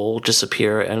this will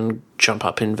disappear and jump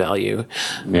up in value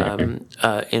in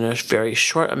a very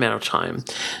short amount of time.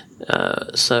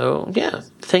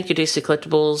 Thank you, DC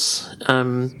Collectibles.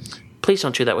 Please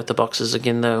don't do that with the boxes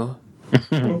again, though.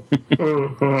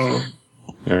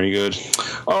 Very good.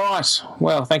 All right.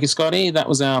 Well, thank you, Scotty. That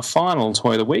was our final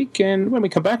toy of the week. And when we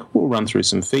come back, we'll run through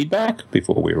some feedback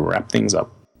before we wrap things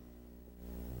up.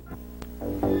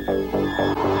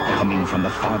 Coming from the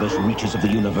farthest reaches of the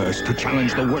universe to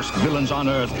challenge the worst villains on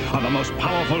Earth are the most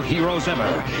powerful heroes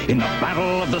ever in the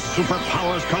Battle of the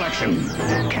Superpowers Collection.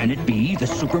 Can it be the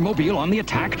Supermobile on the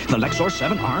attack, the Lexor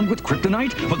 7 armed with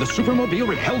kryptonite? Will the Supermobile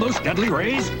repel those deadly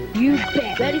rays? You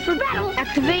bet. Ready for battle.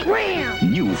 Activate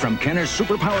RAM. New from Kenner's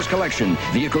Superpowers Collection.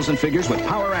 Vehicles and figures with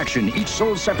power action, each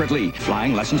sold separately.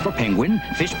 Flying lessons for Penguin,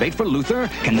 fish bait for Luther.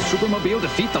 Can the Supermobile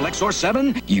defeat the Lexor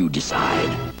 7? You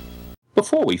decide.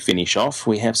 Before we finish off,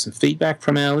 we have some feedback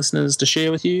from our listeners to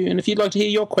share with you. And if you'd like to hear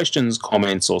your questions,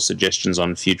 comments, or suggestions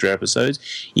on future episodes,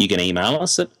 you can email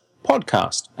us at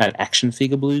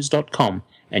podcast@actionfigureblues.com,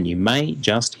 and you may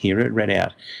just hear it read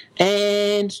out.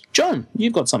 And, John,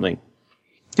 you've got something.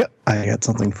 Yep, I got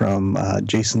something from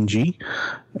Jason G,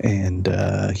 and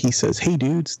he says, "Hey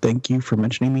dudes, thank you for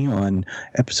mentioning me on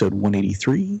episode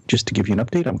 183. Just to give you an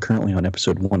update, I'm currently on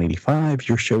episode 185.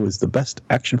 Your show is the best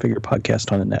action figure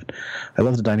podcast on the net. I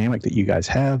love the dynamic that you guys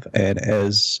have, and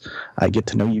as I get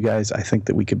to know you guys, I think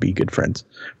that we could be good friends.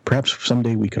 Perhaps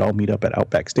someday we could all meet up at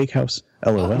Outback Steakhouse.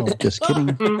 LOL, just kidding.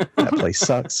 That place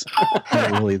sucks.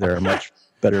 Really, there are much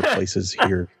better places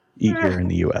here here in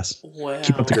the U.S. Wow.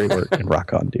 Keep up the great work and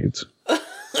rock on, dudes.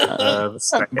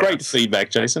 Great feedback,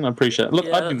 Jason. I appreciate it. Look,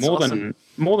 Yeah, I'd be that's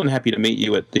more than happy to meet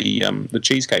you at the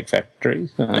Cheesecake Factory.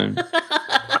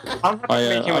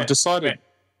 I've decided.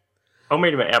 I'll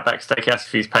meet him at Outback Steakhouse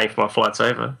if he's paying for my flights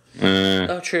over.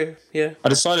 Oh, true. Yeah. I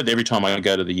decided every time I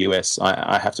go to the US,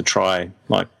 I have to try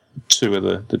like 2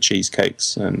 of the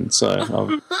cheesecakes, and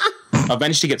so I've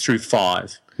managed to get through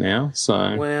 5 now.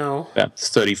 So Wow. about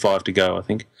 35 to go, I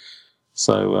think.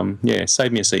 So yeah,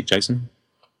 save me a seat, Jason.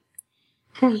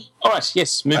 All right,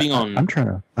 yes, moving on.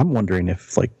 I'm wondering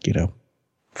if,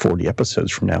 40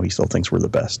 episodes from now, he still thinks we're the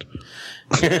best.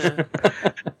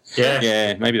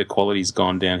 Yeah, maybe the quality's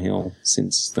gone downhill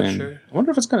since then. Sure. I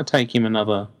wonder if it's going to take him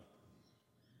another.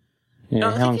 Yeah,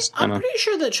 No, how long's I'm pretty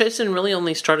sure that Jason really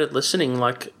only started listening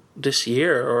like this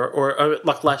year or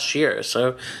like last year.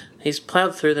 So he's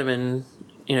plowed through them and,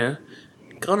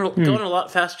 gone a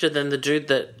lot faster than the dude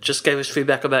that just gave us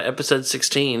feedback about episode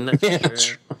 16.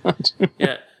 That's right.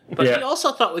 Yeah. But he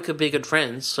also thought we could be good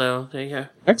friends, so there you go.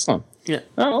 Excellent. Yeah.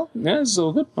 Oh, well, yeah, it's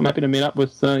all good. I'm happy to meet up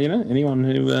with, anyone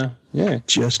who,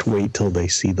 Just wait till they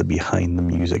see the behind the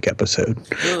music episode.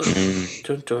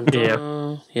 Dun, dun,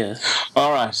 dun. Yeah.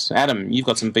 All right, Adam, you've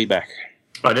got some feedback.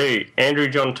 I do. Andrew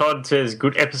John Todd says,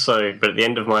 good episode, but at the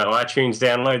end of my iTunes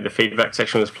download, the feedback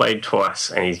section was played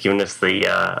twice, and he's given us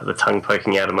the tongue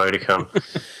poking out emoticon.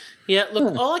 Yeah,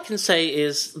 look, all I can say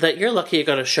is that you're lucky you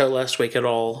got a show last week at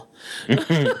all. my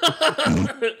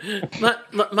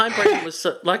brain was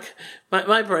so, my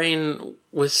brain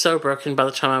was so broken by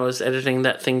the time I was editing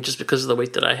that thing just because of the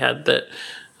week that I had that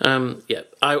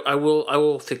I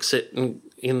will fix it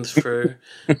in for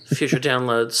future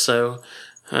downloads. So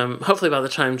hopefully by the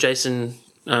time Jason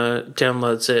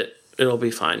downloads it, it'll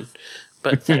be fine.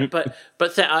 But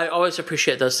I always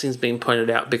appreciate those things being pointed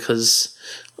out because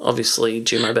obviously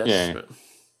do my best. Yeah.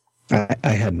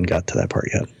 I hadn't got to that part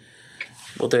yet.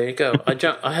 Well, there you go.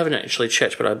 I haven't actually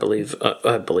checked, but I believe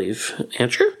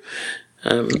Andrew.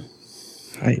 I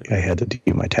had to do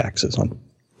my taxes on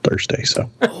Thursday, so.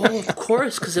 Oh, of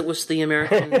course, because it was the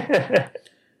American.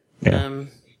 Yeah.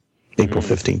 April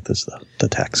 15th is the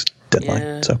tax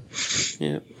deadline. So.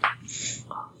 Yeah.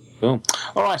 Cool.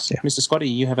 All right, Mr. Scotty,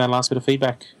 you have our last bit of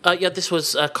feedback. This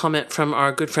was a comment from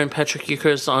our good friend Patrick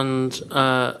Euchers on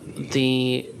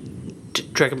the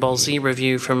Dragon Ball Z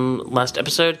review from last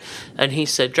episode, and he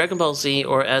said, Dragon Ball Z,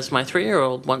 or as my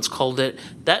 3-year-old once called it,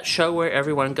 that show where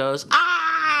everyone goes,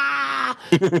 ah!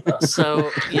 So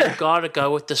you've got to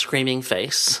go with the screaming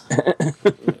face.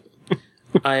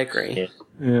 I agree.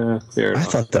 Yeah, fair enough. I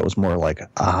thought that was more like, you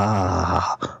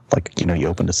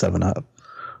opened a 7-Up.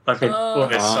 Like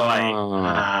a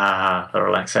sigh. The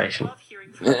relaxation.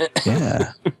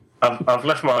 Yeah. I've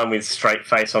left mine with straight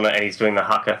face on it, and he's doing the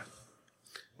hucker.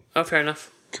 Oh, fair enough.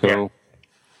 Cool.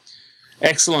 Yeah.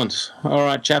 Excellent. All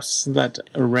right, chaps, that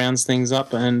rounds things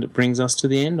up and brings us to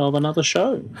the end of another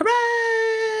show.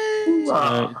 Hooray!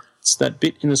 So it's that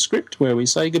bit in the script where we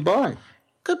say goodbye.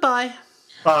 Goodbye.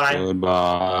 Bye.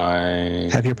 Goodbye.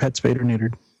 Have your pet spayed or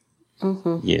neutered?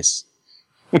 Mm-hmm. Yes.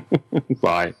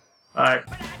 Bye. Bye.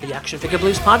 The Action Figure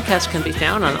Blues podcast can be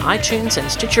found on iTunes and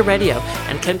Stitcher Radio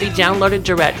and can be downloaded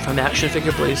direct from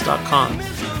actionfigureblues.com.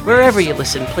 Wherever you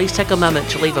listen, please take a moment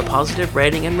to leave a positive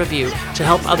rating and review to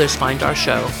help others find our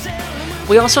show.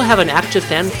 We also have an active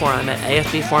fan forum at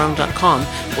afbforum.com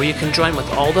where you can join with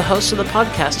all the hosts of the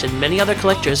podcast and many other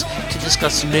collectors to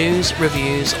discuss news,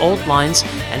 reviews, old lines,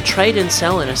 and trade and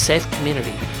sell in a safe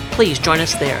community. Please join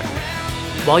us there.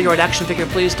 While you're at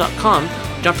actionfigureblues.com,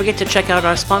 don't forget to check out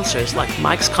our sponsors like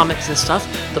Mike's Comics and Stuff,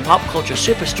 the Pop Culture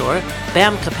Superstore,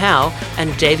 Bam Kapow,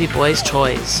 and Davy Boy's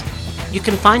Toys. You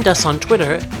can find us on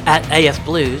Twitter at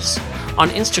AFBlues, on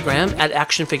Instagram at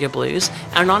ActionFigureBlues,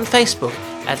 and on Facebook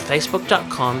at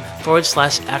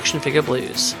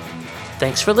facebook.com/ActionFigureBlues.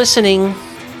 Thanks for listening.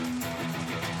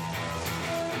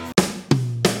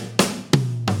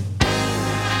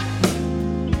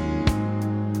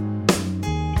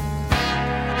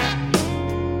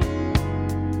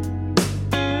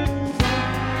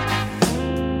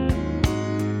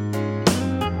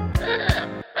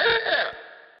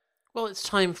 It's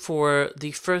time for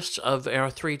the first of our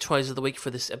 3 toys of the week for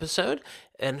this episode,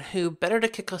 and who better to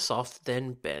kick us off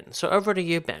than Ben? So over to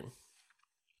you, Ben.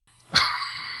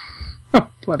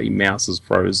 Bloody mouse is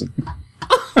frozen.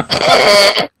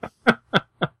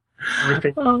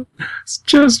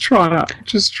 Just trying to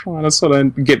sort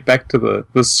of get back to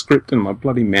the script, and my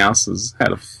bloody mouse has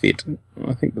had a fit.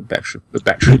 I think the battery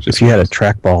just. If you had a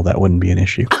trackball, that wouldn't be an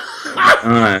issue.